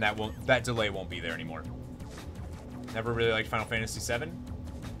then that delay won't be there anymore. Never really liked Final Fantasy VII.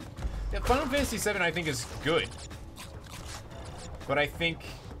 Yeah, Final Fantasy VII I think is good. But I think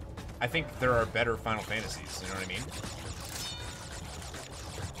there are better Final Fantasies, you know what I mean?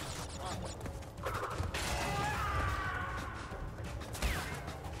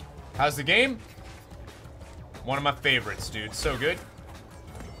 How's the game? One of my favorites, dude. So good.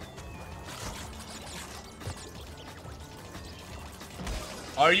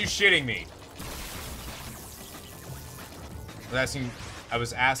 Are you shitting me? I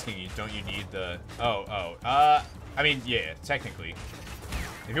was asking you, don't you need the... I mean, yeah, technically.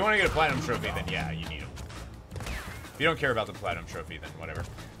 If you want to get a Platinum Trophy, then yeah, you need them. If you don't care about the Platinum Trophy, then whatever.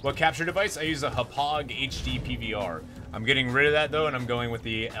 What capture device? I use a Hapog HD PVR. I'm getting rid of that, though, and I'm going with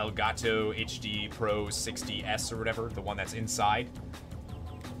the Elgato HD Pro 60S or whatever, the one that's inside.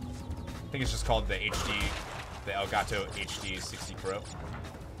 I think it's just called the Elgato HD 60 Pro.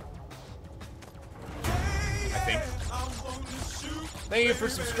 I think. Thank you for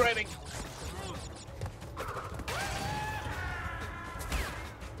subscribing.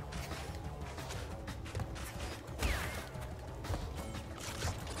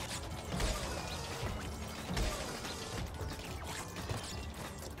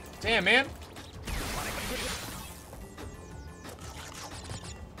 Damn, man.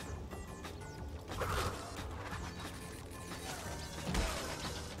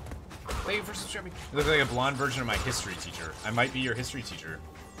 Thank you for subscribing. You look like a blonde version of my history teacher. I might be your history teacher.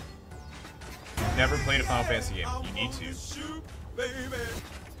 Never played a Final Fantasy game. You need to.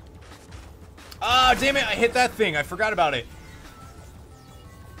 Ah, damn it. I hit that thing. I forgot about it.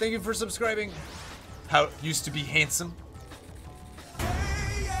 Thank you for subscribing. How it used to be handsome.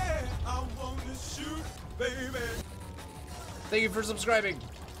 Thank you for subscribing.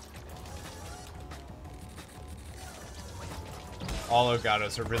 All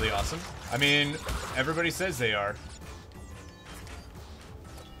Elgatos are really awesome. I mean, everybody says they are.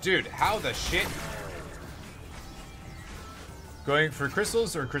 Dude, how the shit? Going for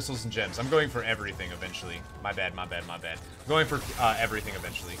crystals or crystals and gems? I'm going for everything eventually. My bad, my bad, my bad. I'm going for everything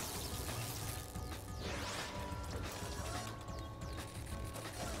eventually.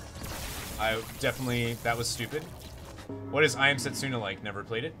 That was stupid. What is I Am Setsuna like? Never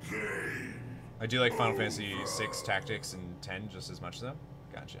played it. I do like Final Fantasy 6 Tactics and 10 just as much though.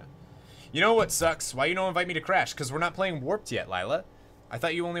 Gotcha. You know what sucks? Why you don't invite me to Crash? Because we're not playing Warped yet, Lila. I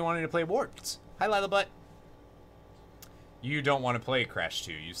thought you only wanted to play Warped. Hi, Lilabutt. You don't want to play Crash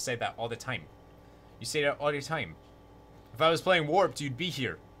 2. You say that all the time. You say that all the time. If I was playing Warped, you'd be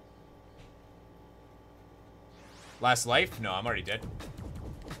here. Last Life? No, I'm already dead.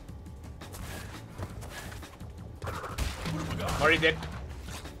 I'm already dead.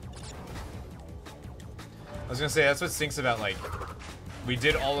 I was gonna say, that's what stinks about, like, we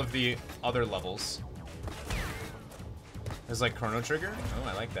did all of the other levels. There's, like, Chrono Trigger. Oh,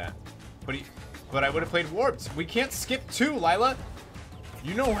 I like that. But I would have played Warped. We can't skip 2, Lila.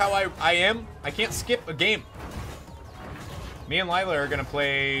 You know how I am. I can't skip a game. Me and Lila are gonna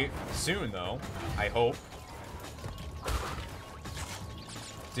play soon, though. I hope.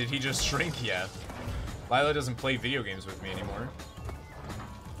 Did he just shrink? Yeah. Lila doesn't play video games with me anymore.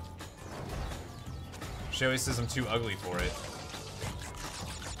 She always says I'm too ugly for it.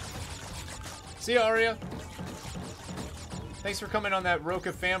 See ya, Aria. Thanks for coming on that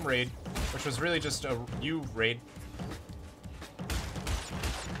Roca fam raid, which was really just a you raid.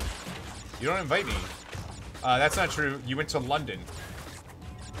 You don't invite me. That's not true. You went to London.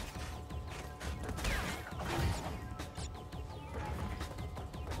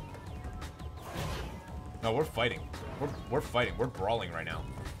 No, we're fighting. We're fighting. We're brawling right now.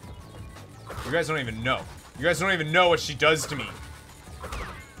 You guys don't even know. You guys don't even know what she does to me.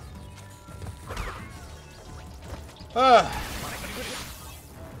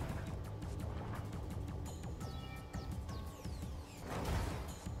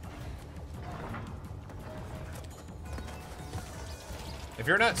 If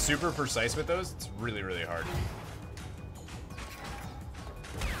you're not super precise with those, it's really, really hard.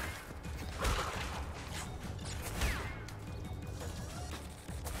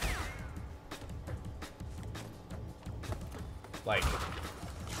 Like...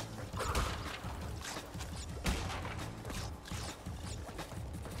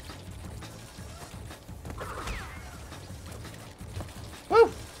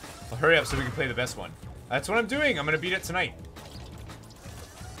 Woo! Well, hurry up so we can play the best one. That's what I'm doing. I'm gonna beat it tonight.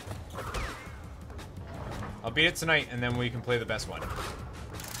 I'll beat it tonight, and then we can play the best one.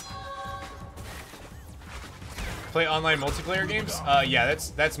 Play online multiplayer games? Yeah,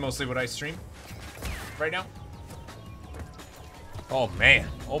 that's mostly what I stream right now. Oh man,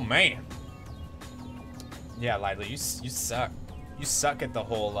 oh man. Yeah, Lila, you suck. You suck at the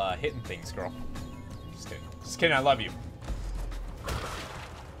whole hitting things, girl. Just kidding. Just kidding. I love you.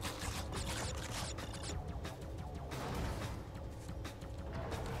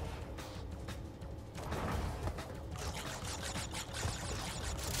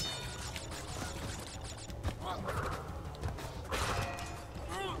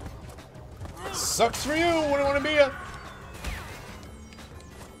 Sucks for you. Wouldn't want to be a.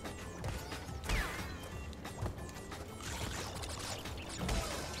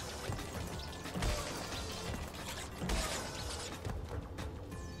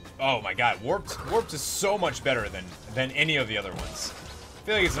 Oh my god, Warped is so much better than any of the other ones. I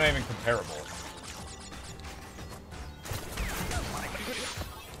feel like it's not even comparable.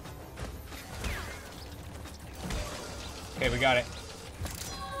 Okay, we got it.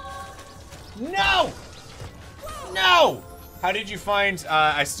 No! No! How did you find,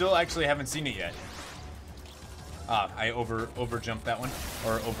 I still actually haven't seen it yet. I over jumped that one,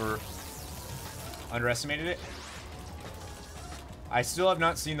 or underestimated it. I still have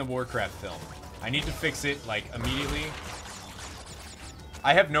not seen the Warcraft film. I need to fix it, like, immediately.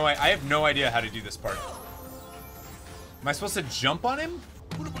 I have no idea how to do this part. Am I supposed to jump on him?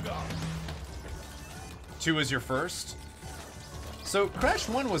 2 was your first? So, Crash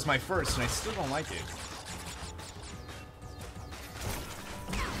 1 was my first, and I still don't like it.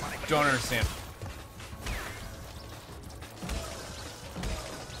 Don't understand.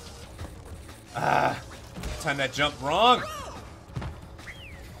 Timed that jump wrong.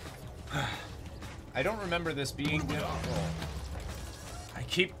 I don't remember this being difficult.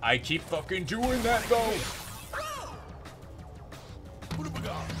 I keep fucking doing that though.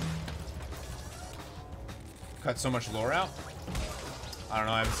 Cut so much lore out. I don't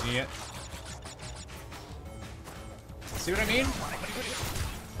know. I haven't seen it. See what I mean?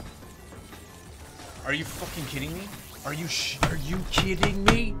 Are you fucking kidding me? Are you kidding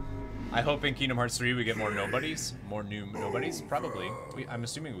me? I hope in Kingdom Hearts 3 we get more nobodies. More new nobodies? Probably. I'm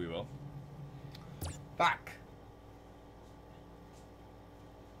assuming we will. Back.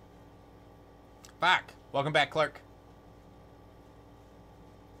 Back. Welcome back, Clark.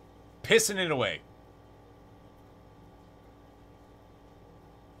 Pissing it away.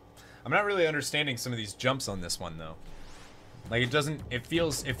 I'm not really understanding some of these jumps on this one though. Like it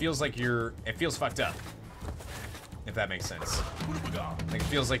feels like it feels fucked up. If that makes sense. Like it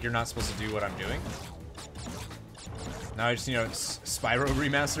feels like you're not supposed to do what I'm doing. Now I just, you know, Spyro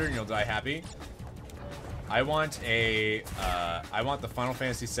remastered and you'll die happy. I want the Final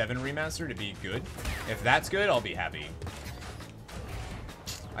Fantasy VII remaster to be good. If that's good, I'll be happy.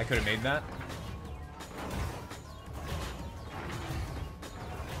 I could have made that.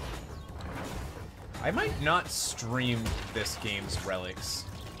 I might not stream this game's relics.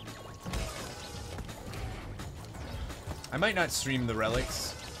 I might not stream the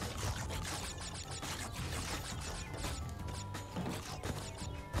relics.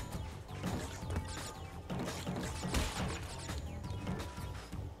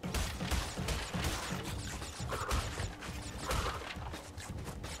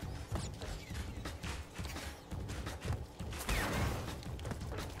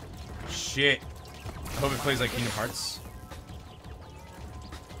 Shit. I hope it plays like Kingdom Hearts.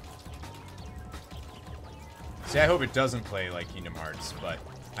 See, I hope it doesn't play like Kingdom Hearts, but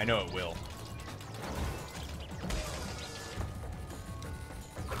I know it will.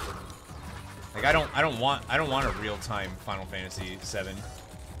 Like I don't want a real-time Final Fantasy VII.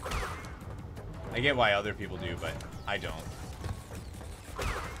 I get why other people do, but I don't.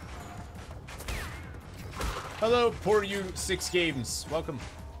 Hello, poor you 6 games. Welcome.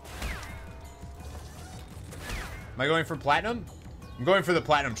 Am I going for platinum? I'm going for the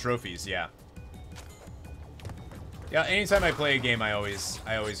platinum trophies, yeah. Yeah, anytime I play a game, I always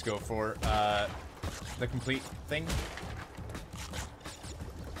go for the complete thing.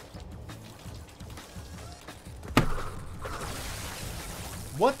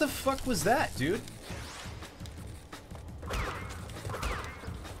 What the fuck was that, dude?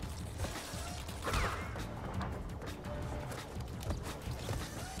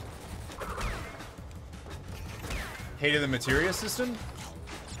 Hated the materia system?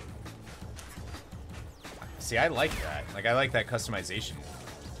 See, I like that. Like, I like that customization.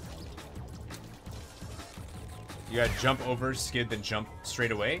 You gotta jump over, skid, then jump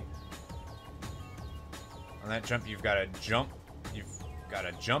straight away. On that jump, you've gotta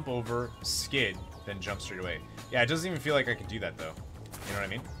jump over, skid, then jump straight away. Yeah, it doesn't even feel like I can do that, though. You know what I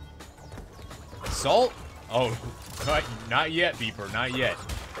mean? Salt? Oh, not yet, Beeper, not yet.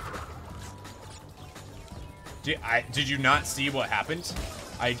 Did you not see what happened?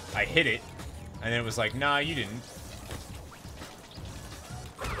 I hit it, and then it was like, nah, you didn't.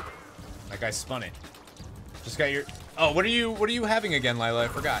 Like, I spun it. Just got your... Oh, what are you having again, Lila? I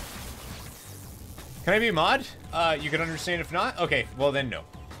forgot. Can I be mod? You can understand if not? Okay, well then no.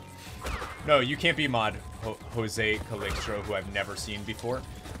 No, you can't be mod, Jose Calixtro, who I've never seen before.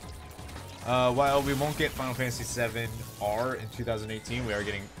 While we won't get Final Fantasy VII R in 2018, we are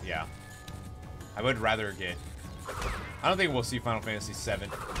getting... Yeah. I would rather get... I don't think we'll see Final Fantasy VII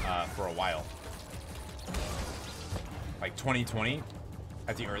for a while. Like 2020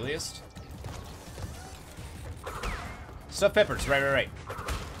 at the earliest. Stuffed peppers, right.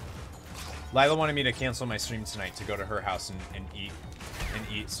 Lila wanted me to cancel my stream tonight to go to her house and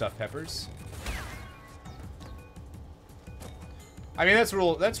eat stuffed peppers. I mean, that's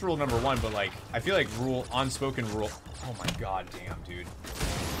rule number one, but like, I feel like unspoken rule. Oh my god, damn, dude.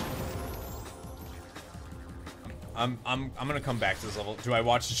 I'm gonna come back to this level. Do I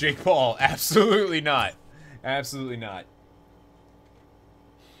watch Jake Paul? Absolutely not. Absolutely not.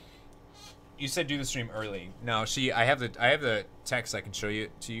 You said do the stream early. No, I have the text I can show you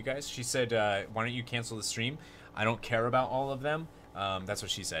to you guys. She said, why don't you cancel the stream? I don't care about all of them. That's what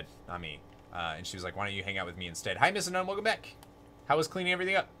she said, not me. And she was like, why don't you hang out with me instead? Hi, Missildine, welcome back. How was cleaning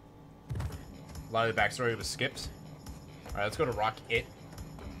everything up? A lot of the backstory was skipped. All right, let's go to Rock It.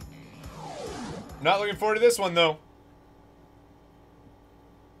 Not looking forward to this one, though.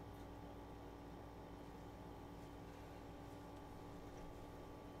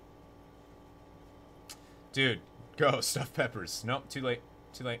 Dude, go. Stuffed peppers. Nope, too late.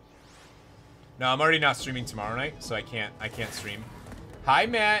 Too late. No, I'm already not streaming tomorrow night, so I can't stream. Hi,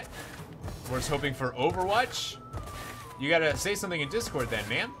 Matt. We're just hoping for Overwatch. You gotta say something in Discord then,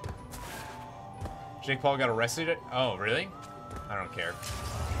 man. Jake Paul got arrested? Oh, really? I don't care.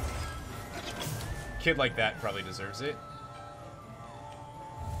 Kid like that probably deserves it.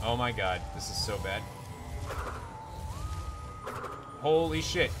 Oh my god, this is so bad. Holy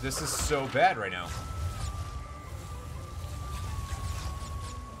shit, this is so bad right now.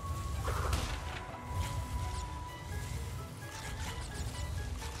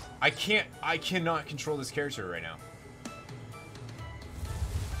 I cannot control this character right now.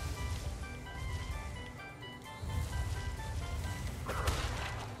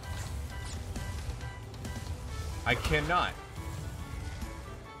 I cannot.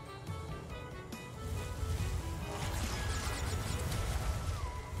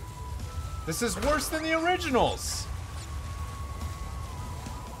 This is worse than the originals.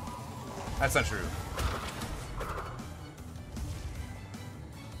 That's not true.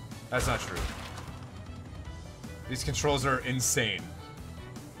 That's not true. These controls are insane.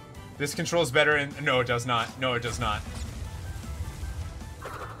 This controls better in... No, it does not. No, it does not.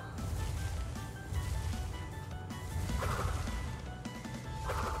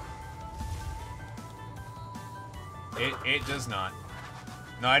 It does not.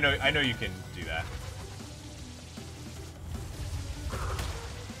 No, I know you can do that.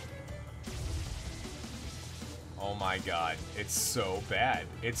 Oh my god, it's so bad.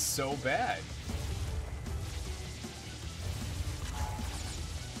 It's so bad.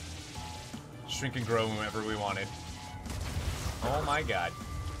 Shrink and grow whenever we wanted. Oh my god.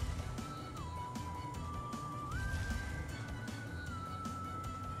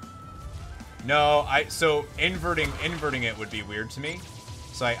 No, so inverting it would be weird to me.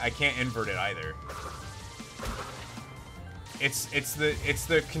 So I can't invert it either. It's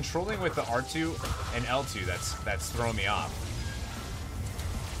the controlling with the R2 and L2 that's throwing me off.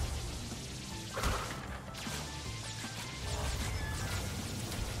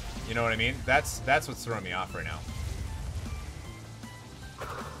 You know what I mean? That's what's throwing me off right now.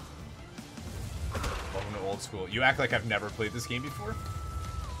 Welcome to old school. You act like I've never played this game before?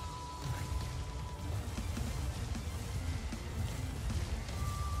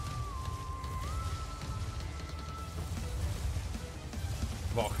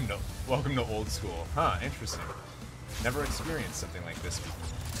 welcome to old school. Huh, interesting. Never experienced something like this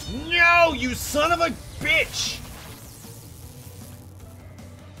before. No, you son of a bitch!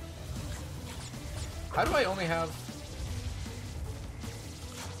 How do I only have...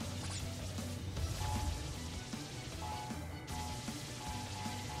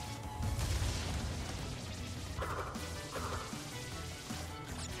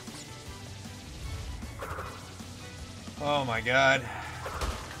 Oh my god.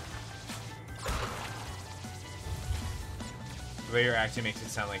 The way you're acting makes it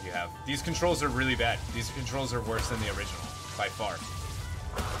sound like you have. These controls are really bad. These controls are worse than the original, by far.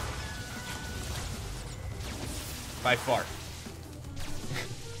 By far.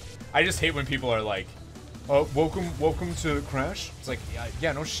 I just hate when people are like, "Oh, welcome to Crash." It's like,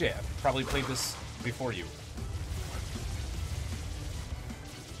 yeah, no shit. I've probably played this before you.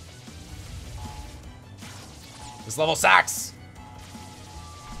 This level sucks.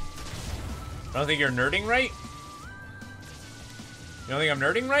 I don't think you're nerding right. You don't think I'm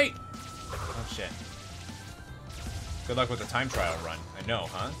nerding right? Oh shit. Good luck with the time trial run. I know,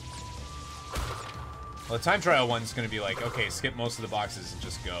 huh? Well, the time trial one's gonna be like, okay, skip most of the boxes and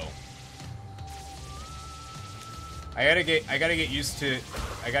just go. I gotta get used to it.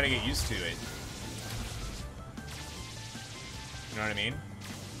 You know what I mean?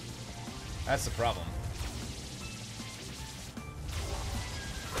 That's the problem.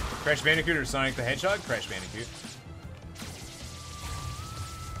 Crash Bandicoot or Sonic the Hedgehog? Crash Bandicoot.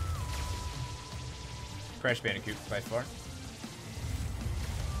 Crash Bandicoot, by far.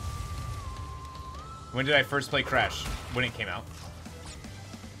 When did I first play Crash? When it came out.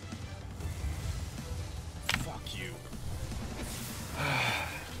 Fuck you.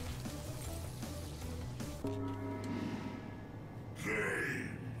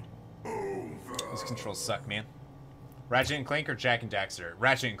 Game over. These controls suck, man. Ratchet and Clank or Jak and Daxter?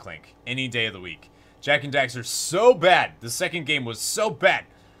 Ratchet and Clank. Any day of the week. Jak and Daxter so bad. The second game was so bad.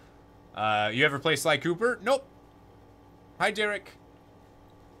 You ever play Sly Cooper? Nope. Hi, Derek.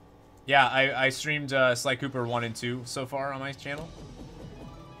 Yeah, I streamed Sly Cooper 1 and 2 so far on my channel.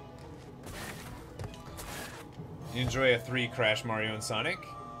 You enjoy a 3 Crash, Mario, and Sonic?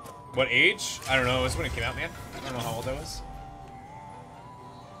 What age? I don't know. It was when it came out, man. I don't know how old I was.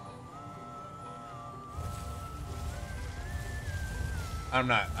 I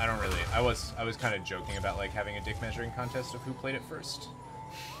don't really. I was kind of joking about like having a dick measuring contest of who played it first.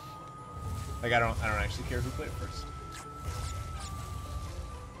 Like I don't actually care who played it first.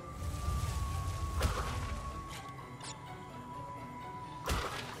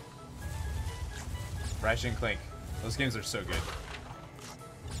 Ratchet and Clank. Those games are so good.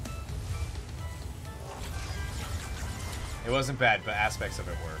 It wasn't bad, but aspects of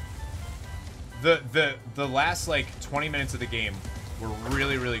it were. The last like 20 minutes of the game were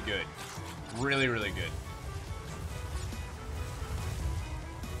really, really good. Really, really good.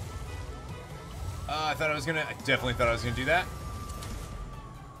 I definitely thought I was gonna do that.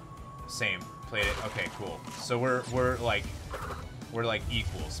 Same. Played it. Okay, cool. So we're like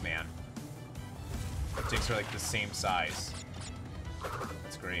equals, man. Our dicks are like the same size.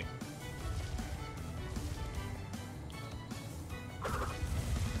 That's great.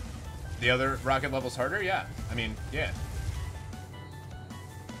 The other rocket level's harder? Yeah. I mean, yeah.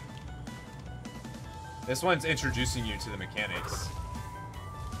 This one's introducing you to the mechanics.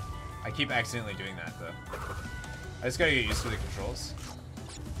 I keep accidentally doing that, though. I just gotta get used to the controls.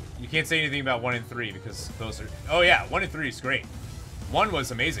 You can't say anything about 1 and 3 because those are... Oh, yeah, 1 and 3 is great. 1 was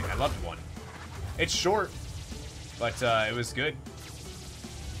amazing. I loved 1. It's short, but it was good.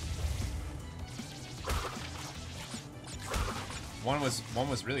 One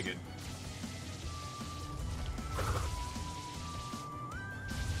was really good.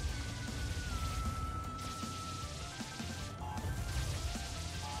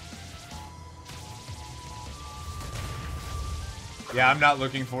 Yeah, I'm not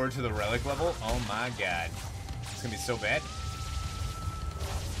looking forward to the relic level. Oh my god. It's gonna be so bad.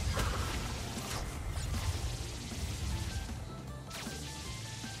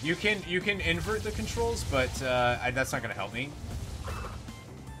 You can invert the controls, but that's not gonna help me.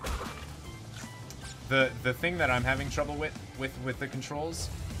 The thing that I'm having trouble with the controls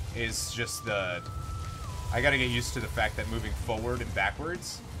is just I gotta get used to the fact that moving forward and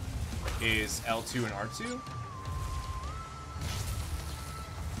backwards is L2 and R2.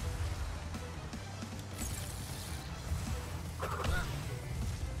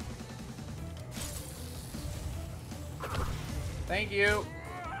 Thank you.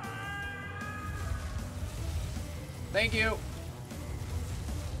 Thank you.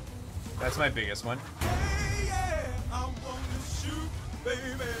 That's my biggest one. baby.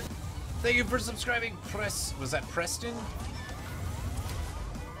 Thank you for subscribing. Was that Preston?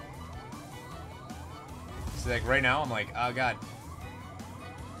 So like right now, I'm like, oh god.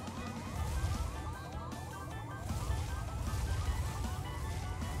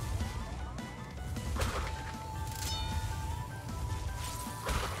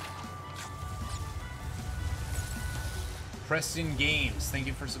 Preston Games, thank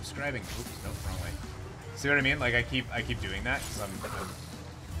you for subscribing. Oops, nope, wrong way. See what I mean? Like I keep doing that because I'm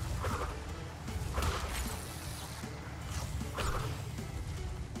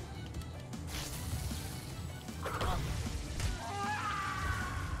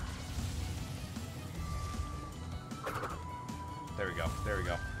There we go. There we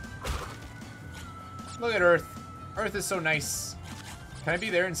go. Look at Earth. Earth is so nice. Can I be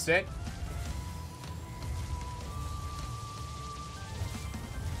there instead?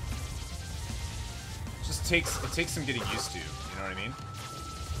 It takes some getting used to, you know what I mean?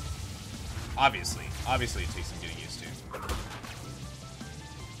 Obviously it takes some getting used to.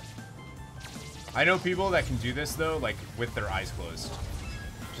 I know people that can do this though, like with their eyes closed.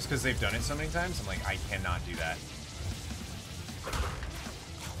 Just because they've done it so many times, I'm like, I cannot do that.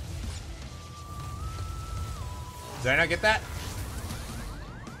 Did I not get that?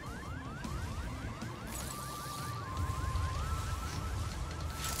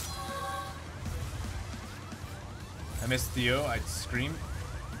 I missed Theo, I'd scream.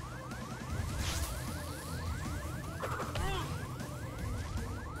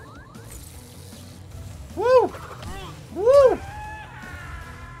 Woo! Woo!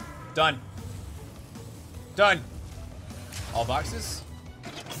 Done. Done. All boxes?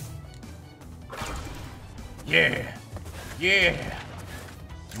 Yeah. Yeah.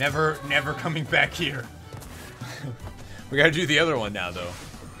 Never coming back here. We gotta do the other one now, though.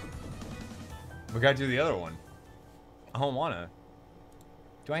 We gotta do the other one. I don't wanna.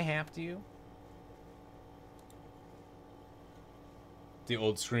 Do I have to? The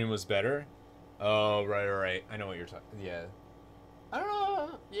old screen was better? Oh, right. I know what you're talking. Yeah. I don't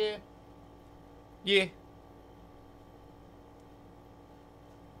know. Yeah. Yeah.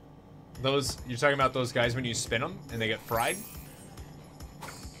 Those, you're talking about those guys when you spin them and they get fried?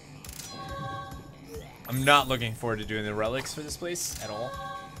 I'm not looking forward to doing the relics for this place at all.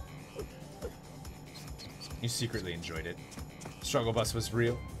 You secretly enjoyed it. Struggle bus was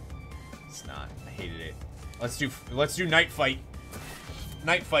real. It's not. I hated it. Let's do night fight.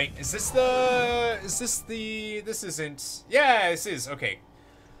 Night fight. This isn't. Yeah, this is. Okay.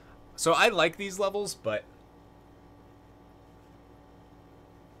 So I like these levels, but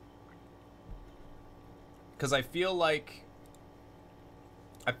because I feel like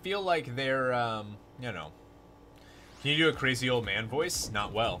they're you know. Can you do a crazy old man voice?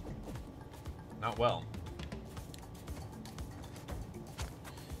 Not well. Not well.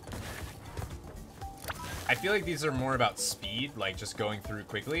 I feel like these are more about speed, like just going through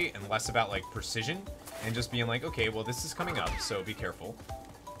quickly, and less about like precision, and just being like, okay, well this is coming up, so be careful.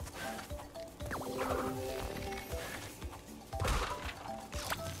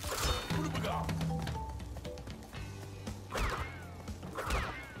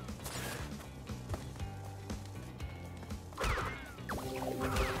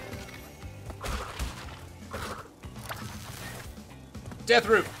 Death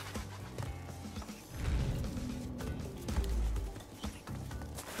root.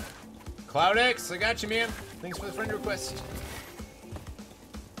 CloudX, I got you, man. Thanks for the friend request.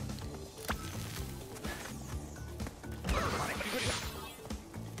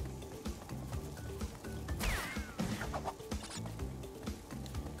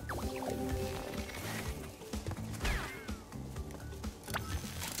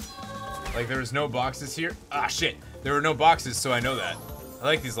 Like there was no boxes here. Ah, shit. There were no boxes, so I know that. I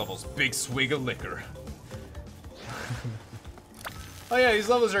like these levels. Big swig of liquor. Oh yeah, these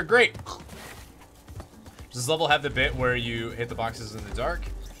levels are great. Does this level have the bit where you hit the boxes in the dark?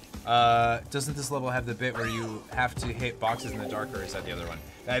 Doesn't this level have the bit where you have to hit boxes in the dark, or is that the other one?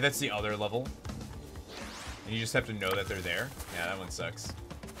 That's the other level. And you just have to know that they're there. Yeah, that one sucks.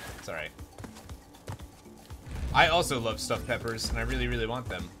 It's alright. I also love stuffed peppers, and I really, really want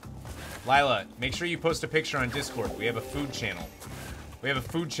them. Lila, make sure you post a picture on Discord. We have a food channel. We have a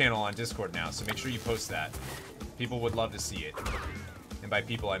food channel on Discord now, so make sure you post that. People would love to see it. And by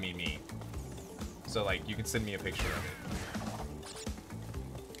people, I mean me. So, like, you can send me a picture of it.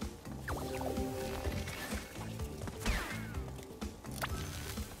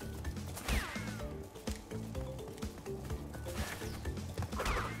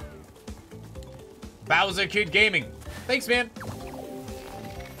 Bowser Kid Gaming. Thanks, man.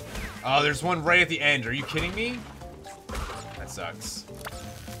 Oh, there's one right at the end. Are you kidding me? That sucks.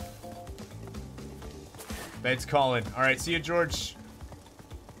 Bed's calling. Alright, see you, George.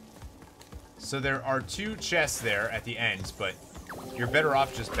 So there are 2 chests there at the end, but you're better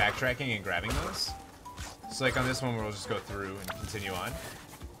off just backtracking and grabbing those. So like on this one, we'll just go through and continue on.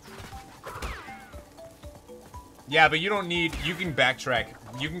 Yeah, but you don't need, you can backtrack.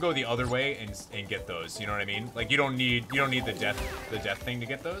 You can go the other way and get those, you know what I mean? Like you don't need the death thing to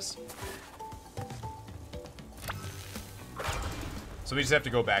get those. So we just have to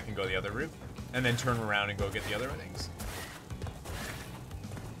go back and go the other route and then turn around and go get the other things.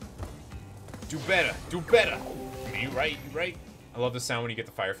 Do better, do better. You right, you right. I love the sound when you get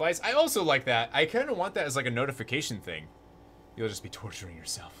the fireflies. I also like that. I kind of want that as like a notification thing. You'll just be torturing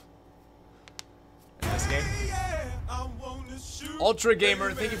yourself. In this game. Ultra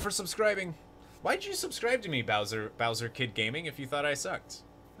Gamer, thank you for subscribing. Why did you subscribe to me, Bowser Kid Gaming, if you thought I sucked?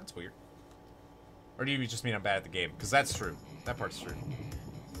 That's weird. Or do you just mean I'm bad at the game? Because that's true. That part's true.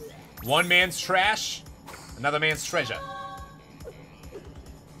 One man's trash, another man's treasure.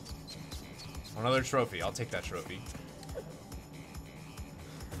 Another trophy. I'll take that trophy.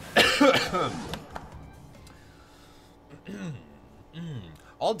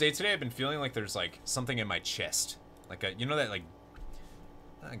 All day today I've been feeling like there's like something in my chest. Like a, you know that like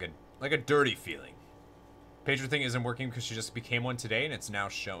a dirty feeling. Pager thing isn't working because she just became one today and it's now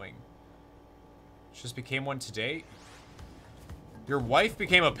showing. She just became one today? Your wife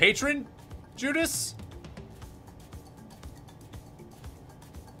became a patron, Judas?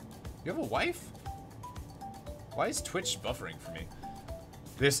 You have a wife? Why is Twitch buffering for me?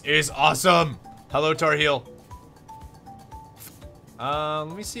 This is awesome! Hello, Tar Heel.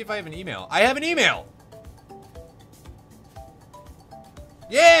 Let me see if I have an email. I have an email!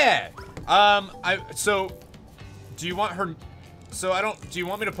 Yeah! So, do you want her... do you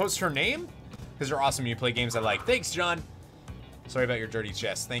want me to post her name? Because you're awesome, you play games I like. Thanks, John! Sorry about your dirty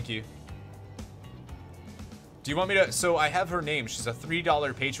chest, thank you. Do you want me to... So, I have her name. She's a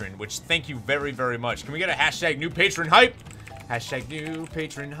 $3 patron, which thank you very, very much. Can we get a hashtag new patron hype? Hashtag new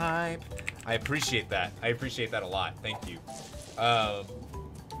patron hype. I appreciate that. I appreciate that a lot. Thank you.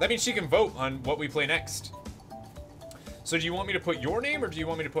 That means she can vote on what we play next. So do you want me to put your name or do you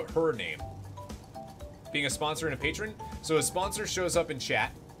want me to put her name? Being a sponsor and a patron? So a sponsor shows up in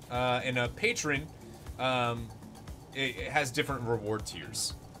chat, and a patron, it has different reward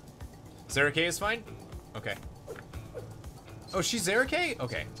tiers. Zara K is fine? Okay. Oh, she's Zara K?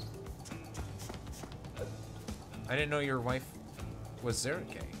 Okay. I didn't know your wife was Zara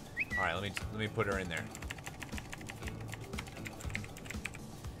K. All right, let me put her in there.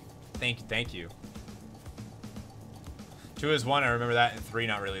 Thank you. 2 is 1, I remember that, and 3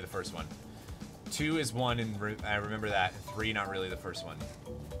 not really the first one. 2 is 1, and I remember that, and 3 not really the first one.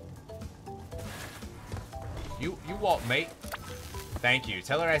 You Walt, mate. Thank you.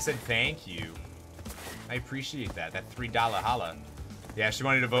 Tell her I said thank you. I appreciate that. That $3 holla. Yeah, she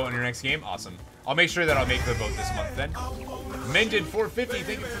wanted to vote on your next game? Awesome. I'll make sure that I'll make the vote this month then. Mended 450,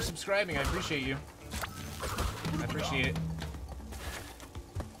 thank you for subscribing. I appreciate you. I appreciate it.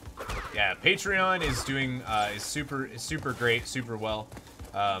 Yeah, Patreon is doing is super great, super well.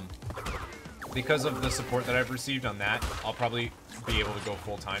 Because of the support that I've received on that, I'll probably be able to go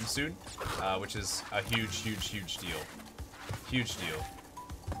full time soon, which is a huge deal. Huge deal.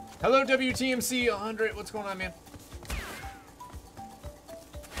 Hello, WTMC 100. What's going on, man?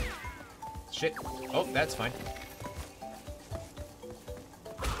 Shit. Oh, that's fine.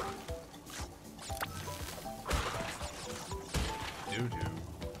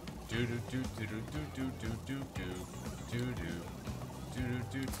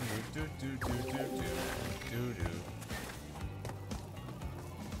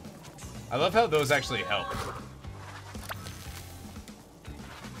 I love how those actually help.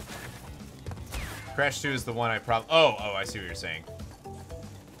 Crash 2 is the one I Oh, I see what you're saying.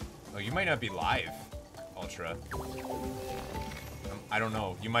 Oh, you might not be live, Ultra. I don't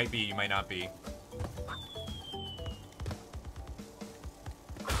know. You might be, you might not be.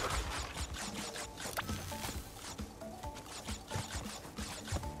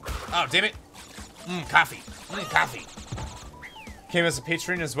 Oh, damn it. Coffee. Coffee. Came as a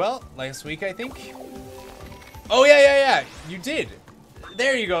patron as well last week, I think. Oh, yeah. You did.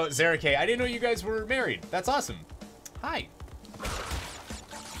 There you go, Zara K. I didn't know you guys were married. That's awesome. Hi.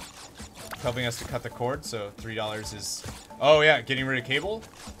 Helping us to cut the cord, so $3 is... Oh, yeah, getting rid of cable?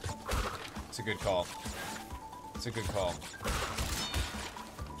 It's a good call. It's a good call.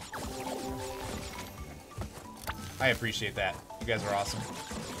 I appreciate that. You guys are awesome.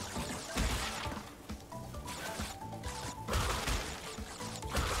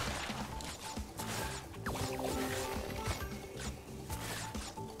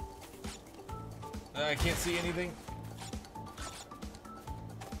 I can't see anything.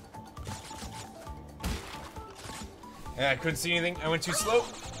 Yeah, I couldn't see anything. I went too slow.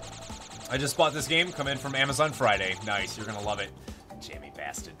 I just bought this game. Come in from Amazon Friday. Nice. You're gonna love it. Jammy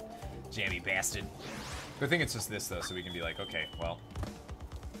bastard. Jammy bastard. Good thing it's just this, though, so we can be like, okay, well.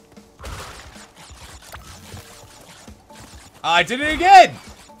 I did it again!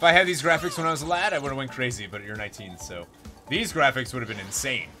 If I had these graphics when I was a lad, I would have went crazy, but you're 19, so... These graphics would have been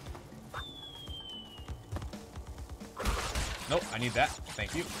insane. Nope, I need that.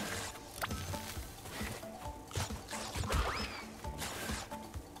 Thank you.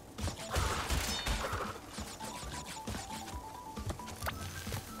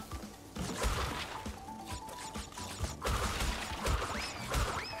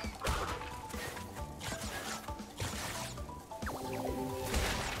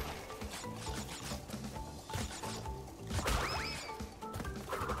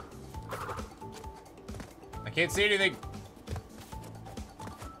 I can't see anything.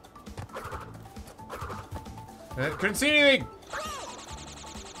 Couldn't see anything.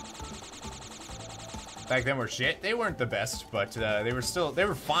 Back then were shit. They weren't the best, but they were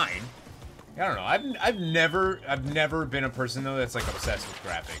fine. I don't know. I've never been a person though that's like obsessed with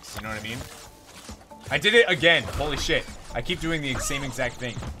graphics. You know what I mean? I did it again. Holy shit. I keep doing the same exact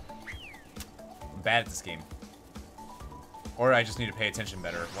thing. I'm bad at this game. Or I just need to pay attention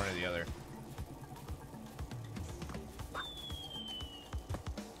better. One or the other.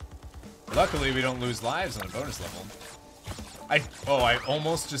 Luckily, we don't lose lives on a bonus level. I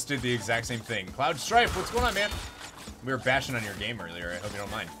almost just did the exact same thing. Cloud Strife, what's going on, man? We were bashing on your game earlier. I hope you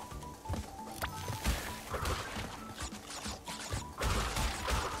don't mind.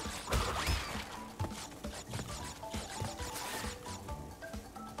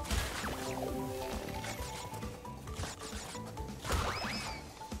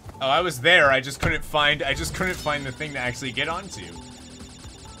 Oh, I was there. I just couldn't find the thing to actually get onto.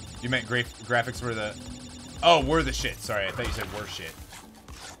 You meant graphics were the... Oh, were the shit. Sorry, I thought you said were shit.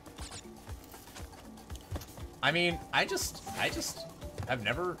 I mean, I've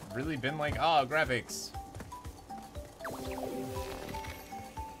never really been like, oh, graphics.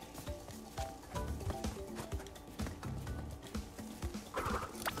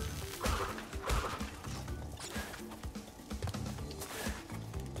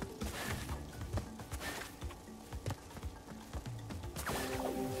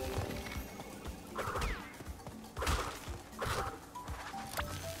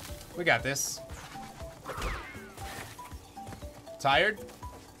 We got this. Tired?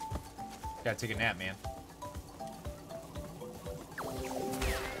 Gotta take a nap, man.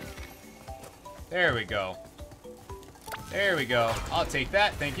 There we go. There we go. I'll take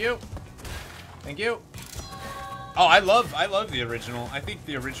that. Thank you. Thank you. Oh, I love the original. I think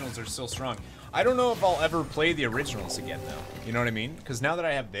the originals are still strong. I don't know if I'll ever play the originals again, though. You know what I mean? Because now that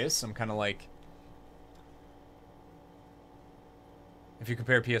I have this, I'm kind of like... If you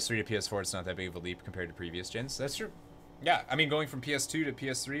compare PS3 to PS4, it's not that big of a leap compared to previous gens. That's true. Yeah, I mean, going from PS2 to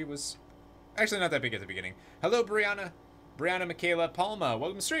PS3 was actually not that big at the beginning. Hello, Brianna, Michaela, Palma.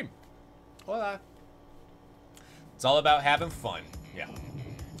 Welcome to stream. Hola. It's all about having fun. Yeah.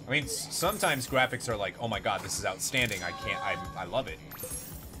 I mean, sometimes graphics are like, oh my god, this is outstanding. I love it.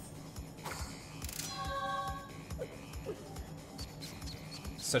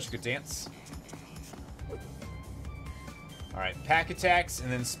 Such a good dance. Alright, pack attacks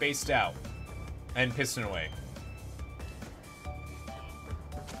and then spaced out. And piston away.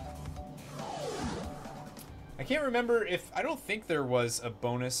 I can't remember if... I don't think there was a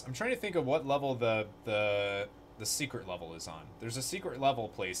bonus. I'm trying to think of what level the secret level is on. There's a secret level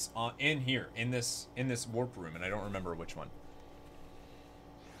place in here, in this warp room, and I don't remember which one.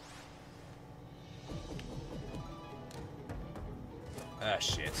 Ah,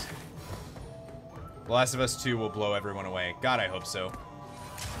 shit. The Last of Us 2 will blow everyone away. God, I hope so.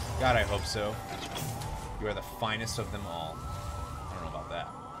 God, I hope so. You are the finest of them all. I don't know about that.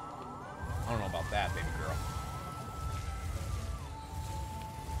 I don't know about that, baby girl.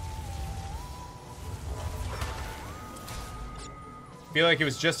 I feel like it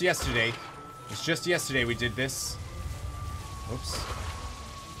was just yesterday. It was just yesterday we did this. Oops.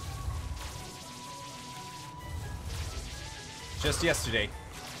 Just yesterday.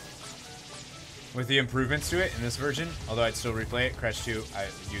 With the improvements to it in this version, although I'd still replay it, Crash 2,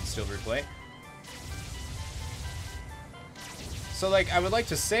 you'd still replay it. So, like, I would like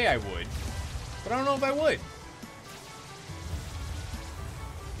to say I would, but I don't know if I would.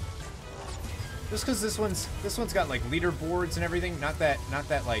 Just because this one's got like leaderboards and everything. Not that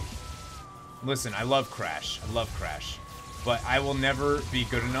like. Listen, I love Crash, but I will never be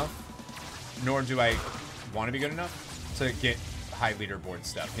good enough nor do I want to be good enough to get high leaderboard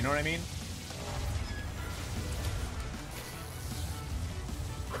stuff. You know what I mean?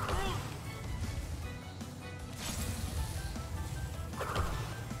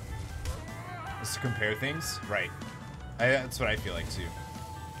 Just to compare things? Right. That's what I feel like too.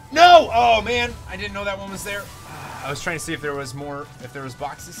 No! Oh man, I didn't know that one was there. I was trying to see if there was more, if there was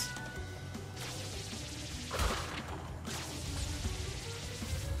boxes.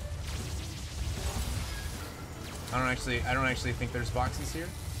 I don't actually think there's boxes here.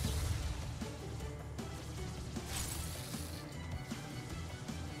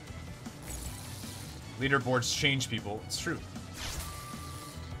 Leaderboards change people. It's true.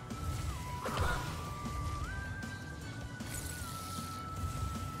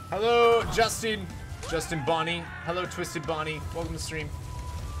 Hello, Justin Bonnie. Hello, Twisted Bonnie. Welcome to the stream.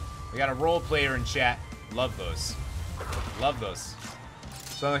 We got a role player in chat. Love those. Love those.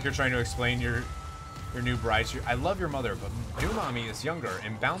 Sound like you're trying to explain your new bride. I love your mother, but new mommy is younger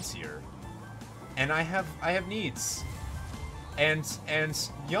and bouncier, and I have needs, and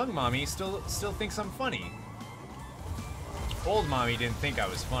young mommy still thinks I'm funny. Old mommy didn't think I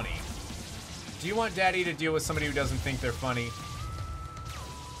was funny. Do you want daddy to deal with somebody who doesn't think they're funny?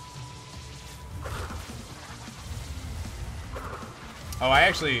 Oh,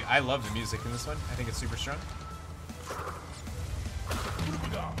 I love the music in this one. I think it's super strong.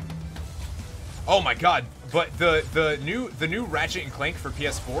 Oh my god, but the new Ratchet and Clank for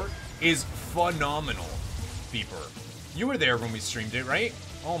PS4 is phenomenal, Beeper. You were there when we streamed it, right?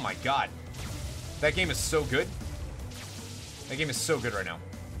 Oh my god. That game is so good. That game is so good right now.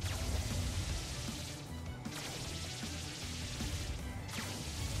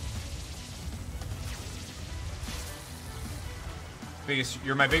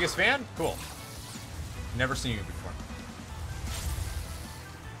 You're my biggest fan? Cool. Never seen you before.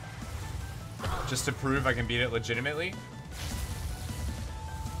 Just to prove I can beat it legitimately.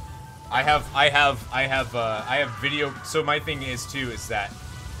 I have video. So my thing is too is that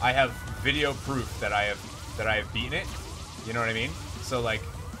I have video proof that I have beaten it. You know what I mean? So like,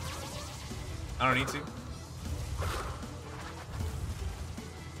 I don't need to.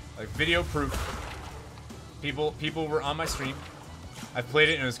 Like video proof. People were on my stream. I played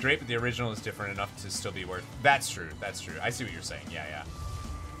it and it was great, but the original is different enough to still be worth. That's true. That's true. I see what you're saying. Yeah, yeah.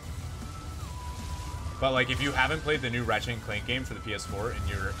 But like, if you haven't played the new Ratchet and Clank game for the PS4 and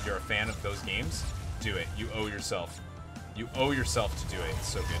you're a fan of those games, do it. You owe yourself. You owe yourself to do it. It's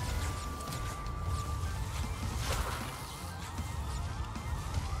so good.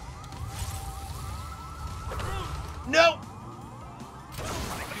 No.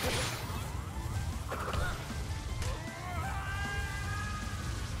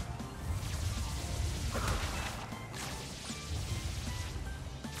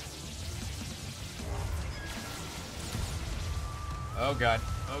 Oh god.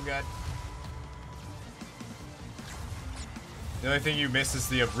 Oh god. The only thing you miss is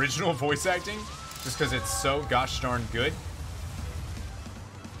the original voice acting, just because it's so gosh darn good.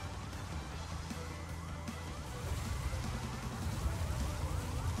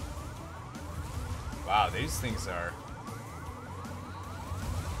 Wow, these things are...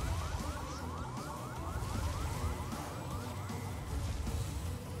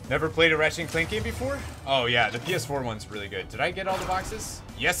 Never played a Ratchet and Clank game before? Oh yeah, the PS4 one's really good. Did I get all the boxes?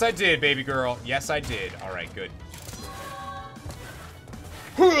 Yes, I did, baby girl. Yes, I did. All right, good.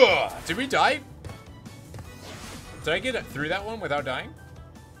 Did we die? Did I get through that one without dying?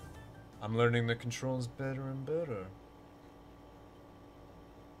 I'm learning the controls better and better.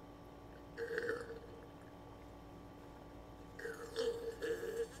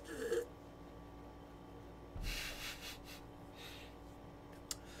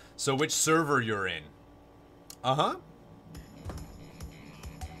 So which server you're in? Uh-huh.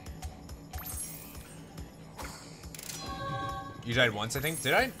 You died once, I think.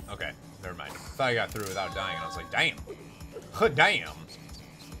 Did I? Okay, never mind. Thought I got through without dying, and I was like, damn. Damn.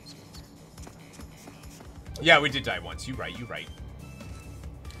 Yeah, we did die once. You right, you right.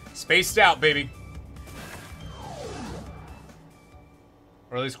 Spaced out, baby.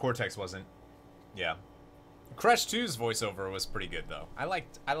 Or at least Cortex wasn't. Yeah. Crash 2's voiceover was pretty good though. I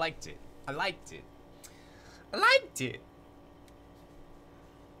liked it. I liked it. I liked it.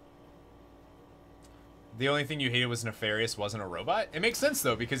 The only thing you hated was Nefarious wasn't a robot? It makes sense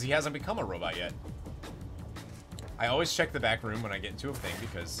though, because he hasn't become a robot yet. I always check the back room when I get into a thing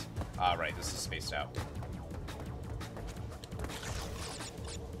because... Ah, right, this is spaced out.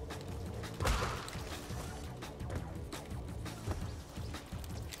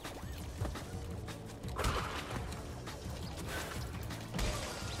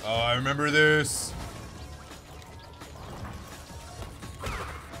 Oh, I remember this.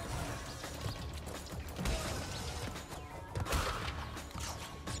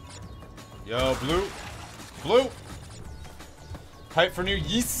 Yo, blue. Blue. Hype for new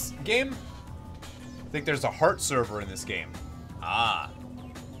Yeast game? I think there's a heart server in this game. Ah.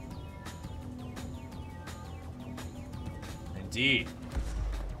 Indeed.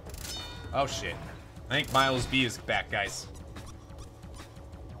 Oh, shit. I think Miles B is back, guys.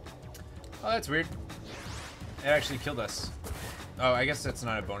 Oh, that's weird. It actually killed us. Oh, I guess that's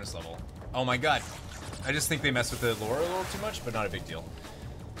not a bonus level. Oh my god. I just think they mess with the lore a little too much, but not a big deal.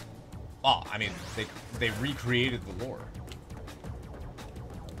 Oh, I mean, they recreated the lore.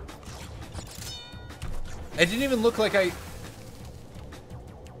 It didn't even look like I...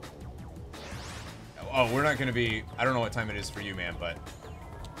 Oh, we're not gonna be... I don't know what time it is for you, man, but...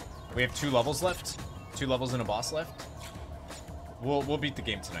 We have 2 levels left. 2 levels and a boss left. We'll beat the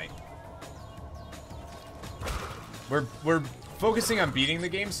game tonight. We're focusing on beating the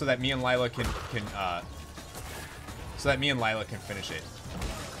game so that me and Lila can finish it.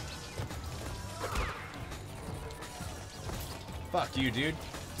 Fuck you, dude.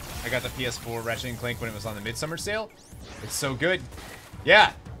 I got the PS4 Ratchet & Clank when it was on the Midsummer sale. It's so good.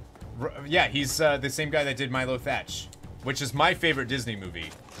 Yeah. Yeah, he's the same guy that did Milo Thatch, which is my favorite Disney movie.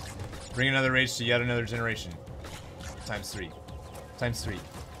 Bring another age to yet another generation. Times 3. Times 3.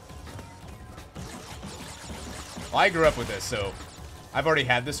 Well, I grew up with this, so I've already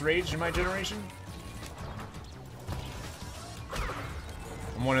had this rage in my generation.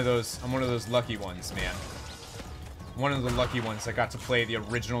 I'm one of those lucky ones, man. One of the lucky ones that got to play the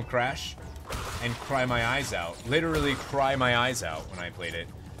original Crash and cry my eyes out. Literally cry my eyes out when I played it.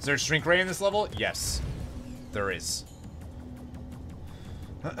 Is there a shrink ray in this level? Yes, there is.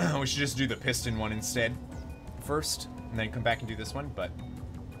 We should just do the piston one instead first, and then come back and do this one, but...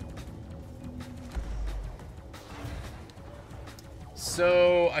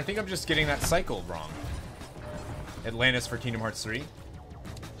 So, I think I'm just getting that cycle wrong. Atlantis for Kingdom Hearts 3.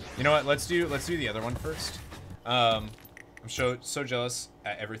 You know what, let's do the other one first. I'm so jealous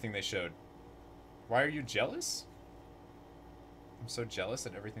at everything they showed. Why are you jealous? I'm so jealous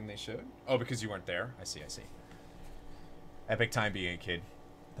at everything they showed? Oh, because you weren't there? I see, I see. Epic time being a kid.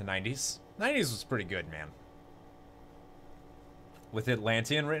 The 90s? 90s was pretty good, man. With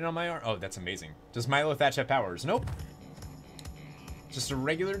Atlantean written on my arm? Oh, that's amazing. Does Milo Thatch have powers? Nope. Just a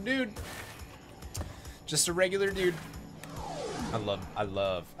regular dude. Just a regular dude. I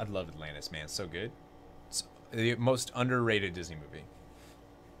love Atlantis, man. So good. It's the most underrated Disney movie.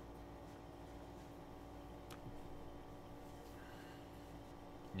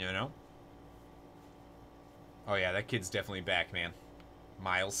 You know? Oh yeah, that kid's definitely back, man.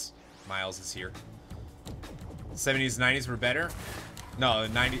 Miles is here. 70s and 90s were better. No,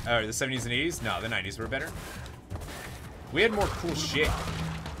 the 90s, or the 70s and 80s. No, the 90s were better. We had more cool shit.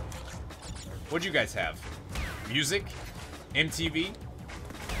 What'd you guys have? Music? MTV?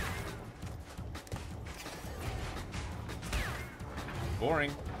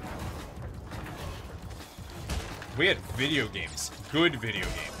 Boring. We had video games. Good video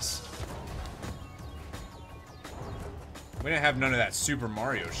games. We didn't have none of that Super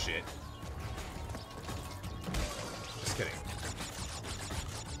Mario shit. Just kidding.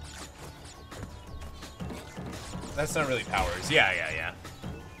 That's not really powers. Yeah.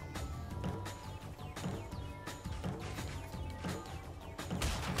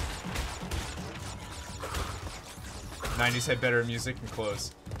 90s had better music and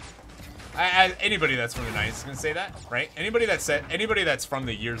clothes. Anybody that's from the 90s is gonna say that, right? Anybody that's from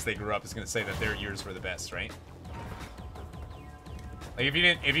the years they grew up is gonna say that their years were the best, right? Like if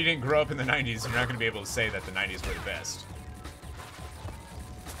you didn't grow up in the 90s, you're not gonna be able to say that the 90s were the best.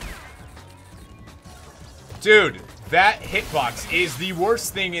 Dude, that hitbox is the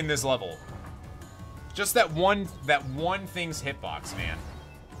worst thing in this level. Just that one thing's hitbox, man.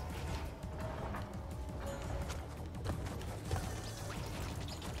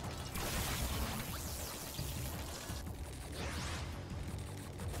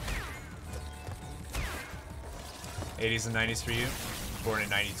 '80s and '90s for you. Born in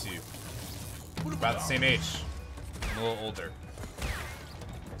 '92. About the same age. I'm a little older.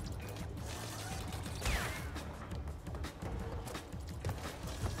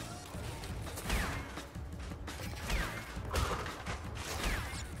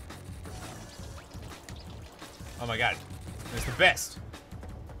 Oh my god. It's the best.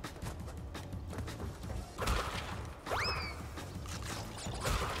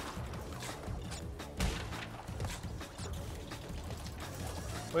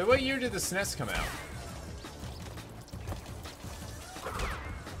 Wait, what year did the SNES come out?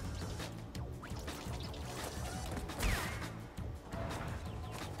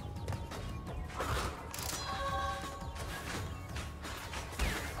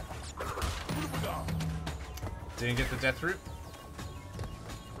 Didn't get the death root.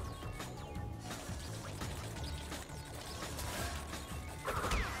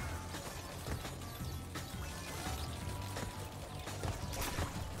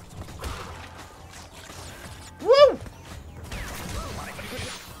 Woo!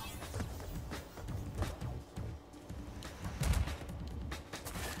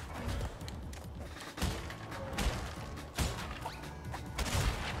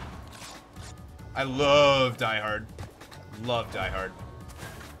 I love Die Hard. Love Die Hard.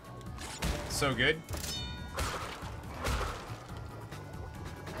 So good.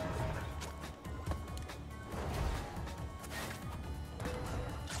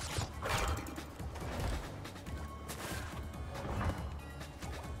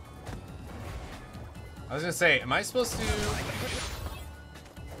 I was gonna say, am I supposed to...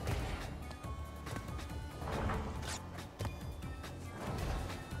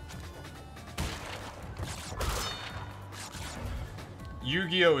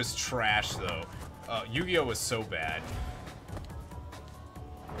 Yu-Gi-Oh! Is trash, though. Yu-Gi-Oh! Was so bad.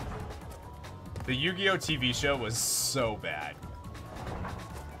 The Yu-Gi-Oh! TV show was so bad.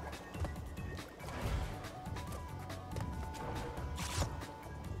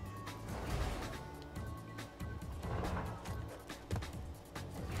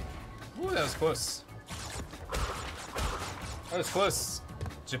 Ooh, that was close. That was close.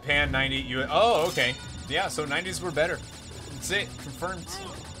 Japan 90, US. Oh, okay. Yeah, so 90s were better. That's it. Confirmed.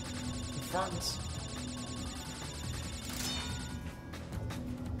 Confirmed.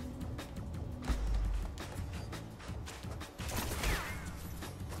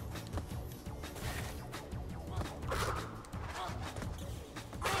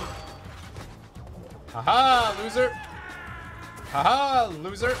 Haha, loser. Haha,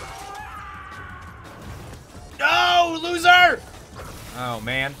 loser. No, loser! Oh,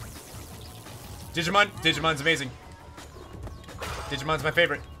 man. Digimon's amazing. Digimon's my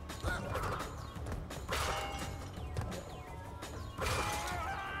favorite.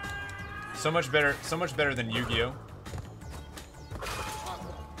 So much better than Yu-Gi-Oh!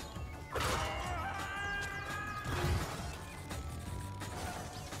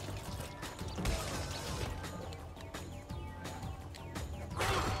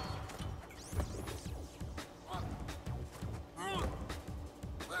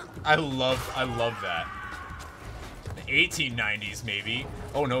 I love that. The 1890s, maybe.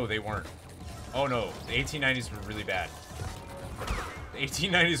 Oh no, they weren't. Oh no, the 1890s were really bad. The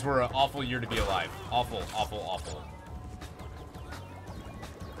 1890s were an awful year to be alive. Awful, awful, awful.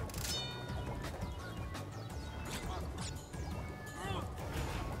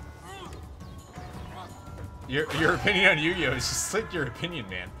 Your opinion on Yu-Gi-Oh! Is just like your opinion,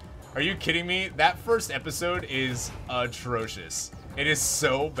 man. Are you kidding me? That first episode is atrocious. It is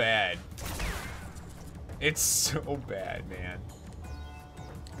so bad. It's so bad, man.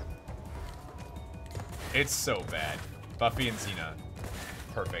 It's so bad. Buffy and Xena.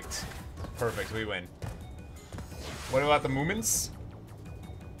 Perfect. Perfect, we win. What about the Moomins?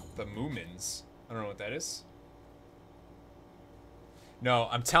 The Moomins? I don't know what that is. No,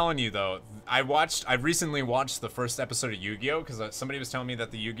 I'm telling you though, I recently watched the first episode of Yu-Gi-Oh! Because somebody was telling me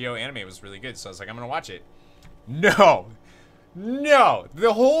that the Yu-Gi-Oh! Anime was really good, so I was like, I'm gonna watch it. No! No!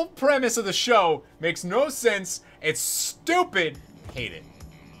 The whole premise of the show makes no sense. It's stupid. Hate it.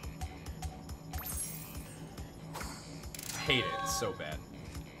 Hate it. It's so bad.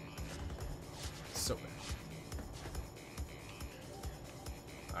 So bad.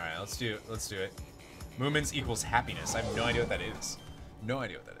 Alright, let's do it. Movements equals happiness. I have no idea what that is. No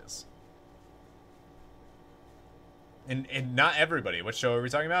idea what that is. And not everybody. What show are we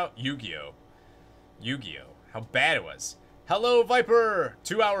talking about? Yu-Gi-Oh! Yu-Gi-Oh! How bad it was. Hello, Viper!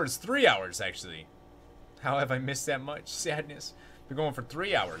 2 hours, 3 hours, actually. How have I missed that much? Sadness. Been going for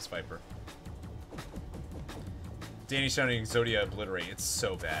 3 hours, Viper. Danny shouting Exodia Obliterate. It's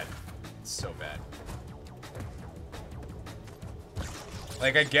so bad. It's so bad.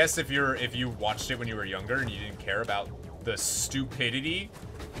 Like, I guess if you watched it when you were younger and you didn't care about the stupidity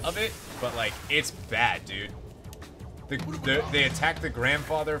of it, but, like, it's bad, dude. They attacked the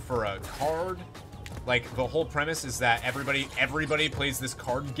grandfather for a card. Like, the whole premise is that everybody plays this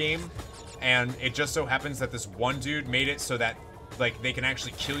card game, and it just so happens that this one dude made it so that, like, they can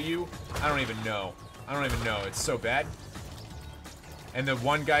actually kill you. I don't even know. I don't even know. It's so bad. And the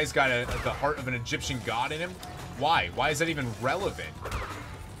one guy's got the heart of an Egyptian god in him. Why? Why is that even relevant?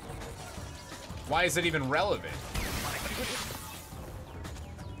 Why is that even relevant?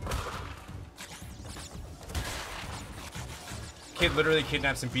 Kid literally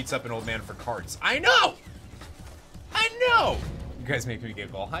kidnaps and beats up an old man for cards. I know! I know! You guys make me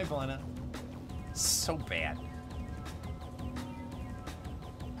giggle. Hi, Valena. So bad.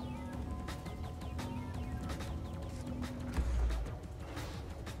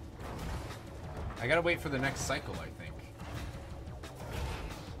 I gotta wait for the next cycle, I think.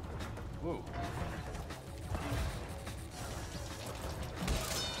 Woo.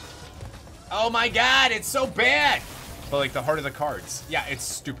 Oh my god, it's so bad! But like the heart of the cards. Yeah, it's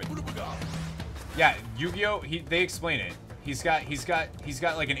stupid. Yeah, Yu-Gi-Oh! They explain it. He's got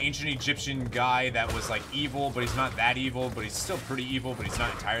like an ancient Egyptian guy that was like evil, but he's not that evil, but he's still pretty evil, but he's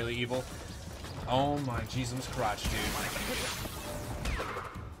not entirely evil. Oh my Jesus crotch, dude.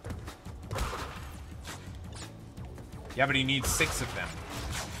 Yeah, but he needs 6 of them.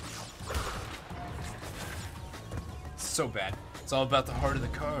 So bad. It's all about the heart of the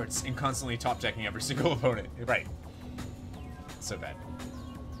cards and constantly top decking every single opponent. Right. So bad.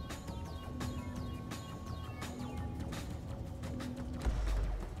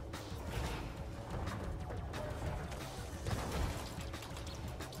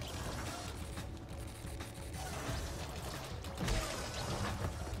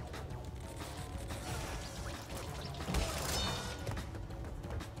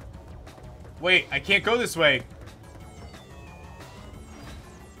 Wait, I can't go this way.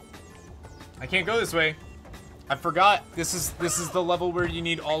 I can't go this way. I forgot. This is the level where you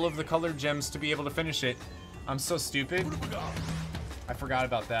need all of the colored gems to be able to finish it. I'm so stupid. I forgot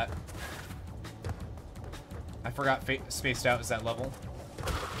about that. I forgot Spaced Out is that level.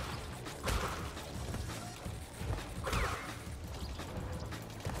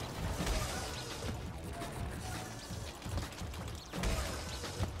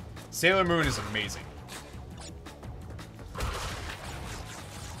 Sailor Moon is amazing.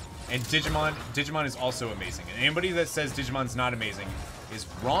 And Digimon is also amazing. And anybody that says Digimon's not amazing is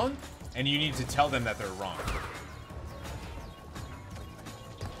wrong, and you need to tell them that they're wrong.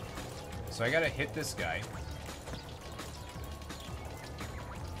 So I gotta hit this guy.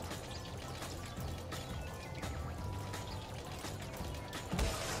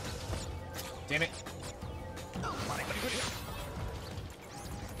 Damn it.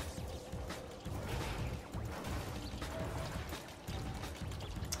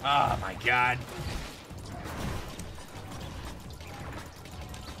 Oh my god.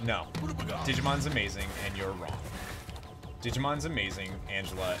 No. Digimon's amazing, and you're wrong. Digimon's amazing,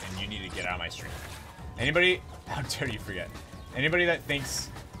 Angela, and you need to get out of my stream. Anybody, how dare you forget? Anybody that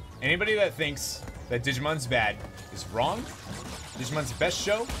thinks that Digimon's bad is wrong. Digimon's the best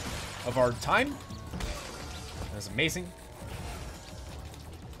show of our time. It was amazing.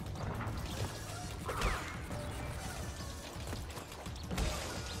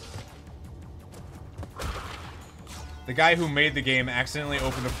 The guy who made the game accidentally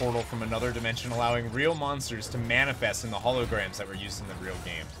opened a portal from another dimension, allowing real monsters to manifest in the holograms that were used in the real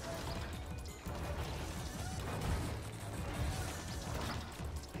game.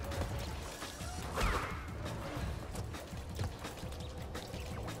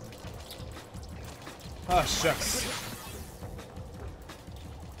 Oh, shucks.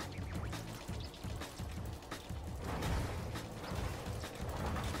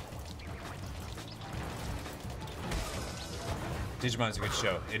 Digimon's a good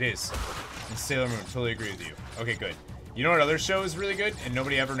show. It is. And Sailor Moon, totally agree with you. Okay, good. You know what other show is really good and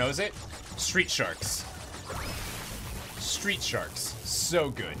nobody ever knows it? Street Sharks. Street Sharks.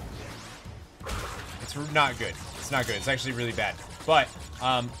 So good. It's not good. It's not good. It's actually really bad. But,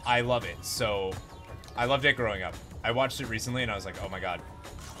 I love it. So, I loved it growing up. I watched it recently and I was like, oh my god.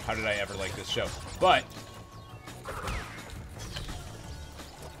 How did I ever like this show? But...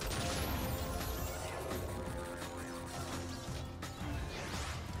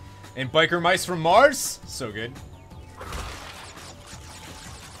 and Biker Mice from Mars? So good.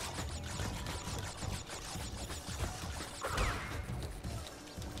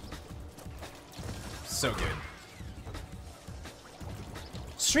 So good.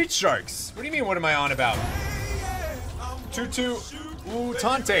 Street Sharks. What do you mean, what am I on about? Tutu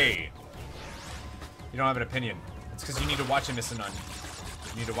Utante. You don't have an opinion. It's because you need to watch a Missildine.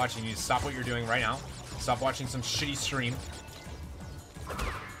 You need to watch it. You need to stop what you're doing right now. Stop watching some shitty stream.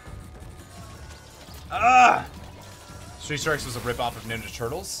 Ah! Street Sharks was a ripoff of Ninja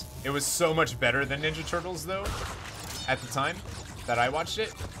Turtles. It was so much better than Ninja Turtles, though, at the time that I watched it.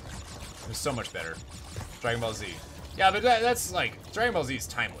 It was so much better. Dragon Ball Z. Yeah, but that's like, Dragon Ball Z is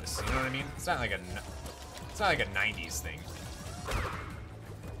timeless, you know what I mean? It's not like a 90s thing.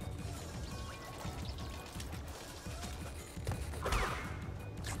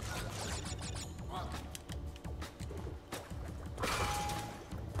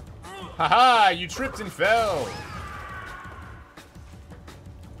 Haha, you tripped and fell.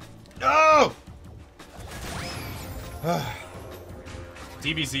 No!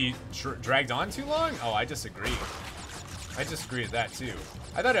 DBZ dragged on too long? Oh, I disagree. I disagree with that too.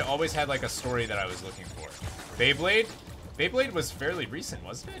 I thought it always had like a story that I was looking for. Beyblade? Beyblade was fairly recent,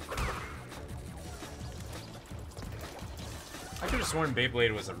 wasn't it? I could have sworn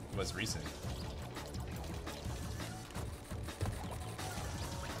Beyblade was recent.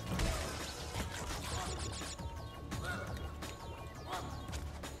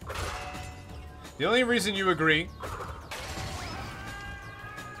 The only reason you agree...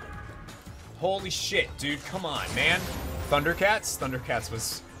 Holy shit, dude, come on, man. Thundercats?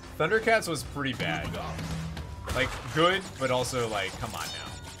 Thundercats was pretty bad. Like, good, but also, like, come on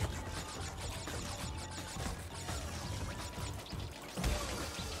now.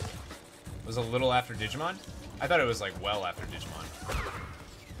 Was a little after Digimon? I thought it was, like, well after Digimon.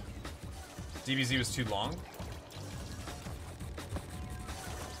 DBZ was too long?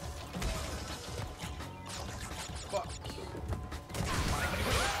 Fuck.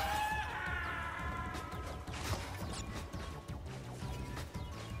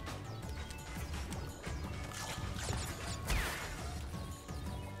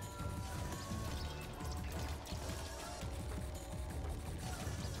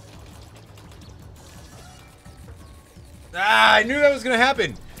 Ah, I knew that was gonna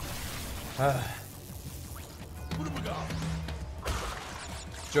happen.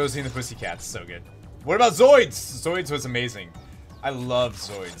 Josie and the Pussycats, so good. What about Zoids? Zoids was amazing. I love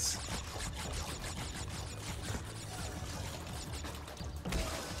Zoids.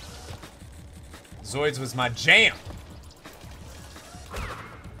 Zoids was my jam.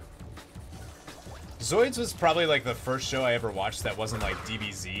 Zoids was probably like the first show I ever watched that wasn't like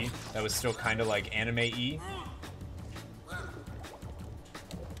DBZ. That was still kind of like anime-y.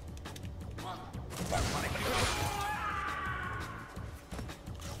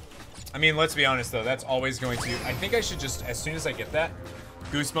 I mean, let's be honest though, that's always going to... I think I should just, as soon as I get that...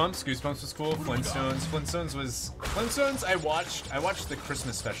 Goosebumps was cool. Flintstones, I watched the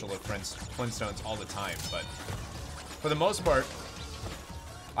Christmas special of Flintstones all the time, but... For the most part...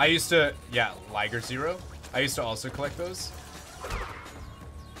 I used to... Yeah, Liger Zero. I used to also collect those.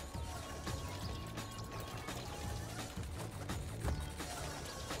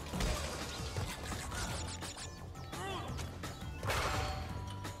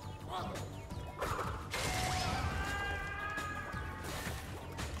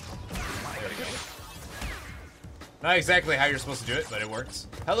 Not exactly how you're supposed to do it, but it works.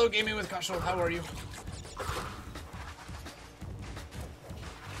 Hello, Gaming with Caution. How are you?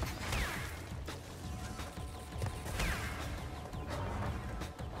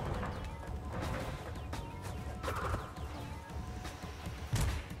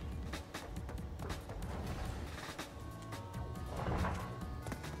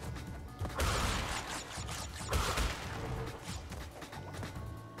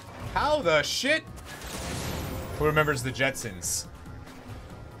 How the shit? Who remembers the Jetsons?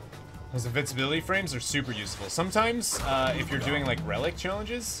 Those invincibility frames are super useful. Sometimes, if you're doing like relic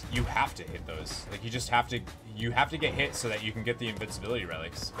challenges, you have to hit those. Like you just have to, get hit so that you can get the invincibility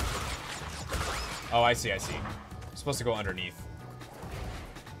relics. Oh, I see. I'm supposed to go underneath.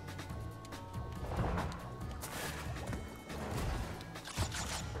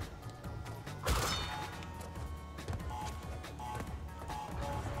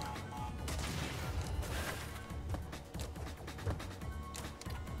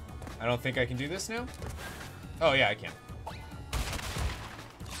 I don't think I can do this now. Oh yeah, I can.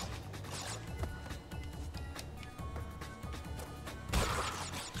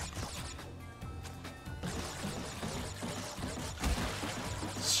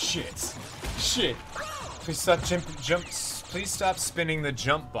 Shit. Please stop please stop spinning the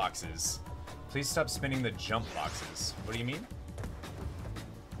jump boxes. Please stop spinning the jump boxes. What do you mean?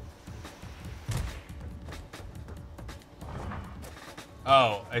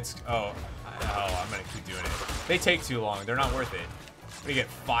 Oh, I'm gonna keep doing it. They take too long. They're not worth it. What do you get?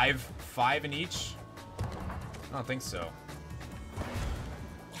 Five in each? I don't think so.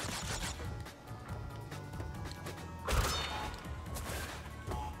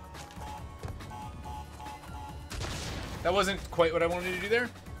 That wasn't quite what I wanted to do there,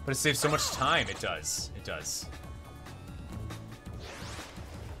 but it saves so much time. It does. It does.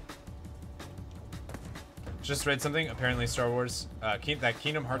 Just read something. Apparently Star Wars, that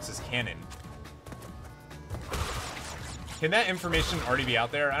Kingdom Hearts is canon. Can that information already be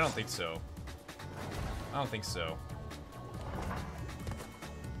out there? I don't think so.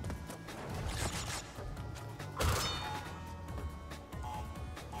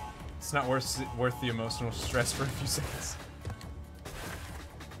 It's not worth the emotional stress for a few seconds.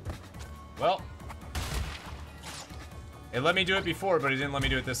 Well, it let me do it before, but it didn't let me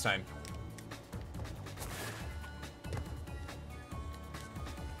do it this time.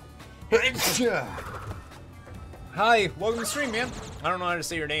 Hi, welcome to the stream, man. I don't know how to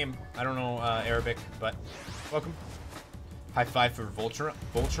say your name. I don't know Arabic, but welcome. High five for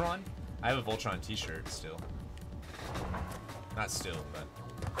Voltron. I have a Voltron t-shirt still. Not still, but.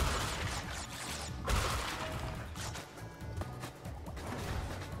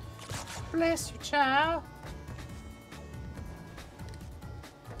 Bless you, child.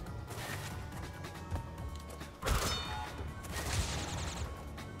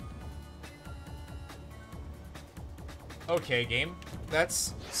 Okay, game.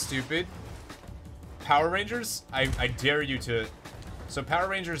 That's stupid. Power Rangers? I dare you to... So Power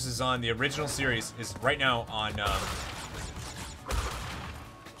Rangers is on, the original series is right now on,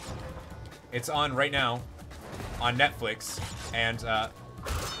 it's on right now on Netflix, and,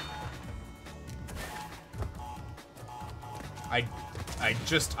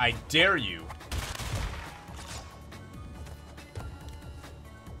 I dare you.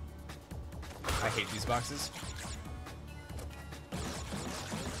 I hate these boxes.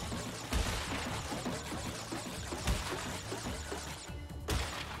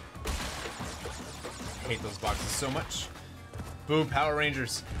 I hate those boxes so much. Boo, Power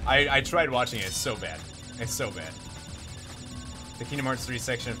Rangers. I tried watching it. It's so bad. It's so bad. The Kingdom Hearts 3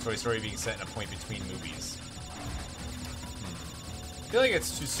 section of Toy Story being set in a point between movies. I feel like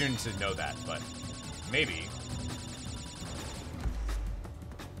it's too soon to know that, but maybe.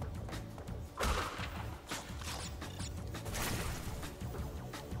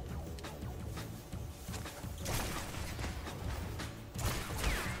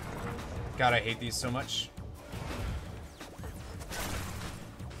 God, I hate these so much.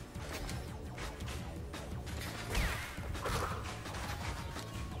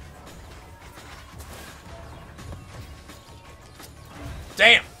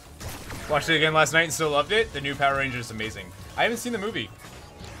 Damn! Watched it again last night and still loved it. The new Power Rangers is amazing. I haven't seen the movie.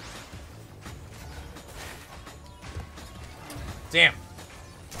 Damn.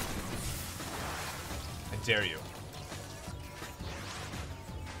 I dare you.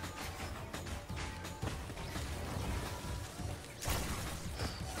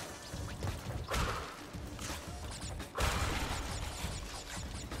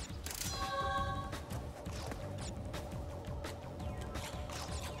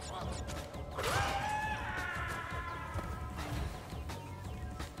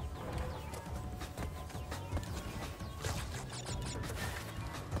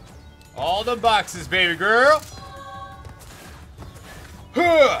 All the boxes, baby girl.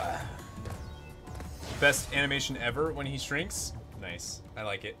 Best animation ever when he shrinks. Nice. I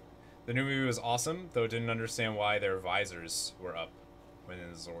like it. The new movie was awesome, though didn't understand why their visors were up when in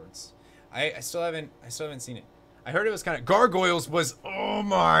the Zords. I still haven't seen it. I heard it was kind of Gargoyles was, oh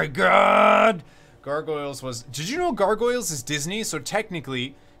my god. Gargoyles was, did you know Gargoyles is Disney? So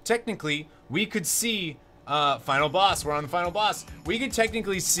technically we could see final boss. We're on the final boss. We could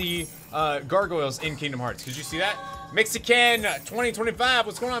technically see Gargoyles in Kingdom Hearts. Could you see that? Mexican 2025.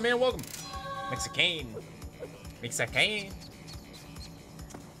 What's going on, man? Welcome. Mexican.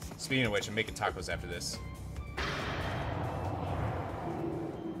 Speaking of which, I'm making tacos after this.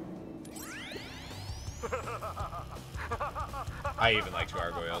 I even liked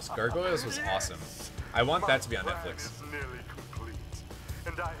Gargoyles. Gargoyles was awesome. I want that to be on Netflix. Nearly complete,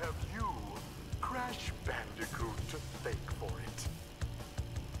 and I have you, Crash Bandicoot, to thank for it.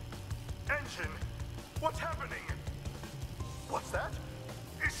 Engine, what's happening? What's that?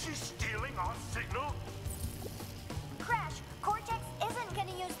 Is she stealing our signal? Crash, Cortex isn't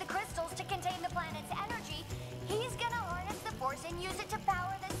gonna use the crystals to contain the planet's energy. He's gonna harness the force and use it to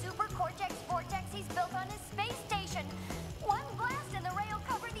power the super Cortex vortex he's built on his space station. One blast and the ray will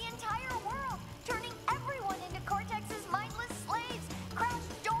cover the entire world, turning everyone into Cortex's mindless slaves. Crash,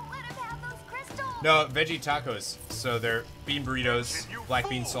 don't let him have those crystals. No, veggie tacos. So they're bean burritos, black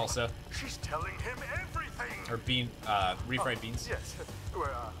bean salsa. She's telling him everything. Or bean, refried beans. Yes,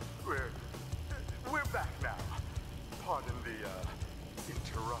 we're back now. Pardon the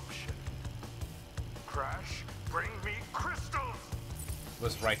interruption. Crash, bring me crystals.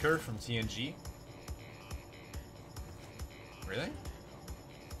 Was Riker from TNG? Really?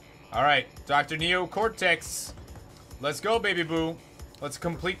 All right, Dr. Neo Cortex. Let's go, baby boo. Let's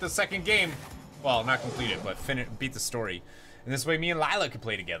complete the second game. Well, not complete it, but beat the story. And this way, me and Lila can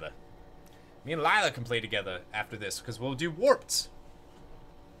play together. Me and Lila can play together after this, because we'll do Warped.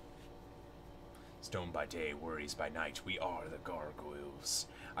 Stone by day, worries by night. We are the Gargoyles.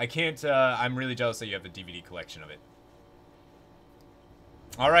 I can't, I'm really jealous that you have the DVD collection of it.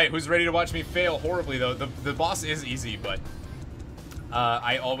 Alright, who's ready to watch me fail horribly, though? The boss is easy, but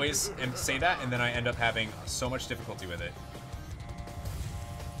I always say that, and then I end up having so much difficulty with it.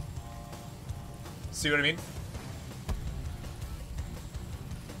 See what I mean?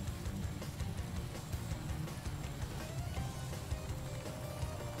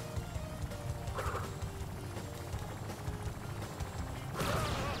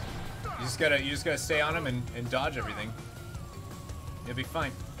 You just gotta stay on him and dodge everything. You'll be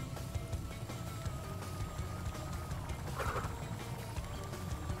fine.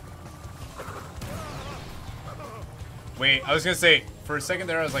 Wait, I was gonna say, for a second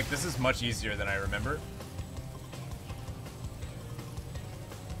there I was like, this is much easier than I remember.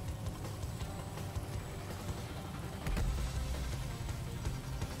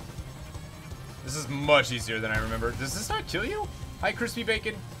 This is much easier than I remember. Does this not kill you? Hi, Crispy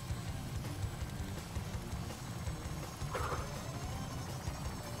Bacon.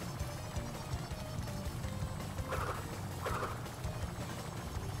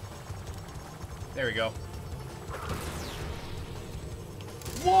 There we go.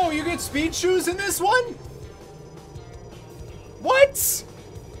 Whoa, you get speed shoes in this one? What?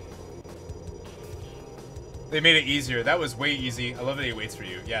 They made it easier. That was way easy. I love that he waits for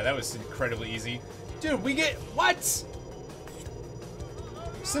you. Yeah, that was incredibly easy. Dude, we get... What?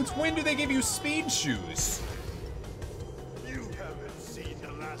 Since when do they give you speed shoes? You haven't seen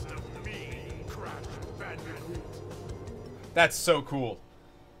the last of me, Crash Bandicoot. That's so cool.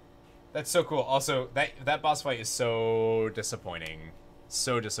 That's so cool. Also, that boss fight is so disappointing.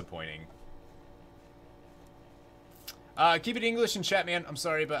 So disappointing. Keep it English in chat, man. I'm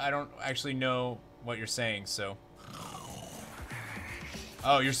sorry, but I don't actually know what you're saying, so.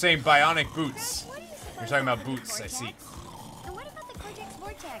 Oh, you're saying bionic boots. You're talking about boots, I see. And what about the Cortex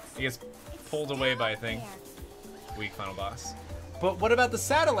Vortex? He gets pulled away by a thing. Weak final boss. But what about the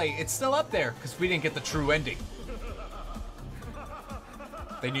satellite? It's still up there, because we didn't get the true ending.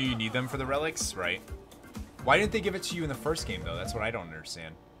 They knew you need them for the relics, right? Why didn't they give it to you in the first game, though? That's what I don't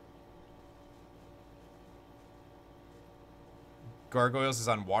understand. Gargoyles is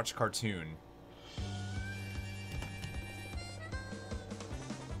on Watch Cartoon.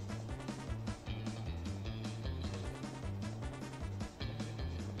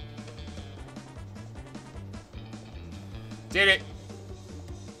 Did it!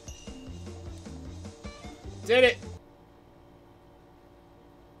 Did it!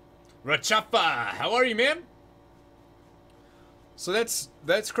 Rachapa! How are you, man? So that's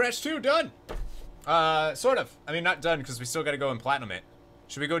Crash 2 done. Sort of. I mean, not done because we still got to go and platinum it.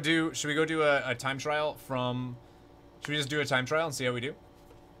 Should we go do a time trial from? Should we just do a time trial and see how we do?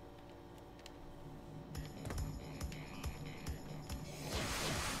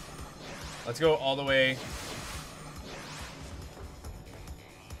 Let's go all the way.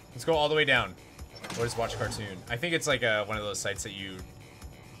 Let's go all the way down. Or just watch cartoon. I think it's like one of those sites that you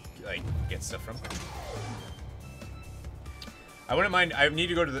like get stuff from. I wouldn't mind. I need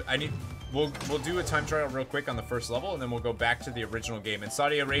to go to the. We'll do a time trial real quick on the first level, and then we'll go back to the original game. In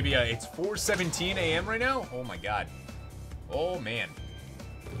Saudi Arabia, it's 4:17 a.m. right now. Oh my god. Oh man.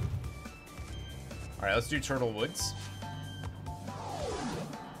 All right, let's do Turtle Woods.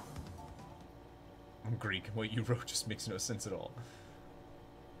 I'm Greek. What you wrote just makes no sense at all.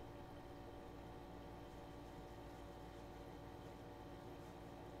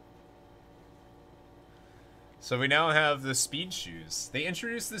 So we now have the speed shoes. They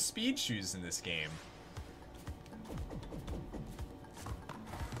introduced the speed shoes in this game.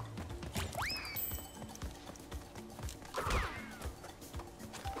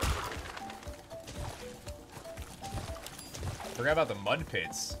 Forgot about the mud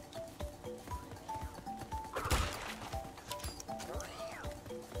pits.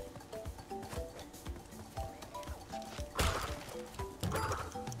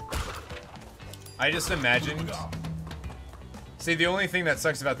 I just imagined. See, the only thing that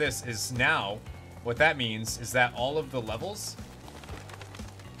sucks about this is now, what that means is that all of the levels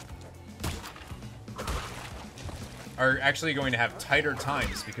are actually going to have tighter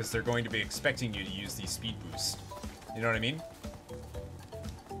times because they're going to be expecting you to use the speed boost. You know what I mean?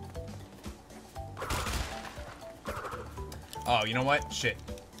 Oh, you know what? Shit.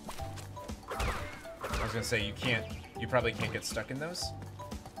 I was gonna say you probably can't get stuck in those.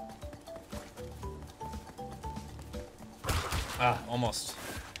 Ah, almost.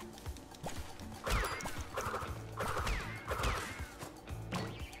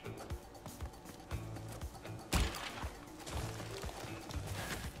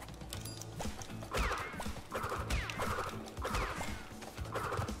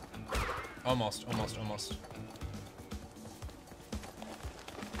 Almost.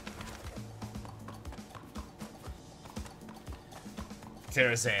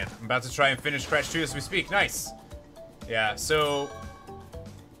 Terbizan. I'm about to try and finish Crash 2 as we speak. Nice. Yeah, so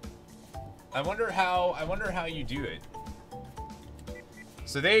I wonder how you do it.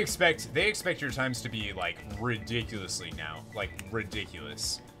 So they expect your times to be like ridiculously now, like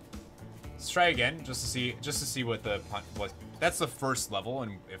ridiculous. Let's try again just to see what that's the first level,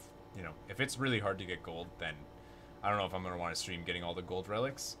 and if you know if it's really hard to get gold, then I don't know if I'm gonna want to stream getting all the gold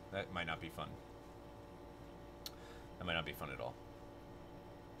relics. That might not be fun. That might not be fun at all.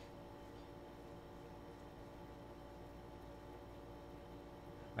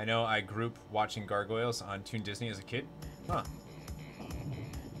 I know I grew up watching gargoyles on Toon Disney as a kid. Huh.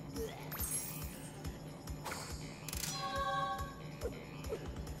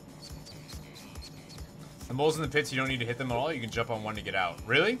 The moles in the pits, you don't need to hit them at all. You can jump on one to get out.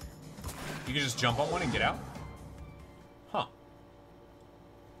 Really? You can just jump on one and get out? Huh.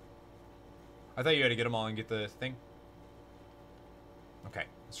 I thought you had to get them all and get the thing. Okay,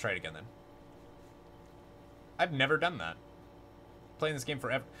 let's try it again then. I've never done that. Playing this game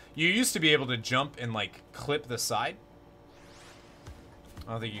forever. You used to be able to jump and like clip the side.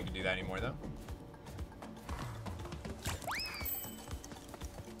 I don't think you can do that anymore though.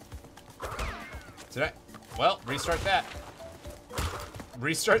 Did I? Well, restart that.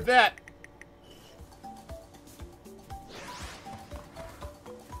 Restart that.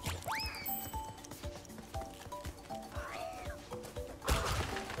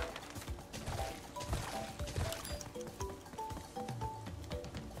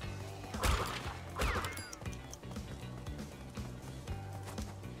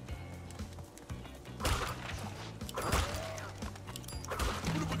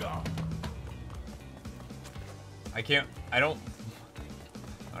 I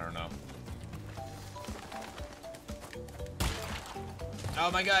don't know.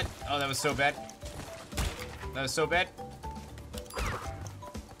 Oh my god. Oh, that was so bad. That was so bad.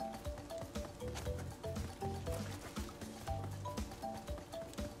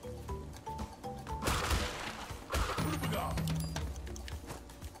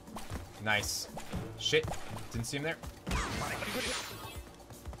 Nice. Shit. Didn't see him there.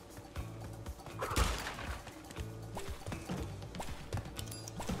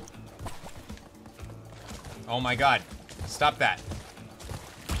 Oh my god. Stop that.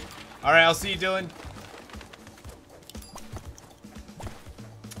 Alright, I'll see you, Dylan.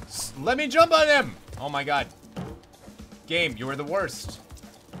 Let me jump on him! Oh my god. Game, you were the worst.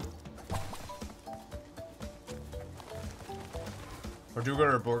 Or do we go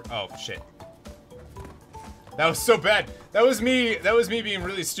to abort? Oh, shit. That was so bad. That was me being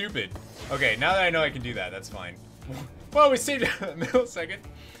really stupid. Okay, now that I know I can do that, that's fine. Well, we saved a millisecond.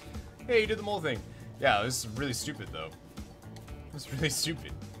 Hey, you did the mole thing. Yeah, this is really stupid, though. This is really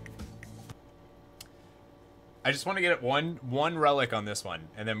stupid. I just want to get one relic on this one,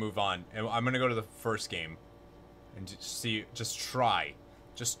 and then move on. And I'm gonna go to the first game, and just try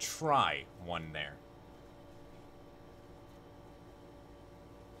one there.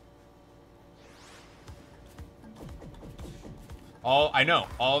 I know,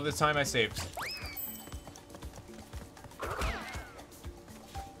 all of the time I saved.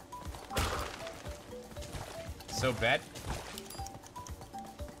 So bad.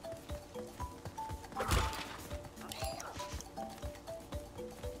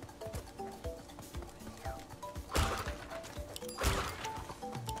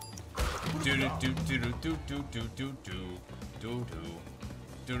 Do do do do do do do do do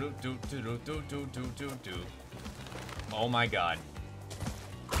do do do do do. Oh my god.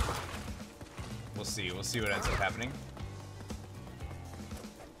 We'll see what ends up happening.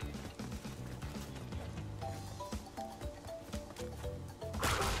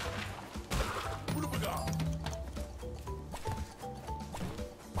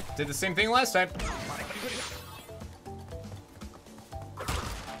 Did the same thing last time.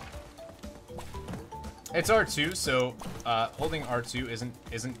 It's R2, so holding R2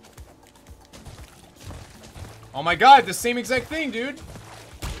 isn't. Oh my god, the same exact thing, dude.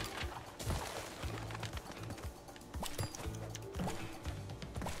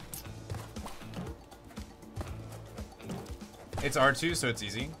 It's R2, so it's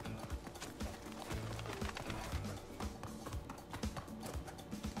easy.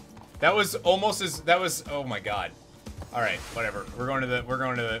 That was almost as oh my god. All right, whatever. We're going to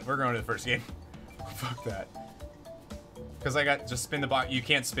the first game. Fuck that. Cuz I got just spin the box. You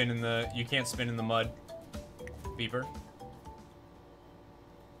can't spin in the mud. Beeper.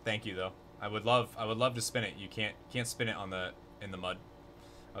 Thank you though. I would love to spin it. You can't spin it in the mud.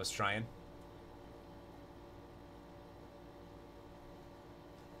 I was trying.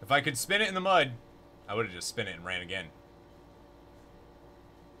 If I could spin it in the mud, I would have just spin it and ran again.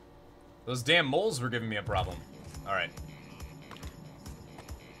 Those damn moles were giving me a problem. Alright.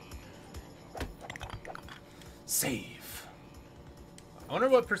 Save. I wonder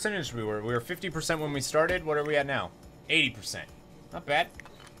what percentage we were. We were 50% when we started. What are we at now? 80%. Not bad.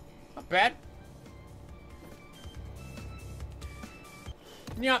 Not bad.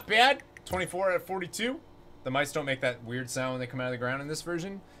 Not bad. 24 out of 42. The mice don't make that weird sound when they come out of the ground in this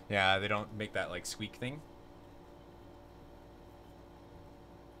version. Yeah, they don't make that like squeak thing.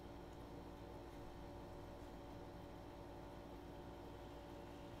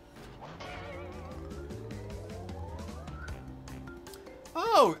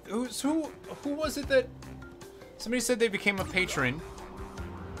 Oh, who was it that somebody said they became a patron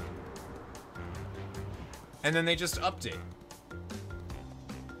and then they just upped it?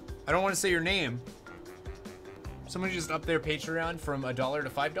 I don't want to say your name. Somebody just upped their Patreon from $1 to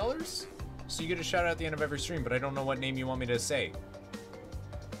 $5, so you get a shout out at the end of every stream, but I don't know what name you want me to say.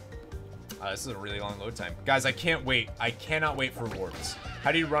 This is a really long load time, guys. I can't wait. I cannot wait for rewards.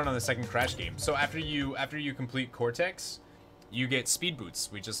 How do you run on the second Crash game? So after you complete Cortex, you get speed boots.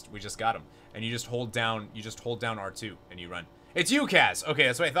 We just got them, and you just hold down R2 and you run. It's you, Kaz. Okay,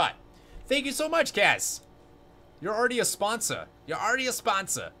 that's what I thought. Thank you so much, Kaz. You're already a sponsor. You're already a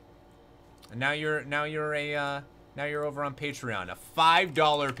sponsor. And now you're over on Patreon, a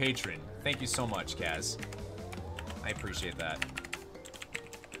 $5 patron. Thank you so much, Kaz. I appreciate that.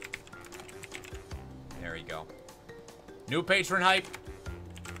 There you go. New patron hype.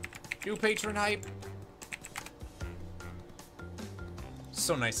 New patron hype.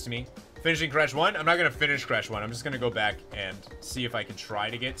 So nice to me. Finishing Crash 1. I'm not going to finish Crash 1. I'm just going to go back and see if I can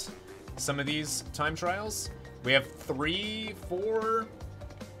try to get some of these time trials. We have 3, 4,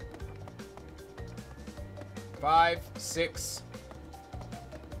 5, 6.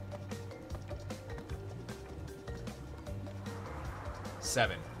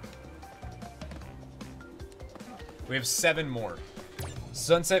 Seven. We have 7 more.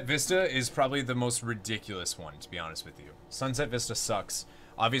 Sunset Vista is probably the most ridiculous one, to be honest with you. Sunset Vista sucks.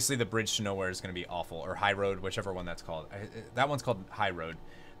 Obviously, the Bridge to Nowhere is going to be awful. Or High Road, whichever one that's called. That one's called High Road.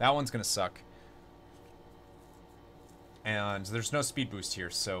 That one's going to suck. And there's no speed boost here,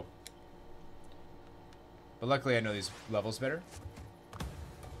 so... But luckily, I know these levels better.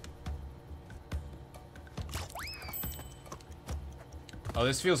 Oh,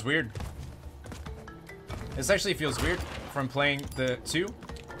 this feels weird. This actually feels weird from playing the 2.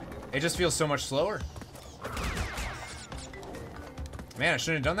 It just feels so much slower. Man, I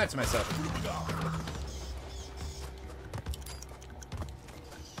shouldn't have done that to myself.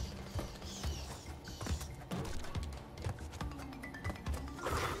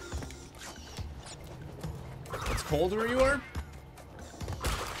 It's cold where you are?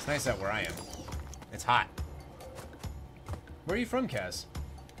 It's nice out where I am. It's hot. Where are you from, Kaz?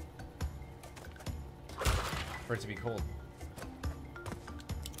 For it to be cold.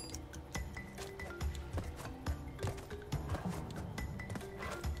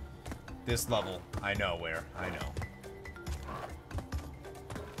 This level, I know where. I know.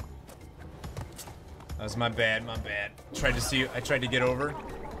 That was my bad, my bad. I tried to get over.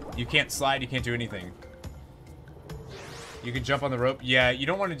 You can't slide, you can't do anything. You can jump on the rope. Yeah, you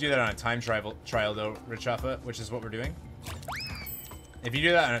don't want to do that on a time trial though, Richafa, which is what we're doing. If you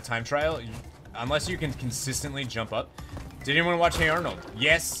do that on a time trial, unless you can consistently jump up. Did anyone watch Hey Arnold?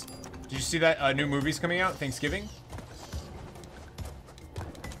 Yes. Did you see that new movie's coming out? Thanksgiving?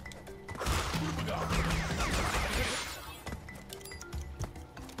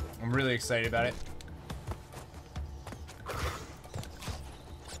 I'm really excited about it.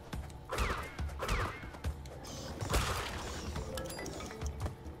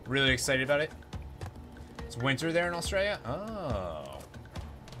 Really excited about it. It's winter there in Australia? Oh.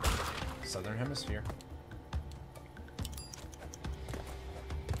 Southern Hemisphere.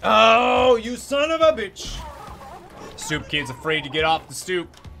 Oh, you son of a bitch! Stoop kid's afraid to get off the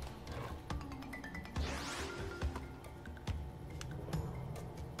stoop.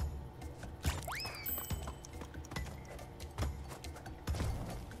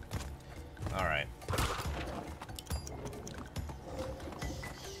 Alright.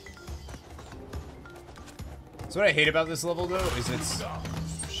 So what I hate about this level, though, is it's...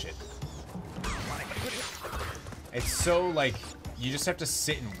 Shit. It's so, like, you just have to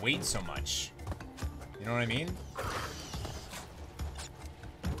sit and wait so much. You know what I mean?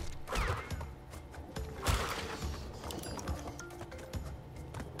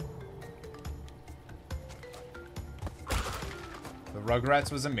 The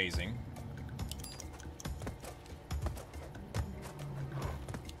Rugrats was amazing.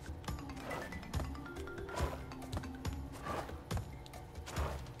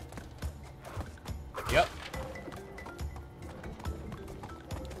 Yep.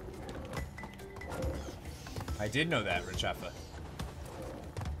 I did know that, Rachafa.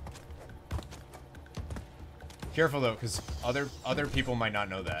 Careful though, because other people might not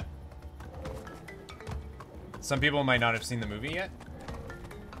know that. Some people might not have seen the movie yet.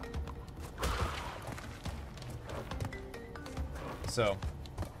 So,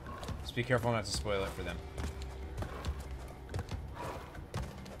 just be careful not to spoil it for them.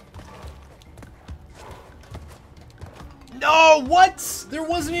 No, what? There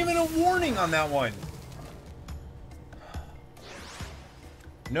wasn't even a warning on that one.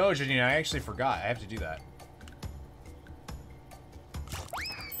 No, Janina, I actually forgot. I have to do that.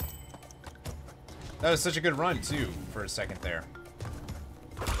 That was such a good run, too, for a second there.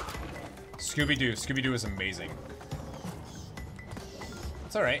 Scooby-Doo. Scooby-Doo is amazing.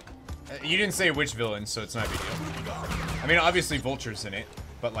 It's alright. You didn't say which villain, so it's not a big deal. I mean, obviously Vulture's in it,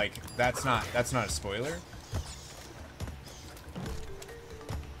 but, like, that's not a spoiler.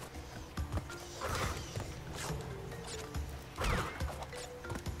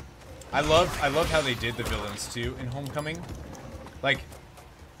 I love how they did the villains, too, in Homecoming. Like,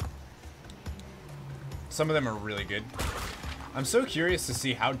 some of them are really good. I'm so curious to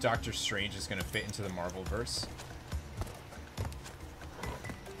see how Doctor Strange is going to fit into the Marvel-verse.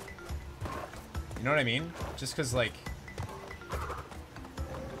 You know what I mean? Just because, like...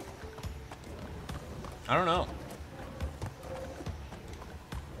 I don't know.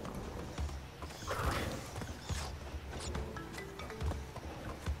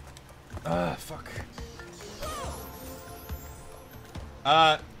 Fuck.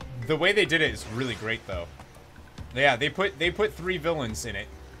 The way they did it is really great, though. Yeah, they put 3 villains in it.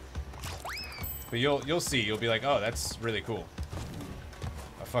 But you'll see. You'll be like, oh, that's really cool.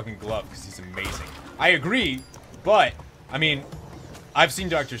 A fucking glove, because he's amazing. I agree, but I mean, I've seen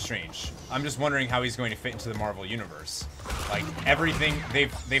Doctor Strange. I'm just wondering how he's going to fit into the Marvel universe. Like everything,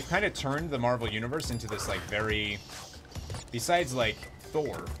 they've kind of turned the Marvel universe into this like very, besides like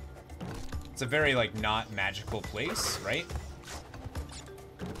Thor, it's a very like not magical place, right?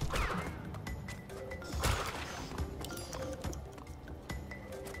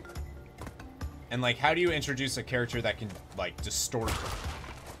 And, like, how do you introduce a character that can, like, distort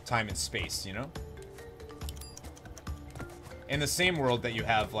time and space, you know? In the same world that you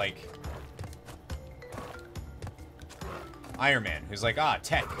have, like, Iron Man, who's like, ah,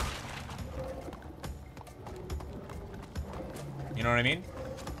 tech. You know what I mean?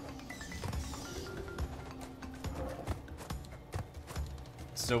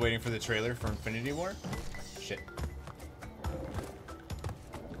 Still waiting for the trailer for Infinity War? Shit.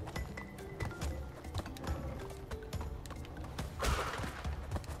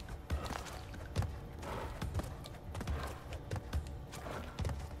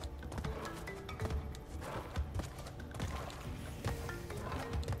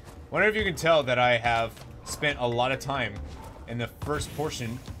 Wonder if you can tell that I have spent a lot of time in the first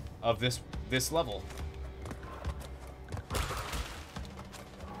portion of this level.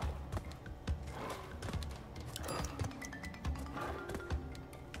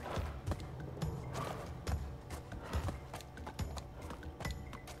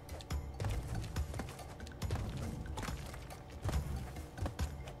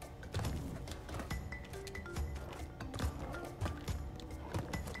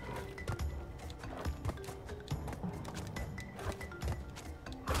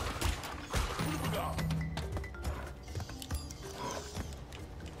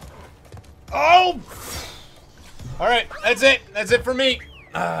 That's it. That's it for me.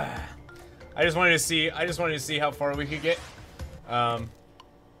 I just wanted to see how far we could get. One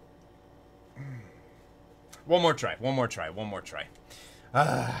more try.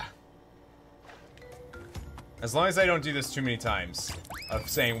 As long as I don't do this too many times of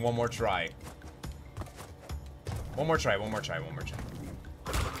saying one more try. One more try.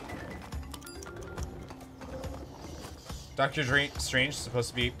 Doctor Strange is supposed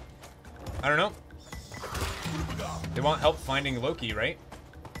to be, I don't know. They want help finding Loki, right?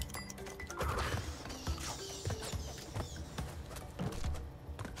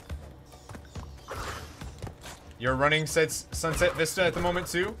 You're running Sunset Vista at the moment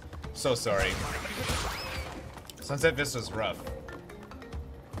too? So sorry. Sunset Vista's rough.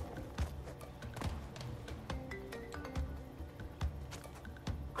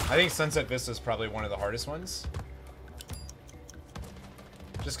 I think Sunset Vista is probably one of the hardest ones.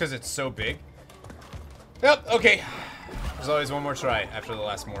 Just because it's so big. Yep, okay. There's always one more try after the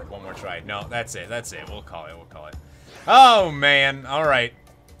last one more try. No, that's it. We'll call it. Oh, man. All right.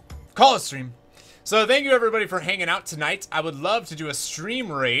 Call it stream. So thank you everybody for hanging out tonight. I would love to do a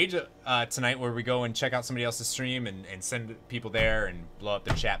stream raid tonight where we go and check out somebody else's stream and send people there and blow up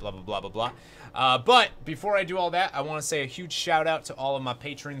the chat, blah, blah, blah, blah, blah. But before I do all that, I want to say a huge shout out to all of my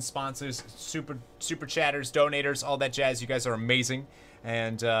Patreon sponsors, super chatters, donators, all that jazz. You guys are amazing,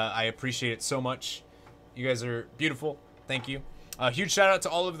 and I appreciate it so much. You guys are beautiful. Thank you. Huge shout out to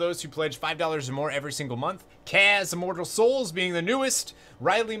all of those who pledge $5 or more every single month. Kaz, Immortal Souls being the newest.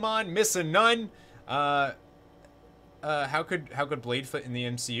 Riley Missildine. How could Blade fit in the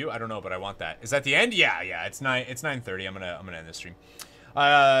MCU? I don't know, but I want that. Is that the end? Yeah. It's 9:30. I'm gonna end the stream.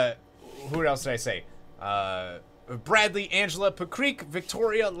 Who else did I say? Bradley, Angela, Paacreek,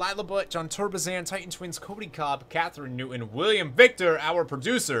 Victoria, Lilabutt, John Terbizan, TitanTwinz, Cody Cobb, Kathryne Newton, William Victor, our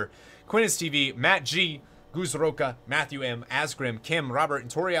producer, QuinusTV, Matt G, Guz Roca, Matthew M, Azgrim, Kim, Robert,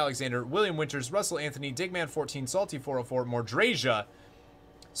 and Tori Alexander, William Winters, Russell Anthony, Digman14, Salty404, Moredrasia,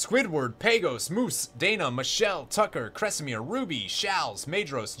 Squidward, Paggos, Moose, Dana, Michelle, Tucker, Kresimir, Ruby, Shals,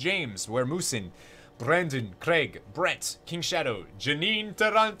 Madros, James, Wermusin, Brandon, Craig, Brett, King Shadow, Janine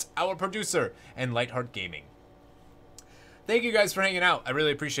Tarrant, our producer, and Lightheart Gaming. Thank you guys for hanging out. I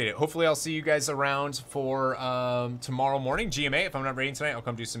really appreciate it. Hopefully I'll see you guys around for tomorrow morning, GMA. If I'm not raiding tonight, I'll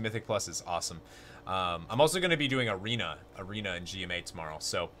come do some Mythic Pluses. Awesome. I'm also going to be doing Arena and GMA tomorrow.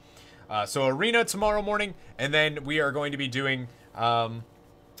 So Arena tomorrow morning, and then we are going to be doing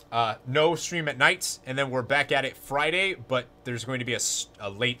no stream at night, and then we're back at it Friday, but there's going to be a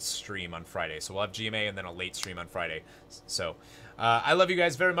late stream on Friday. So we'll have GMA and then a late stream on Friday. So I love you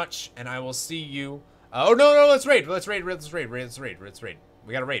guys very much, and I will see you. Oh, no, let's raid. We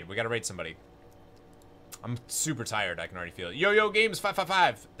gotta raid somebody. I'm super tired. I can already feel it. Yo Games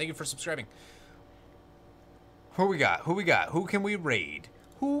 555. Thank you for subscribing. Who we got? Who can we raid?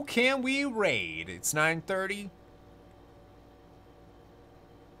 It's 9:30.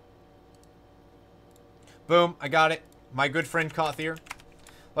 Boom, I got it. My good friend Kathryne.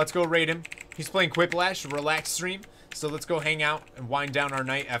 Let's go raid him. He's playing Quiplash, a relaxed stream. So let's go hang out and wind down our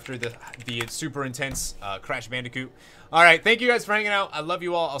night after the super intense Crash Bandicoot. All right, thank you guys for hanging out. I love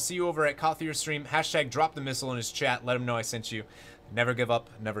you all. I'll see you over at Kathryne's stream. # drop the missile in his chat. Let him know I sent you. Never give up,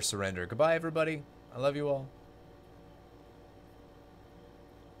 never surrender. Goodbye, everybody. I love you all.